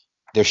 So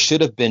there should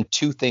have been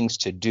 2 things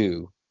to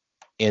do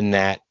in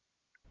that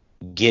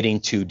getting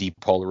to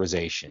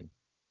depolarization.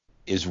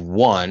 Is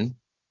 1,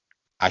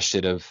 I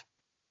should have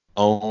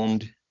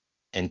owned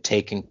and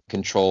taken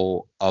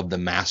control of the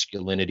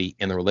masculinity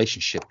in the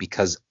relationship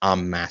because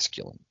I'm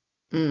masculine.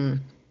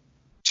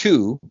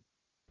 2,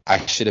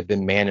 I should have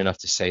been man enough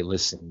to say,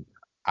 listen,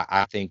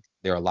 I think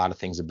there are a lot of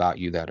things about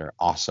you that are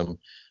awesome,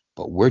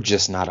 but we're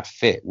just not a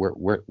fit.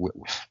 Our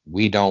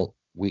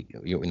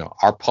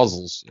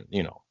puzzles,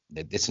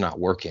 it's not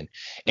working.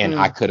 And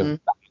I could have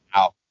gotten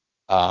out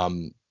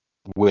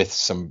with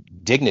some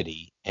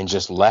dignity and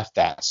just left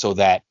that, so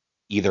that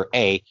either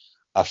a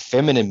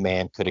feminine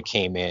man could have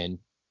came in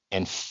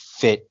and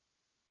fit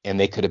and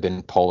they could have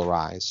been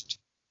polarized,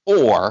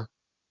 or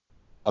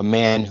a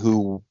man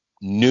who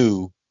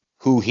knew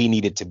who he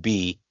needed to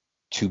be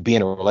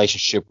in a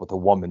relationship with a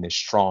woman that's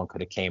strong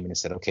could have came in and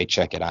said, okay,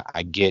 check it.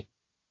 I get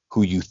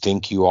who you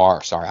think you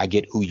are. Sorry, I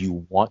get who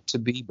you want to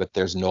be, but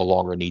there's no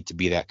longer need to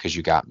be that because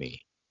you got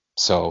me.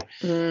 So,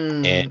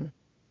 and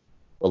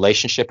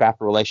relationship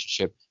after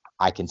relationship,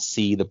 I can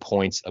see the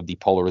points of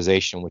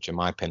depolarization, which in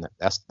my opinion,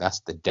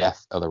 that's the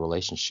death of the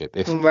relationship.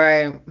 If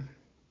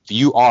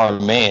you are a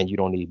man, you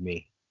don't need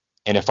me.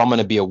 And if I'm going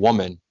to be a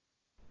woman,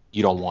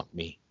 you don't want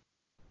me.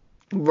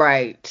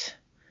 Right.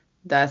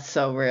 That's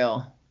so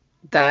real.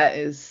 That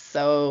is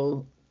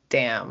so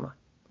damn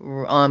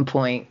on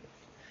point.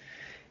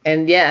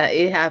 And yeah,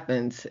 it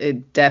happens.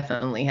 It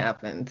definitely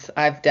happens.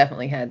 I've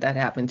definitely had that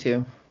happen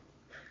too,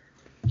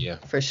 Yeah.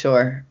 for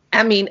sure.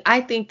 I mean, I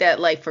think that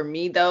like for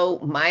me though,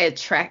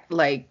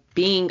 like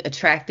being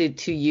attracted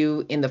to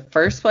you in the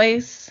first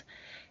place,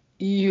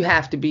 you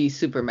have to be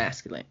super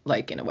masculine,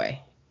 like in a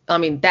way. I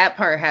mean, that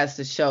part has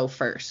to show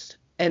first.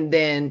 And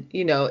then,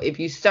 if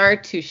you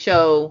start to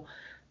show,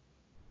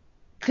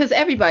 because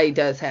everybody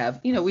does have,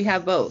 we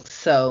have both.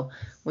 So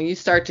when you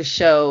start to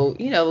show,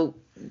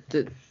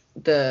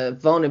 the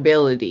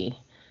vulnerability,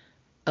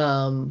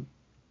 um,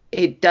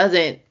 it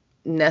doesn't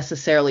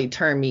necessarily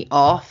turn me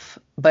off,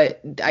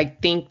 but I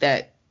think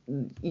that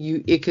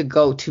it could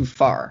go too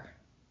far.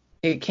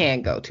 It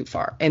can go too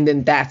far, and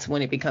then that's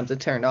when it becomes a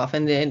turn off,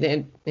 and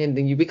then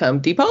you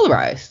become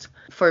depolarized.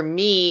 For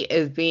me,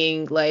 as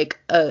being like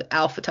a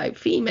alpha type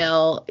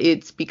female,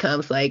 it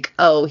becomes like,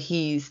 oh,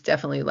 he's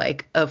definitely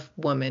like a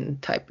woman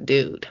type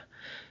dude,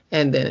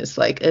 and then it's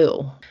like,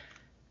 ew.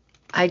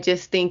 I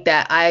just think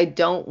that I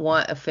don't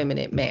want a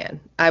feminine man.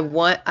 I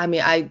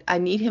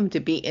need him to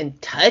be in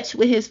touch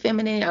with his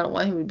femininity. I don't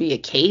want him to be a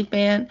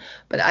caveman,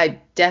 but I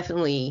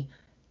definitely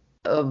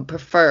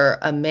prefer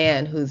a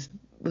man who's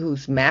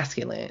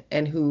masculine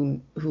and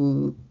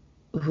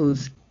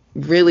who's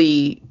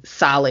really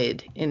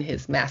solid in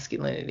his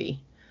masculinity,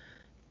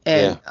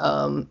 and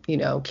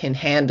can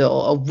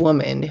handle a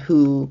woman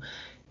who,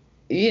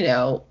 you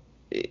know,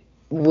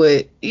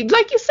 would,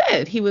 like you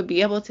said,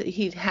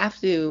 he'd have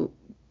to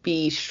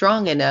be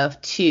strong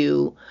enough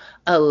to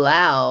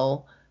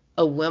allow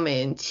a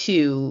woman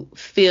to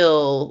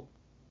feel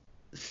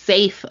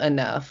safe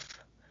enough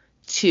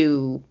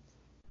to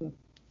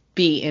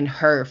be in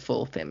her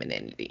full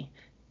femininity,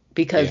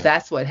 because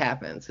that's what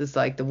happens. It's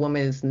like the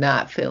woman is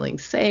not feeling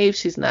safe,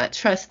 she's not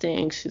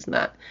trusting, she's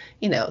not,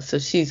 so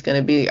she's going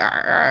to be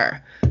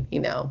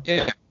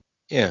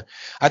Yeah.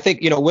 I think,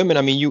 women,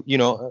 I mean,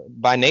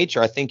 by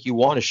nature, I think you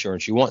want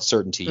assurance, you want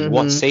certainty, you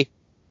want safety,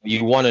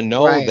 you want to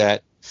know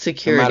that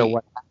security. No matter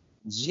what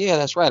happens. Yeah,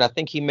 that's right. I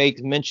think he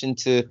makes mention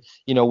to,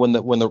 when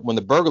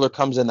the burglar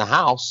comes in the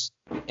house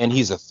and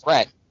he's a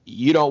threat,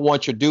 you don't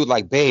want your dude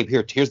like, babe,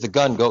 here's the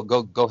gun,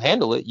 go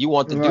handle it. You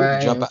want the dude to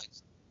jump out,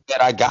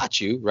 that I got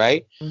you,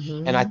 right?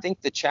 And I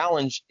think the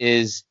challenge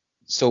is,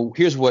 so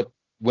here's what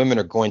women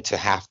are going to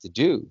have to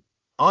do.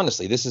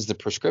 Honestly, this is the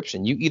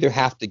prescription. You either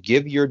have to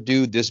give your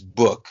dude this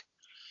book,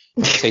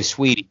 say,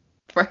 sweetie,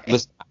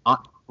 let's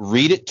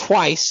read it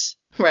twice.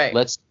 Right.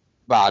 Let's talk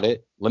about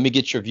it. Let me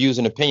get your views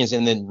and opinions,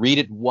 and then read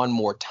it one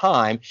more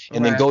time,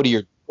 and then go to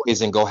your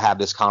boys and go have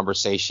this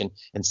conversation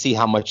and see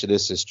how much of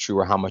this is true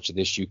or how much of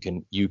this you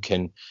can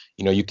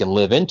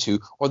live into.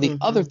 Or the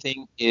other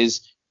thing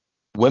is,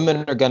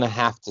 women are going to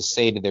have to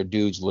say to their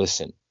dudes,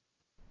 listen,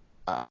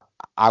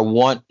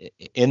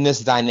 in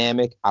this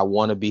dynamic, I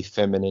want to be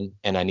feminine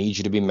and I need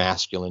you to be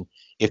masculine.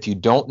 If you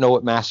don't know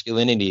what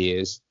masculinity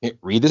is,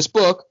 read this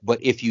book. But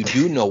if you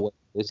do know what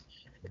it is,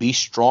 be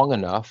strong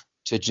enough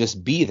to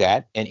just be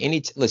that. And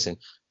listen,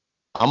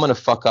 I'm going to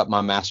fuck up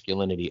my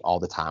masculinity all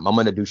the time. I'm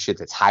going to do shit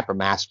that's hyper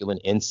masculine,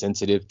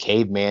 insensitive,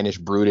 cavemanish,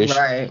 brutish.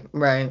 Right.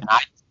 And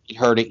I need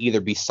her to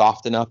either be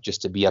soft enough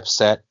just to be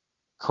upset,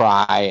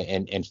 cry,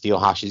 and feel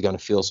how she's going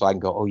to feel, so I can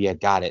go, oh yeah,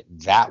 got it,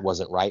 that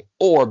wasn't right.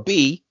 Or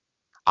B,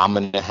 I'm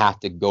going to have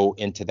to go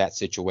into that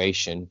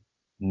situation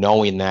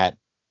knowing that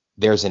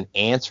there's an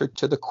answer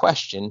to the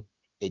question.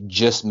 It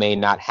just may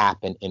not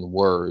happen in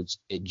words.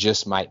 It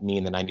just might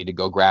mean that I need to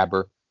go grab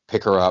her,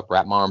 pick her up,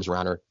 wrap my arms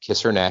around her,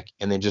 kiss her neck,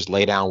 and then just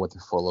lay down with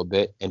her for a little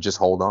bit and just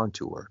hold on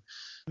to her.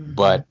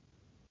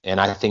 And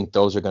I think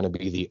those are going to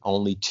be the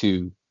only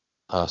two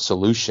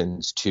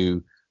solutions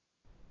to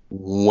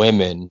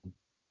women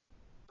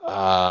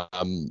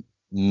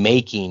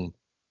making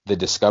the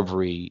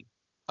discovery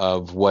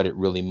of what it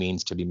really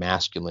means to be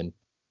masculine,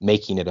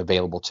 making it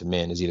available to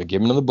men, is either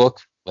giving them the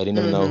book, letting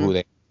them know who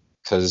they,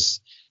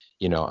 because,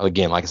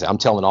 again, like I said, I'm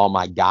telling all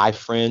my guy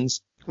friends,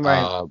 a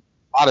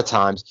lot of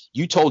times,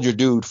 you told your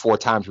dude 4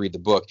 times to read the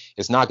book.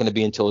 It's not going to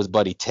be until his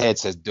buddy Ted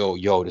says,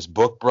 yo, this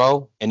book,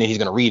 bro, and then he's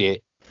going to read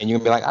it, and you're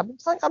going to be like, I've been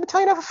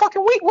telling you that for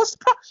fucking week. What's the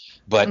problem?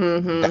 But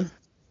that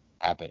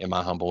happened, in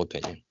my humble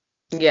opinion.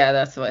 Yeah,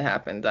 that's what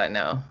happens. I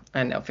know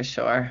for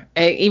sure.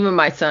 And even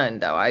my son,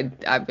 though,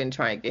 I've been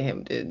trying to get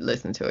him to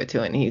listen to it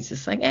too, and he's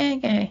just like,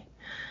 okay.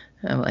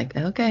 And I'm like,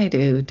 okay,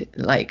 dude.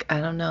 Like,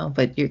 I don't know,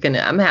 but I'm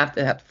gonna have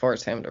to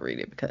force him to read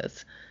it,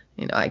 because,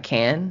 I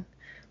can,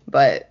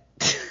 but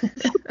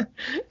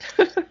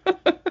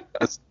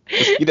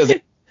he doesn't.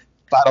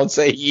 If I don't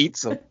say he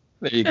eats them,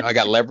 there you go. I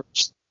got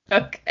leverage.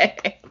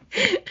 Okay.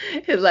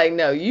 It's like,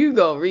 no, you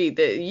gonna read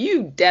this.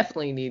 You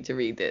definitely need to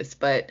read this,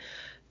 but.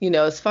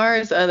 As far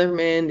as other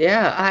men,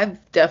 yeah, I've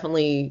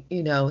definitely,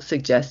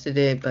 suggested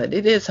it, but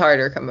it is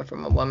harder coming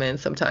from a woman.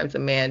 Sometimes a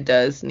man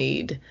does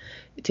need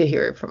to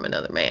hear it from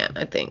another man,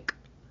 I think.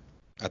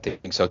 I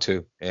think so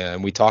too.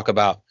 And he talks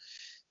about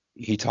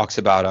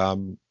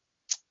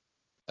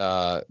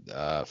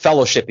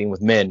fellowshipping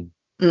with men.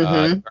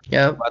 Yeah.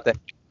 About that.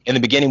 in the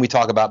beginning, we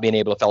talk about being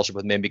able to fellowship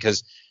with men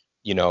because,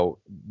 you know,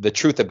 the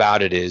truth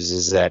about it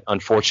is that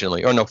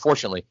unfortunately, or no,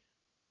 fortunately,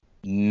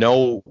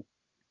 no,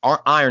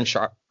 our iron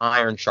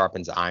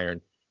sharpens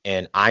iron,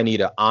 and I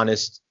need an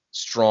honest,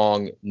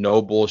 strong,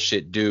 no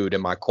bullshit dude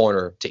in my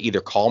corner to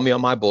either call me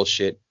on my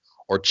bullshit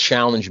or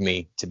challenge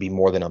me to be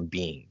more than I'm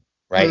being,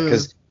 right?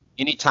 Because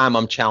anytime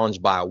I'm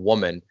challenged by a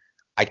woman,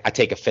 I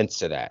take offense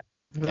to that.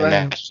 And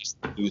that's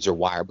just the dudes are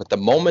wired. But the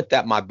moment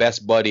that my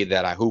best buddy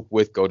that I hoop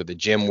with, go to the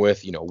gym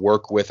with, you know,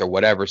 work with or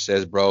whatever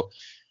says, bro,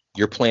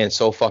 you're playing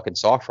so fucking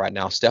soft right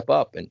now, step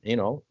up. And, you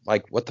know,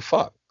 like, what the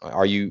fuck?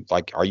 Are you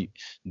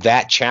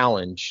that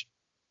challenge?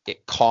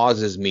 It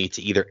causes me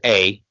to either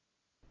A,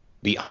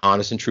 be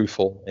honest and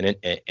truthful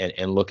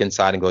and look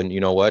inside and go, you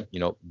know what? You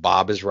know,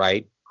 Bob is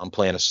right. I'm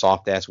playing a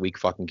soft ass weak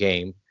fucking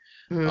game.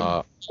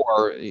 And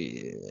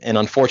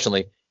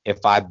unfortunately,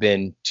 if I've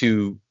been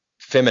too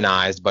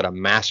feminized but I'm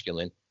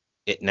masculine,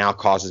 it now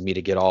causes me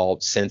to get all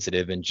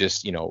sensitive and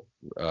just, you know,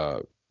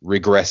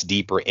 regress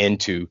deeper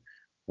into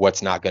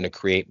what's not going to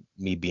create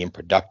me being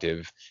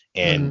productive.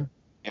 And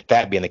if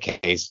that being the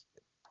case,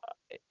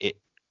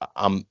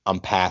 I'm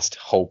past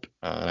hope.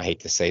 I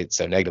hate to say it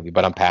so negatively,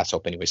 but I'm past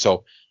hope anyway.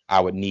 So I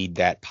would need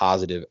that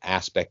positive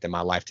aspect in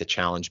my life to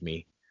challenge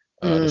me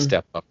to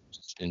step up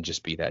and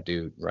just be that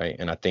dude, right?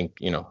 And I think,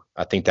 you know,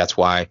 that's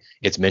why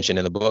it's mentioned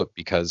in the book,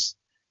 because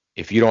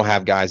if you don't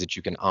have guys that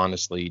you can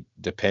honestly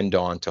depend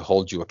on to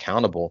hold you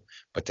accountable,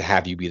 but to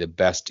have you be the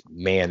best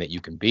man that you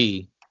can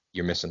be,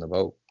 you're missing the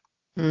boat.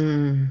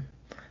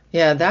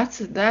 Yeah, that's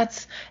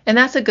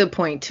a good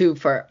point too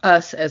for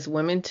us as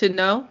women to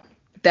know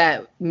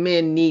that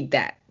men need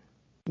that.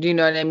 Do you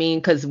know what I mean?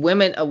 Because a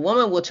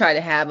woman will try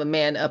to have a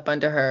man up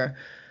under her,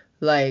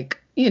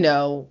 like, you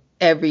know,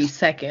 every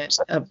second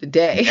of the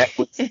day.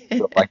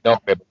 Like, no,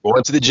 babe, I'm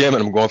going to the gym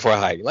and I'm going for a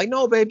hike. Like,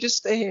 no, babe, just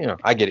stay here.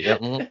 I get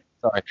it.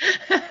 Sorry.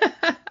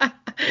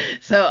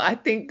 So I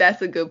think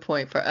that's a good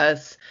point for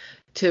us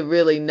to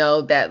really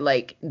know that,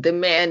 like, the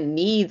man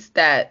needs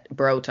that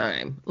bro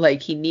time.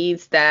 Like, he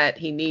needs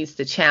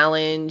the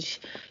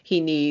challenge.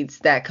 He needs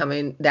that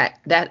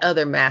that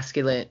other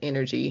masculine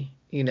energy,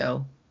 you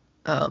know,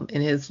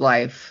 in his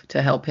life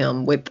to help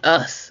him with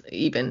us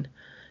even,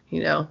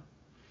 you know.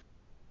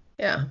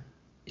 Yeah.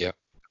 Yeah,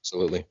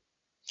 absolutely.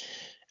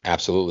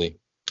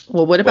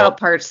 Well, what about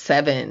part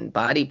 7,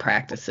 body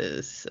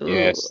practices? Ooh.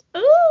 Yes.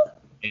 Ooh.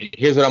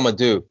 Here's what I'm going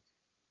to do.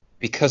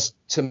 Because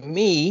to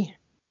me,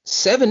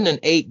 7 and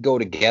 8 go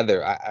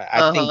together.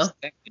 I think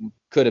 7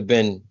 could have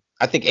been,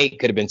 I think 8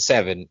 could have been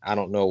 7. I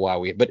don't know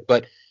why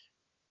but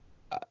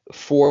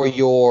for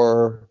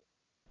your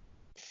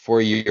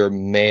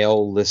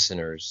male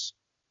listeners,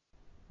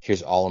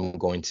 here's all I'm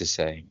going to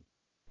say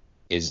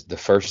is the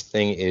first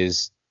thing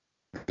is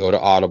go to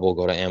Audible,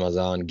 go to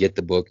Amazon, get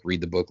the book,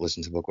 read the book,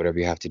 listen to the book, whatever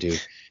you have to do.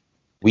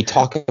 We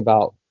talk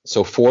about,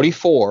 so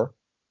 44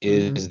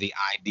 is the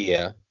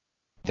idea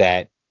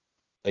that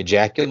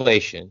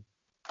ejaculation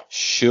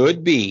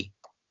should be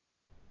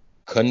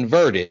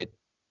converted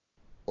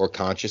or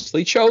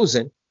consciously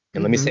chosen.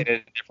 And let me say that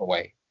in a different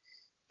way.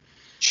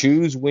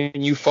 Choose when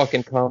you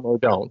fucking come or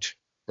don't,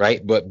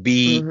 right? But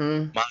be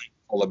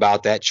mindful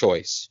about that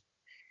choice.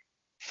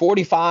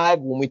 45,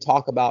 when we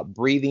talk about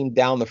breathing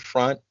down the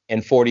front,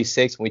 and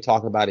 46, when we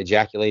talk about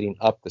ejaculating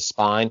up the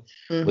spine.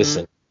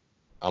 Listen,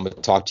 I'm going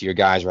to talk to your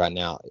guys right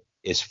now.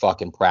 It's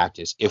fucking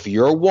practice. If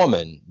your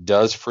woman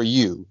does for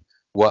you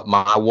what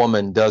my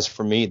woman does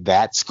for me,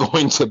 that's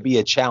going to be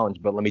a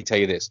challenge. But let me tell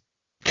you this.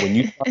 When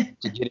you start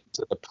to get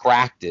into the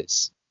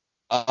practice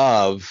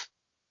of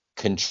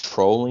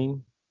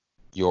controlling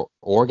your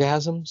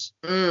orgasms,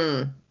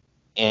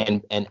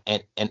 and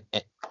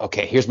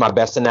okay, here's my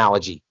best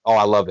analogy. Oh,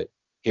 I love it.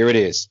 Here it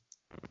is.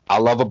 I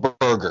love a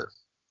burger.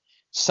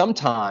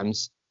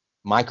 Sometimes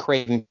my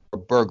craving for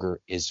a burger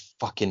is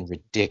fucking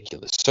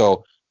ridiculous.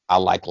 So I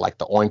like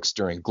the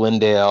Oinkster in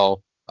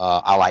Glendale.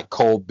 I like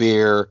cold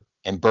beer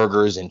and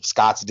burgers in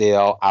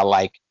Scottsdale. I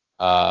like,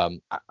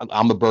 I'm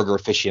a burger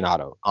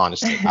aficionado,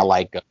 honestly. I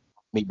like a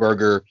meat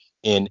burger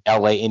in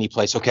LA, any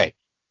place. Okay.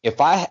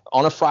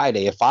 On a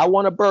Friday, if I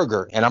want a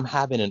burger and I'm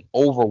having an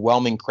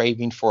overwhelming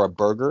craving for a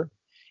burger,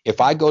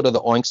 if I go to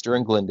the Oinkster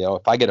in Glendale,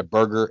 if I get a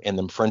burger and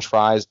them French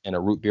fries and a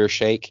root beer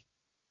shake,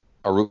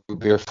 a root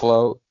beer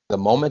float, the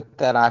moment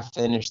that I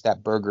finish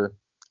that burger,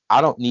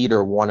 I don't need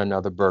or want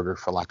another burger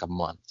for like a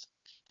month.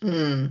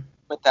 The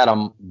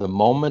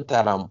moment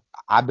that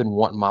I've been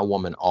wanting my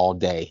woman all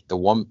day.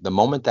 The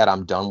moment that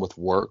I'm done with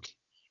work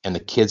and the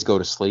kids go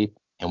to sleep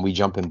and we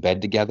jump in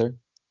bed together,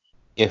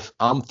 if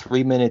I'm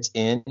 3 minutes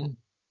in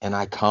and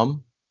I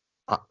come,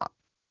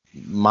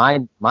 my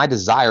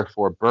desire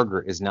for a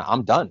burger is now,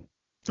 I'm done.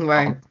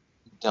 Right. I'm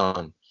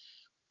done.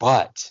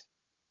 But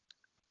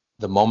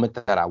the moment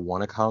that I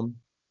want to come,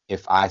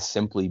 if I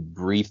simply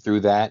breathe through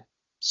that,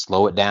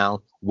 slow it down,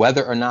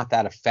 whether or not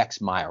that affects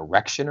my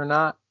erection or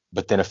not,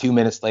 but then a few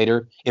minutes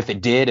later, if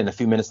it did, and a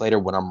few minutes later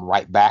when I'm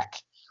right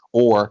back,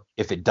 or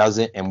if it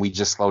doesn't and we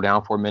just slow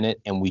down for a minute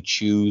and we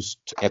choose,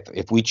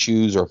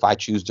 if I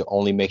choose to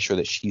only make sure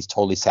that she's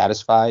totally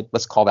satisfied,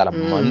 let's call that a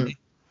Monday.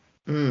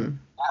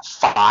 That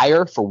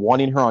fire for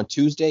wanting her on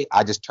Tuesday,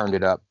 I just turned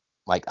it up.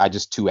 Like I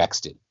just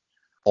 2x'd it.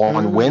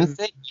 On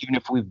Wednesday, even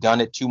if we've done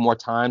it 2 more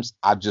times,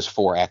 I've just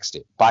 4x'd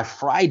it. By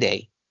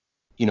Friday,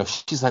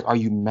 she's like, "Are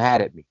you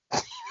mad at me?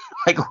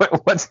 Like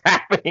what's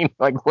happening?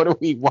 Like why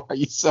are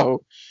you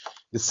so,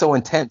 it's so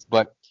intense?"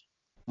 But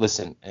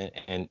listen,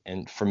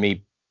 and for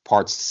me,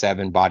 part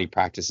 7 body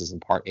practices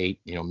and part 8,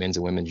 men's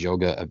and women's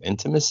yoga of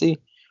intimacy,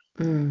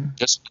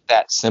 just with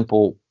that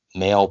simple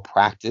male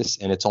practice,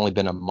 and it's only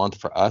been a month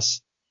for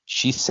us.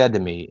 She said to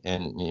me,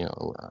 and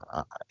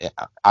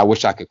I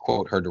wish I could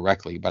quote her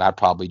directly, but I'd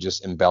probably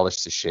just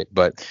embellish the shit,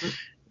 but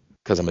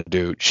because I'm a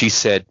dude. She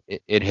said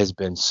it has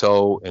been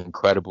so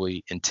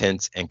incredibly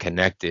intense and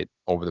connected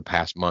over the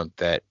past month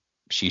that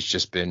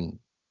it's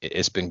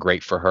been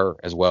great for her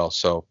as well.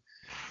 So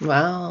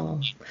wow.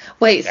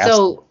 Wait,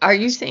 so are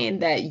you saying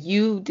that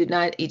you did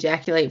not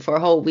ejaculate for a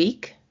whole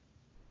week?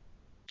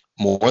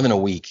 More than a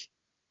week.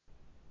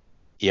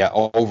 Yeah,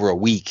 over a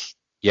week.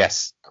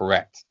 Yes,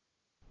 correct.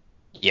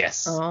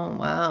 Yes. Oh,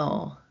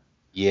 wow.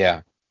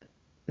 Yeah.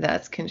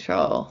 That's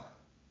control.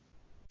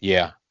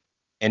 Yeah.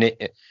 And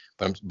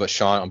but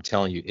Sean, I'm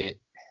telling you,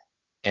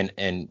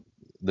 and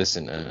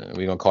listen,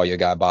 we're gonna call you a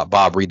guy,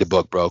 Bob, read the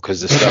book, bro,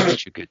 because the stuff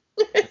that you could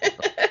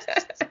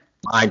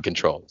mind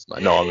control.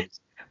 No.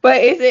 But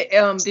is it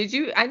did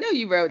you, I know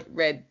you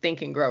read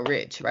Think and Grow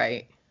Rich,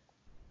 right?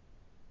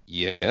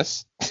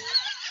 Yes.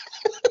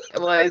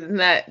 Well, isn't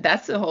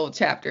that's the whole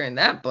chapter in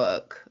that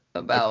book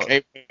about.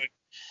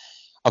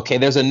 Okay,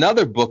 there's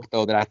another book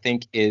though that I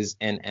think is,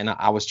 and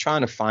I was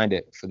trying to find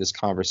it for this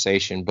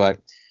conversation, but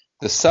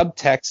the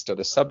subtext or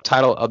the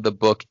subtitle of the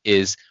book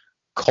is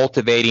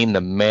Cultivating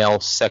the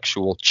Male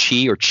Sexual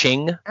Chi or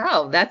Ching.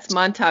 Oh, that's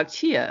Montauk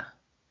Chia.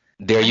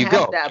 There you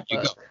go. That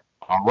book. Go.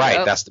 All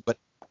right, Yep. but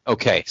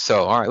okay,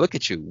 so all right, look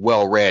at you,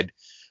 well read.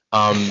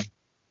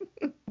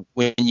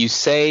 When you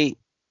say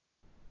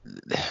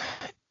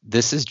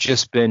this has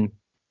been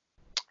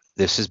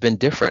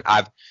different.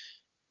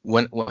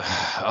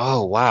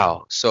 Oh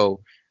wow.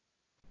 So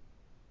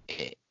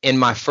in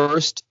my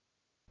first,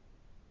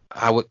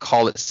 I would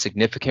call it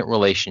significant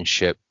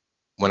relationship,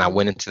 when I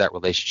went into that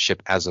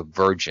relationship as a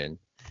virgin,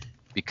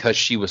 because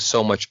she was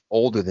so much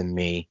older than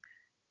me,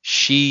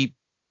 she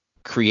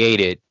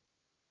created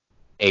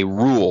a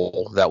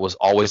rule that was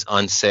always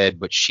unsaid,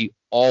 but she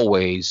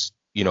always,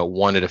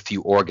 wanted a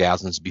few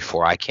orgasms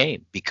before I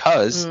came,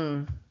 because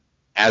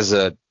as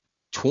a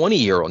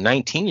 20-year-old,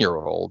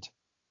 19-year-old,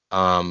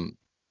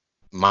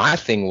 my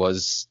thing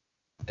was,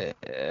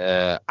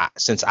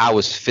 since I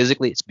was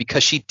physically, it's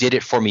because she did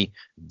it for me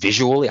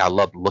visually. I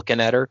loved looking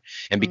at her,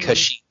 and because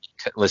she,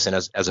 listen,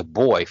 as a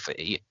boy, for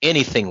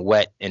anything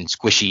wet and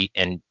squishy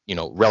and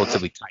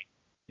relatively tight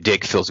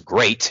dick feels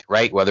great,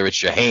 right? Whether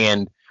it's your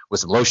hand with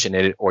some lotion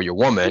in it or your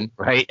woman,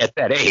 right? At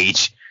that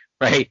age,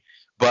 right?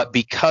 But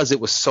because it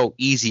was so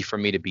easy for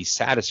me to be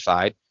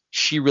satisfied,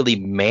 she really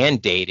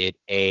mandated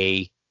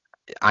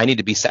I need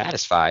to be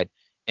satisfied.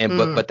 And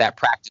but that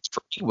practice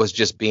for me was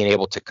just being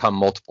able to come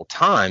multiple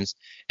times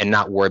and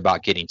not worry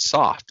about getting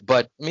soft.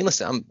 But I mean,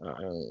 listen,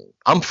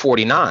 I'm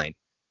 49,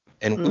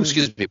 and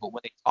excuse me, but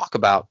when they talk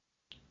about,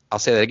 I'll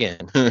say that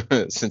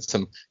again, since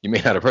you may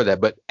not have heard that,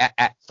 but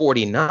at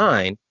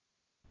 49,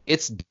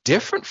 it's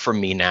different for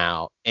me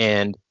now.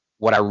 And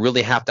what I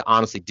really have to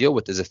honestly deal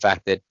with is the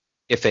fact that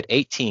if at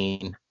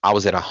 18 I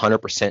was at 100%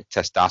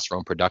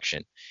 testosterone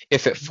production,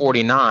 if at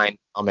 49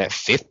 I'm at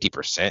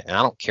 50%, and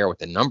I don't care what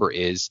the number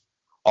is,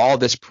 all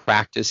this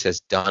practice has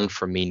done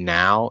for me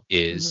now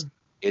is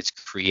it's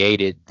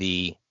created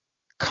the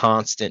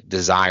constant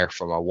desire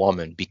from a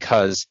woman,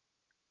 because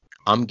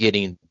I'm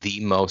getting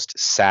the most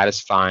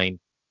satisfying,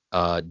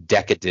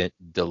 decadent,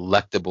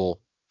 delectable,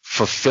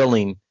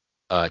 fulfilling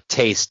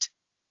taste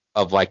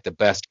of like the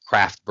best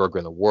craft burger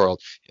in the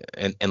world.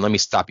 And let me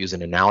stop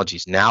using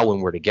analogies. Now when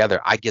we're together,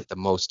 I get the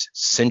most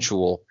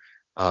sensual,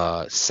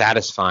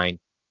 satisfying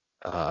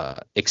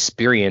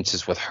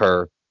experiences with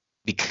her,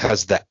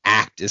 because the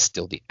act is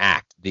still the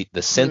act.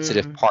 The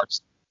sensitive parts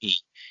of me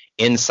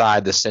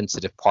inside the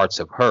sensitive parts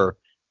of her,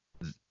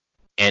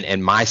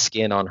 and my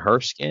skin on her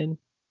skin,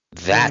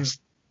 that's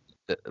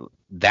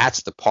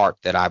the part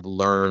that I've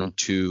learned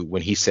to,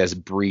 when he says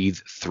breathe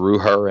through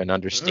her and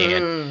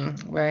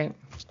understand. Right.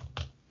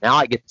 Now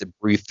I get to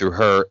breathe through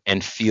her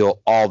and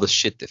feel all the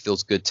shit that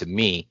feels good to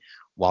me,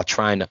 while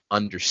trying to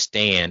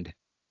understand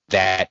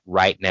that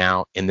right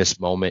now in this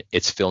moment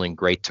it's feeling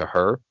great to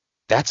her.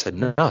 That's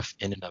enough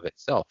in and of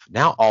itself.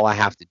 Now all I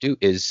have to do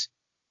is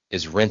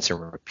rinse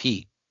and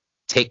repeat.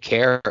 Take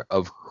care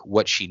of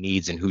what she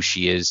needs and who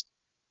she is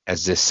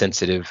as this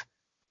sensitive,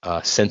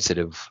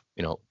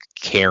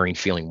 caring,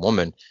 feeling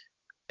woman,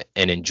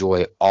 and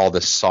enjoy all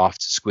the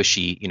soft,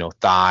 squishy,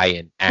 thigh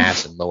and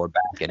ass and lower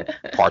back and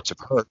parts of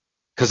her,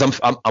 because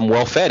I'm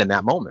well fed in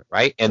that moment,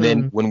 right? And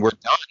then when we're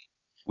done,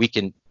 we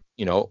can,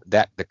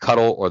 that the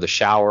cuddle or the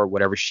shower,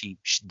 whatever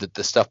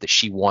the stuff that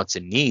she wants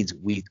and needs,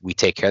 we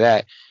take care of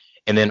that.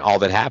 And then all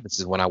that happens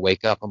is when I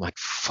wake up, I'm like,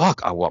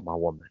 fuck, I want my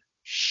woman.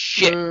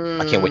 Shit,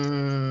 I can't wait.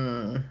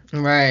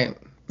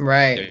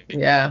 Right.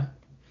 Yeah.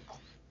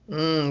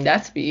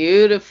 That's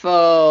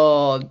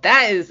beautiful.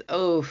 That is,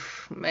 oh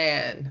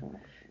man.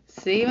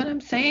 See what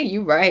I'm saying?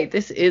 You're right.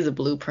 This is a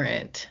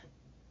blueprint.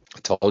 I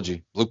told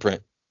you,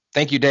 blueprint.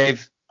 Thank you,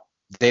 Dave.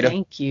 Data.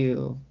 Thank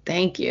you.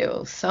 Thank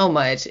you so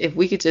much. If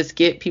we could just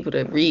get people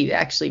to read,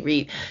 actually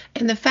read.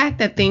 And the fact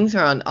that things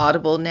are on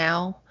Audible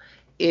now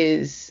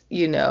is,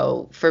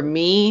 for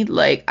me,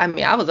 like, I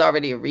mean, I was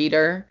already a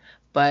reader,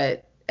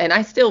 and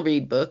I still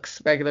read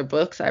books, regular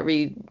books. I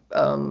read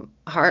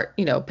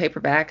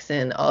paperbacks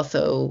and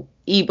also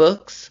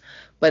ebooks,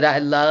 but I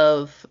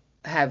love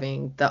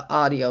having the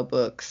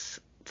audiobooks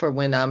for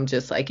when I'm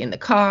just like in the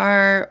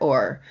car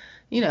or,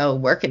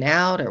 working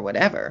out or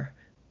whatever.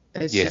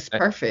 It's Yeah, just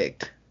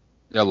perfect.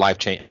 they're life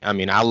change. I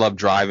mean, I love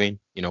driving.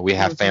 We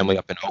have Hmm. family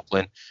up in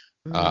Oakland.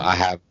 Hmm. I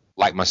have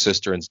like my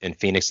sister in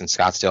Phoenix and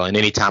Scottsdale. And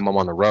anytime I'm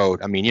on the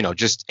road, I mean,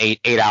 just eight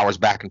hours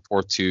back and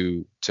forth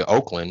to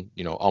Oakland,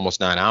 almost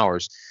 9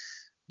 hours,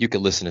 you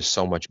could listen to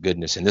so much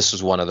goodness. And this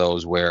was one of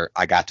those where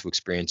I got to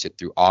experience it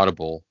through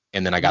Audible,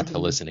 and then I got to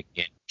Hmm. listen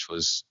again, which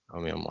was, I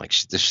mean, I'm like,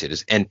 this shit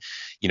is, and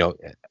you know,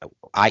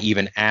 I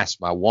even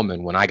asked my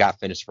woman when I got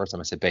finished the first time,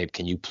 I said, babe,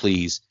 can you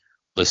please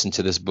listen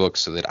to this book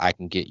so that I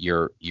can get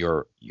your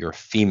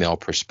female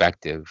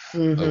perspective of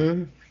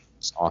Hmm.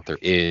 this author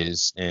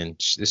is, and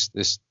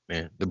this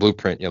man, the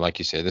blueprint, like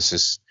you said,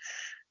 it's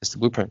the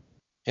blueprint.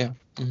 Yeah.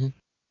 Hmm.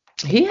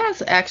 He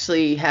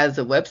actually has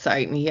a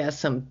website, and he has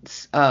some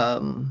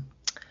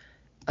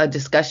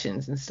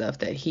discussions and stuff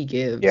that he Yeah,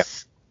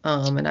 gives.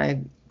 And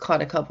I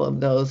caught a couple of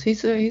those.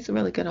 He's a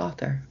really good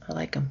author. I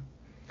like him.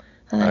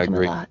 I I like him a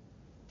agree. lot.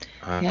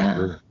 I Yeah.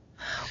 agree.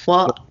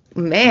 Well,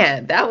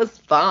 man, that was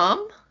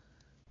bomb.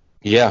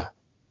 Yeah,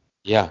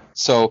 yeah.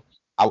 So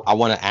I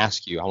want to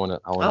ask you. I want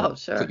to Oh, put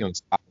sure. you on the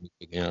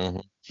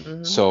spot.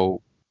 Hmm.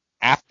 So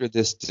after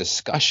this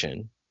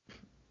discussion,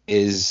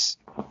 is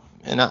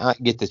and I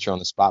get that you're on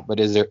the spot, but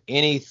is there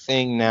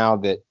anything now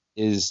that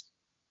is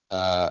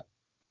uh,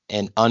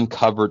 an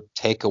uncovered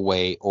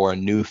takeaway or a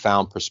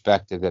newfound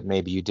perspective that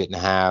maybe you didn't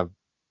have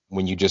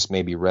when you just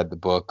maybe read the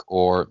book,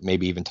 or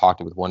maybe even talked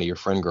with one of your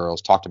friend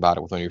girls, talked about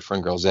it with one of your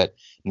friend girls that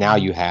now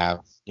you have,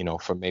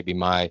 from maybe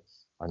my,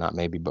 or not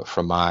maybe, but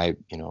from my,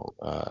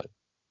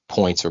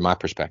 points or my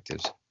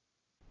perspectives.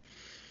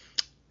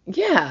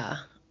 Yeah,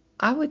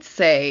 I would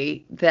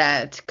say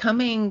that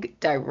coming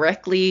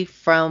directly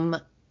from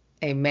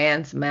a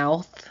man's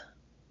mouth,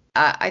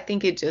 I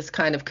think it just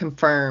kind of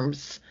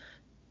confirms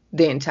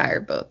the entire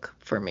book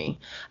for me.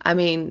 I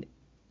mean,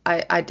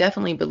 I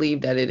definitely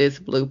believe that it is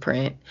a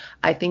blueprint.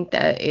 I think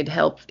that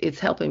it's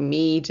helping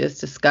me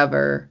just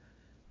discover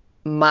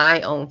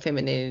my own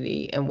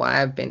femininity and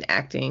why I've been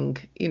acting,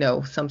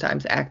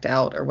 sometimes act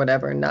out or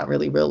whatever and not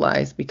really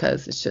realize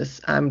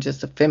because I'm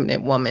just a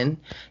feminine woman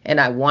and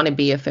I want to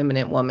be a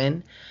feminine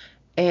woman.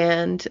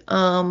 And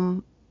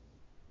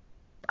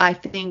I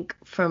think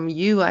from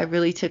you I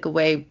really took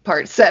away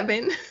part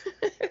 7.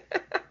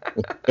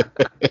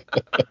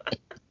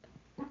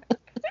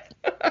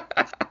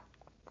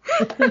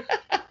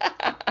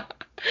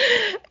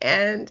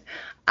 And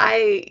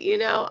I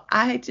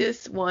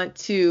just want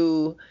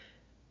to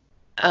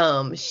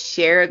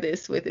share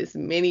this with as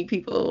many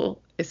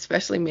people,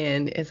 especially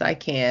men, as I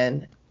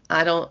can.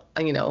 I don't,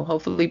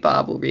 hopefully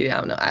Bob will read it.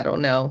 I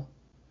don't know.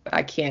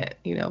 I can't,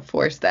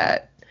 force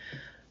that.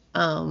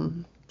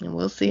 And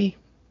we'll see.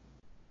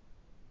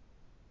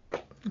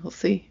 We'll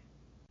see.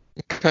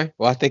 Okay.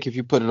 Well, I think if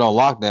you put it on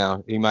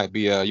lockdown, you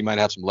might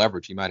have some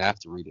leverage. You might have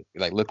to read it. Be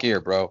like, look here,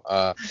 bro.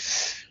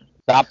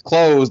 Stop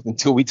closed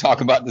until we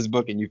talk about this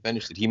book and you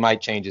finish it. He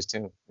might change his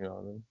tune. You know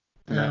what I mean?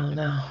 He I might. don't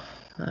know.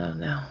 I don't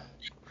know.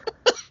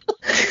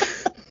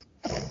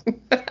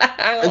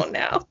 I don't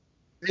know.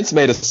 Vince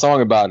made a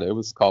song about it. It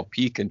was called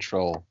P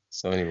Control.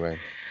 So anyway.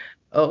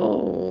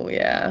 Oh,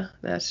 yeah,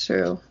 that's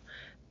true.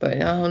 But I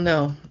don't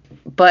know.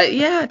 But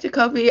yeah,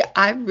 Jacoby,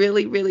 I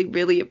really, really,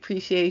 really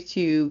appreciate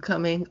you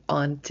coming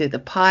on to the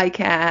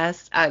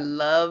podcast. I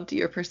loved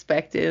your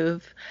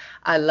perspective.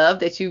 I love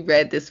that you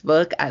read this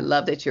book. I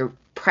love that you're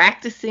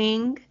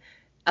practicing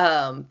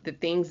the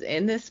things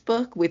in this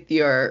book with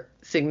your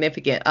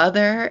significant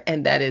other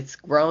and that it's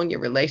grown your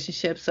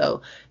relationship.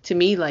 So to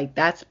me, like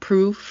that's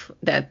proof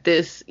that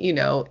this,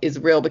 is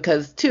real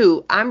because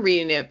too, I'm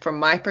reading it from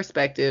my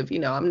perspective.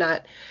 I'm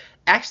not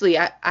actually,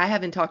 I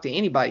haven't talked to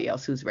anybody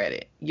else who's read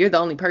it. You're the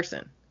only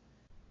person.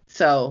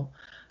 So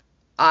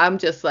I'm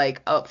just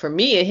like, oh, for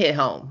me, it hit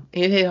home.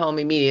 It hit home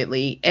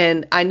immediately.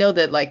 And I know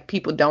that like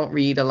people don't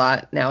read a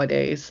lot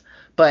nowadays,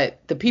 but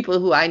the people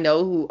who I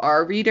know who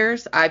are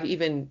readers, I've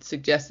even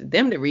suggested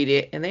them to read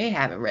it and they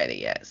haven't read it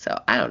yet. So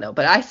I don't know,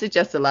 but I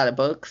suggest a lot of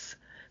books.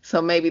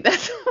 So maybe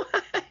that's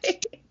why.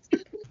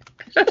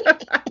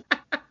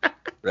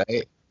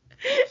 Right.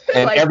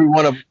 And Like every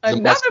one of them is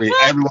a must another read. book?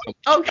 Everyone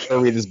Okay.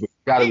 gotta read this book.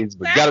 Gotta read this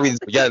book. Gotta read this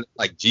book. Gotta,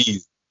 like,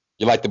 geez.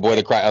 You're like the boy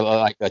that cried,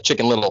 like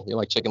Chicken Little. You're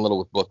like Chicken Little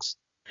with books.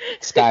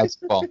 Skies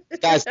fall.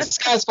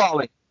 Skies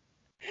falling.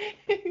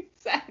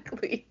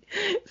 Exactly.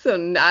 So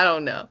I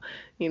don't know.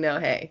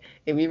 Hey,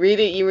 if you read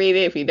it, you read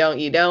it. If you don't,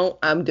 you don't.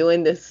 I'm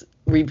doing this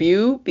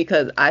review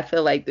because I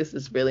feel like this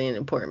is really an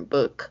important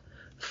book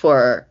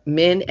for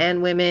men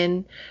and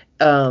women,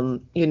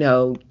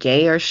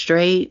 gay or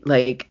straight,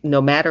 like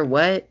no matter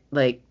what,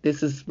 like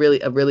this is really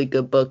a really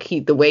good book.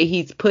 The way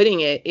he's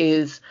putting it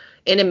is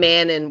in a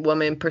man and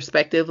woman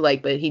perspective,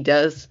 like, but he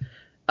does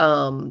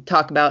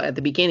talk about at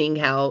the beginning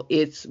how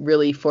it's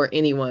really for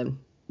anyone,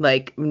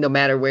 like no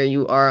matter where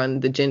you are on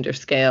the gender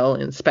scale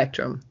and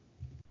spectrum.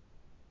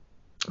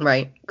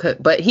 Right.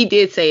 But he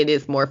did say it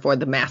is more for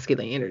the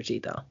masculine energy,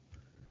 though.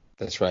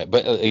 That's right.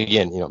 But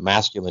again,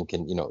 masculine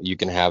can, you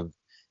can have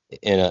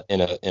in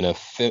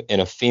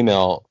a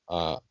female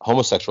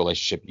homosexual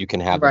relationship, you can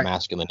have the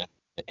masculine,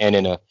 and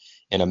in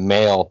a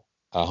male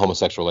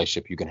homosexual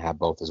relationship, you can have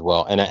both as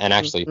well. And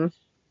actually,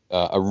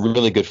 a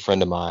really good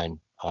friend of mine,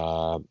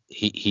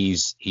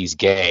 he's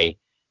gay,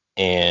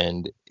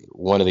 and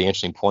one of the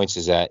interesting points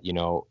is that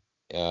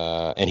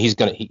and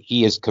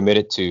he is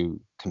committed to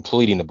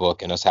completing the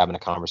book and us having a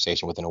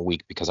conversation within a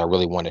week, because I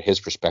really wanted his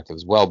perspective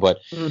as well. But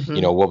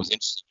what was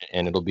interesting,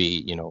 and it'll be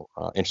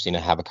interesting to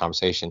have a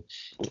conversation,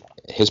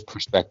 his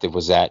perspective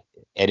was that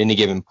at any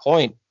given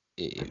point,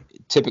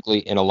 typically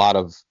in a lot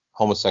of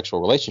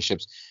homosexual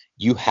relationships,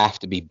 you have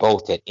to be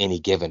both at any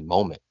given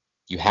moment.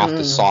 You have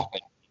to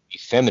soften, be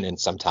feminine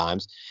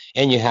sometimes,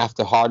 and you have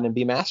to harden and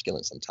be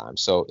masculine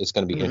sometimes. So it's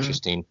going to be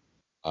interesting,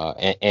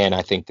 and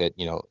I think that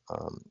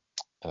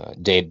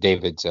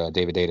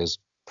David Data's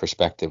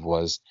perspective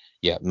was,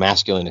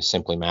 masculine is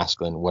simply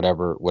masculine,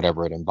 whatever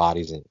it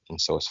embodies, and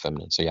so is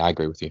feminine. So I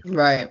agree with you.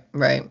 Right,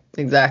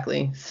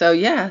 exactly. So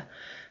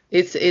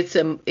it's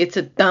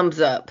a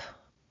thumbs up,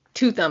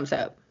 2 thumbs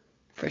up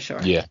for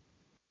sure. Yeah,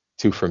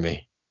 2 for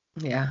me.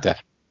 Yeah.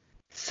 Definitely.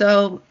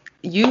 So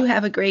you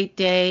have a great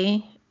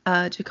day,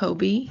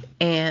 Jacoby,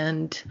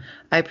 and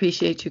I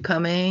appreciate you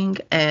coming,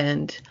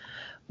 and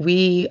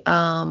we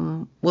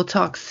will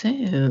talk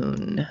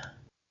soon.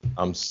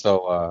 I'm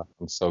so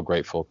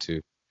grateful to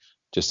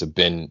just have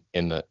been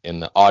in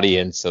the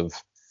audience of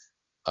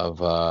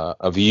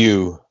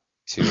you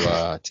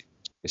to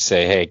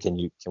say, hey,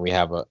 can we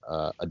have a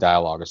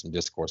dialogue or some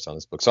discourse on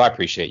this book? So I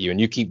appreciate you,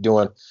 and you keep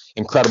doing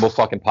incredible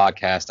fucking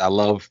podcast. I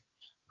love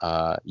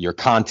your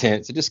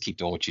content, so just keep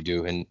doing what you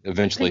do, and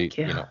eventually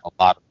a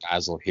lot of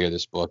guys will hear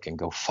this book and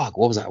go, fuck,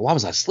 why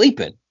was I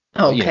sleeping?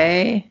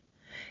 Okay.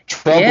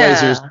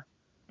 Trailblazers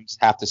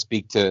have to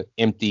speak to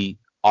empty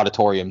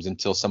auditoriums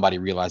until somebody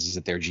realizes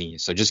that they're a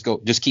genius. So just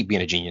keep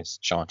being a genius,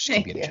 Sean. Just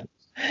keep being a genius.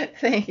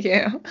 Thank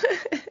you.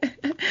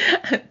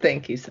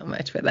 Thank you so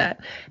much for that.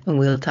 And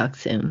we'll talk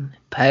soon.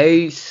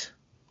 Peace.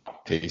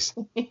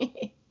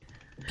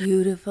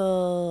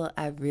 Beautiful.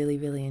 I really,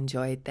 really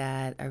enjoyed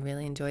that. I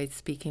really enjoyed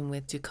speaking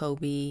with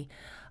Jacoby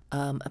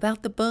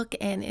about the book,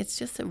 and it's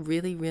just a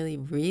really, really,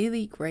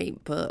 really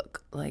great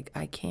book. Like,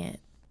 I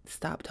can't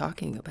stop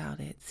talking about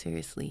it,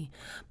 seriously.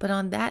 But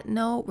on that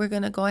note, we're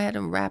going to go ahead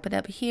and wrap it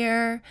up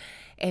here.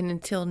 And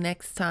until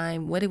next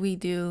time, what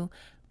do?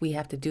 We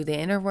have to do the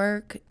inner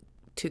work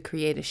to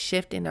create a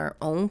shift in our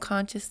own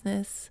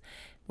consciousness,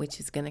 which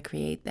is going to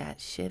create that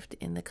shift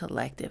in the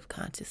collective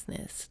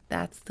consciousness.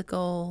 That's the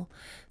goal.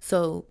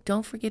 So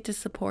don't forget to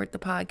support the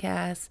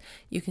podcast.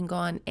 You can go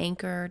on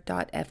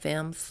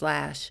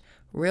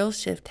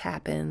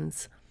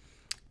anchor.fm/realshifthappens,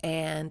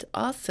 and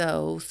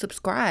also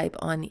subscribe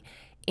on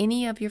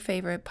any of your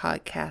favorite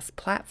podcast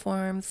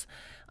platforms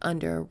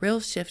under Real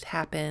Shift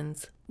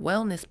Happens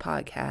Wellness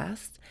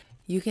Podcast.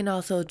 You can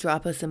also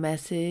drop us a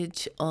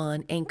message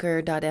on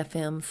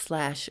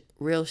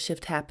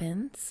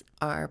anchor.fm/realshifthappens,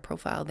 our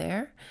profile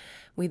there.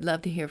 We'd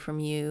love to hear from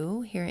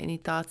you, hear any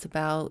thoughts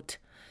about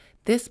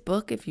this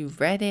book if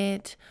you've read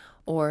it,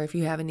 or if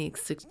you have any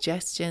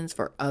suggestions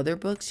for other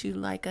books you'd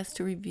like us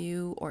to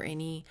review, or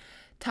any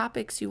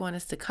topics you want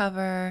us to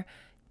cover.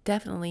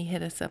 Definitely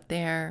hit us up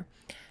there.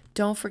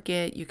 Don't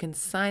forget, you can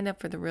sign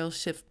up for the Real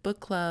Shift Book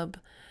Club,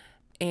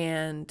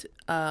 and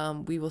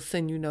we will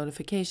send you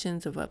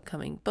notifications of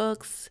upcoming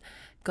books.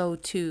 Go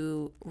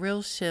to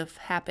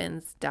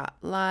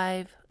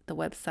realshifthappens.live, the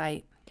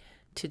website,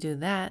 to do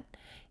that.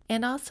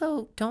 And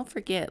also, don't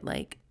forget,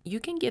 you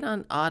can get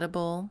on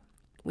Audible.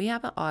 We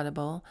have an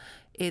Audible.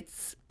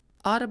 It's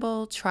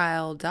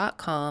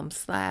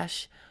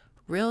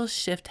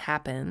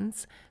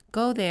audibletrial.com/realshifthappens.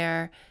 Go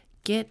there,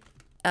 get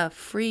a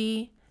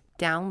free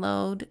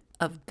download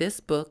of this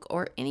book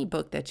or any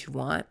book that you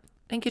want,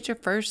 and get your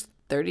first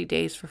 30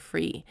 days for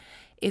free.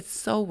 It's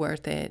so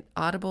worth it.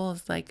 Audible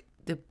is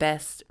the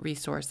best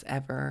resource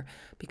ever,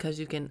 because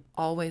you can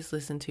always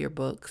listen to your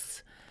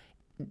books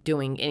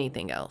doing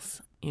anything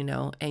else,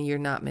 and you're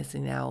not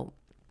missing out.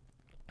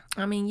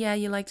 I mean,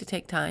 you like to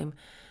take time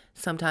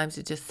sometimes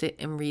to just sit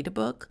and read a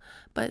book,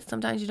 but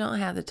sometimes you don't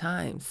have the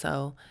time.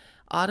 So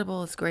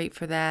Audible is great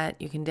for that.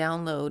 You can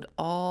download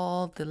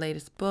all the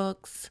latest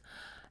books,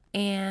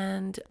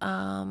 and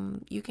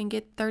you can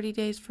get 30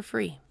 days for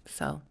free.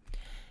 So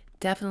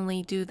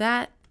definitely do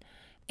that.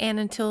 And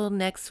until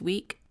next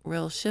week,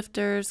 Real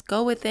Shifters,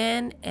 go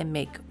within and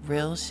make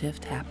real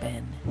shift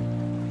happen.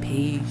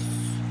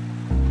 Peace.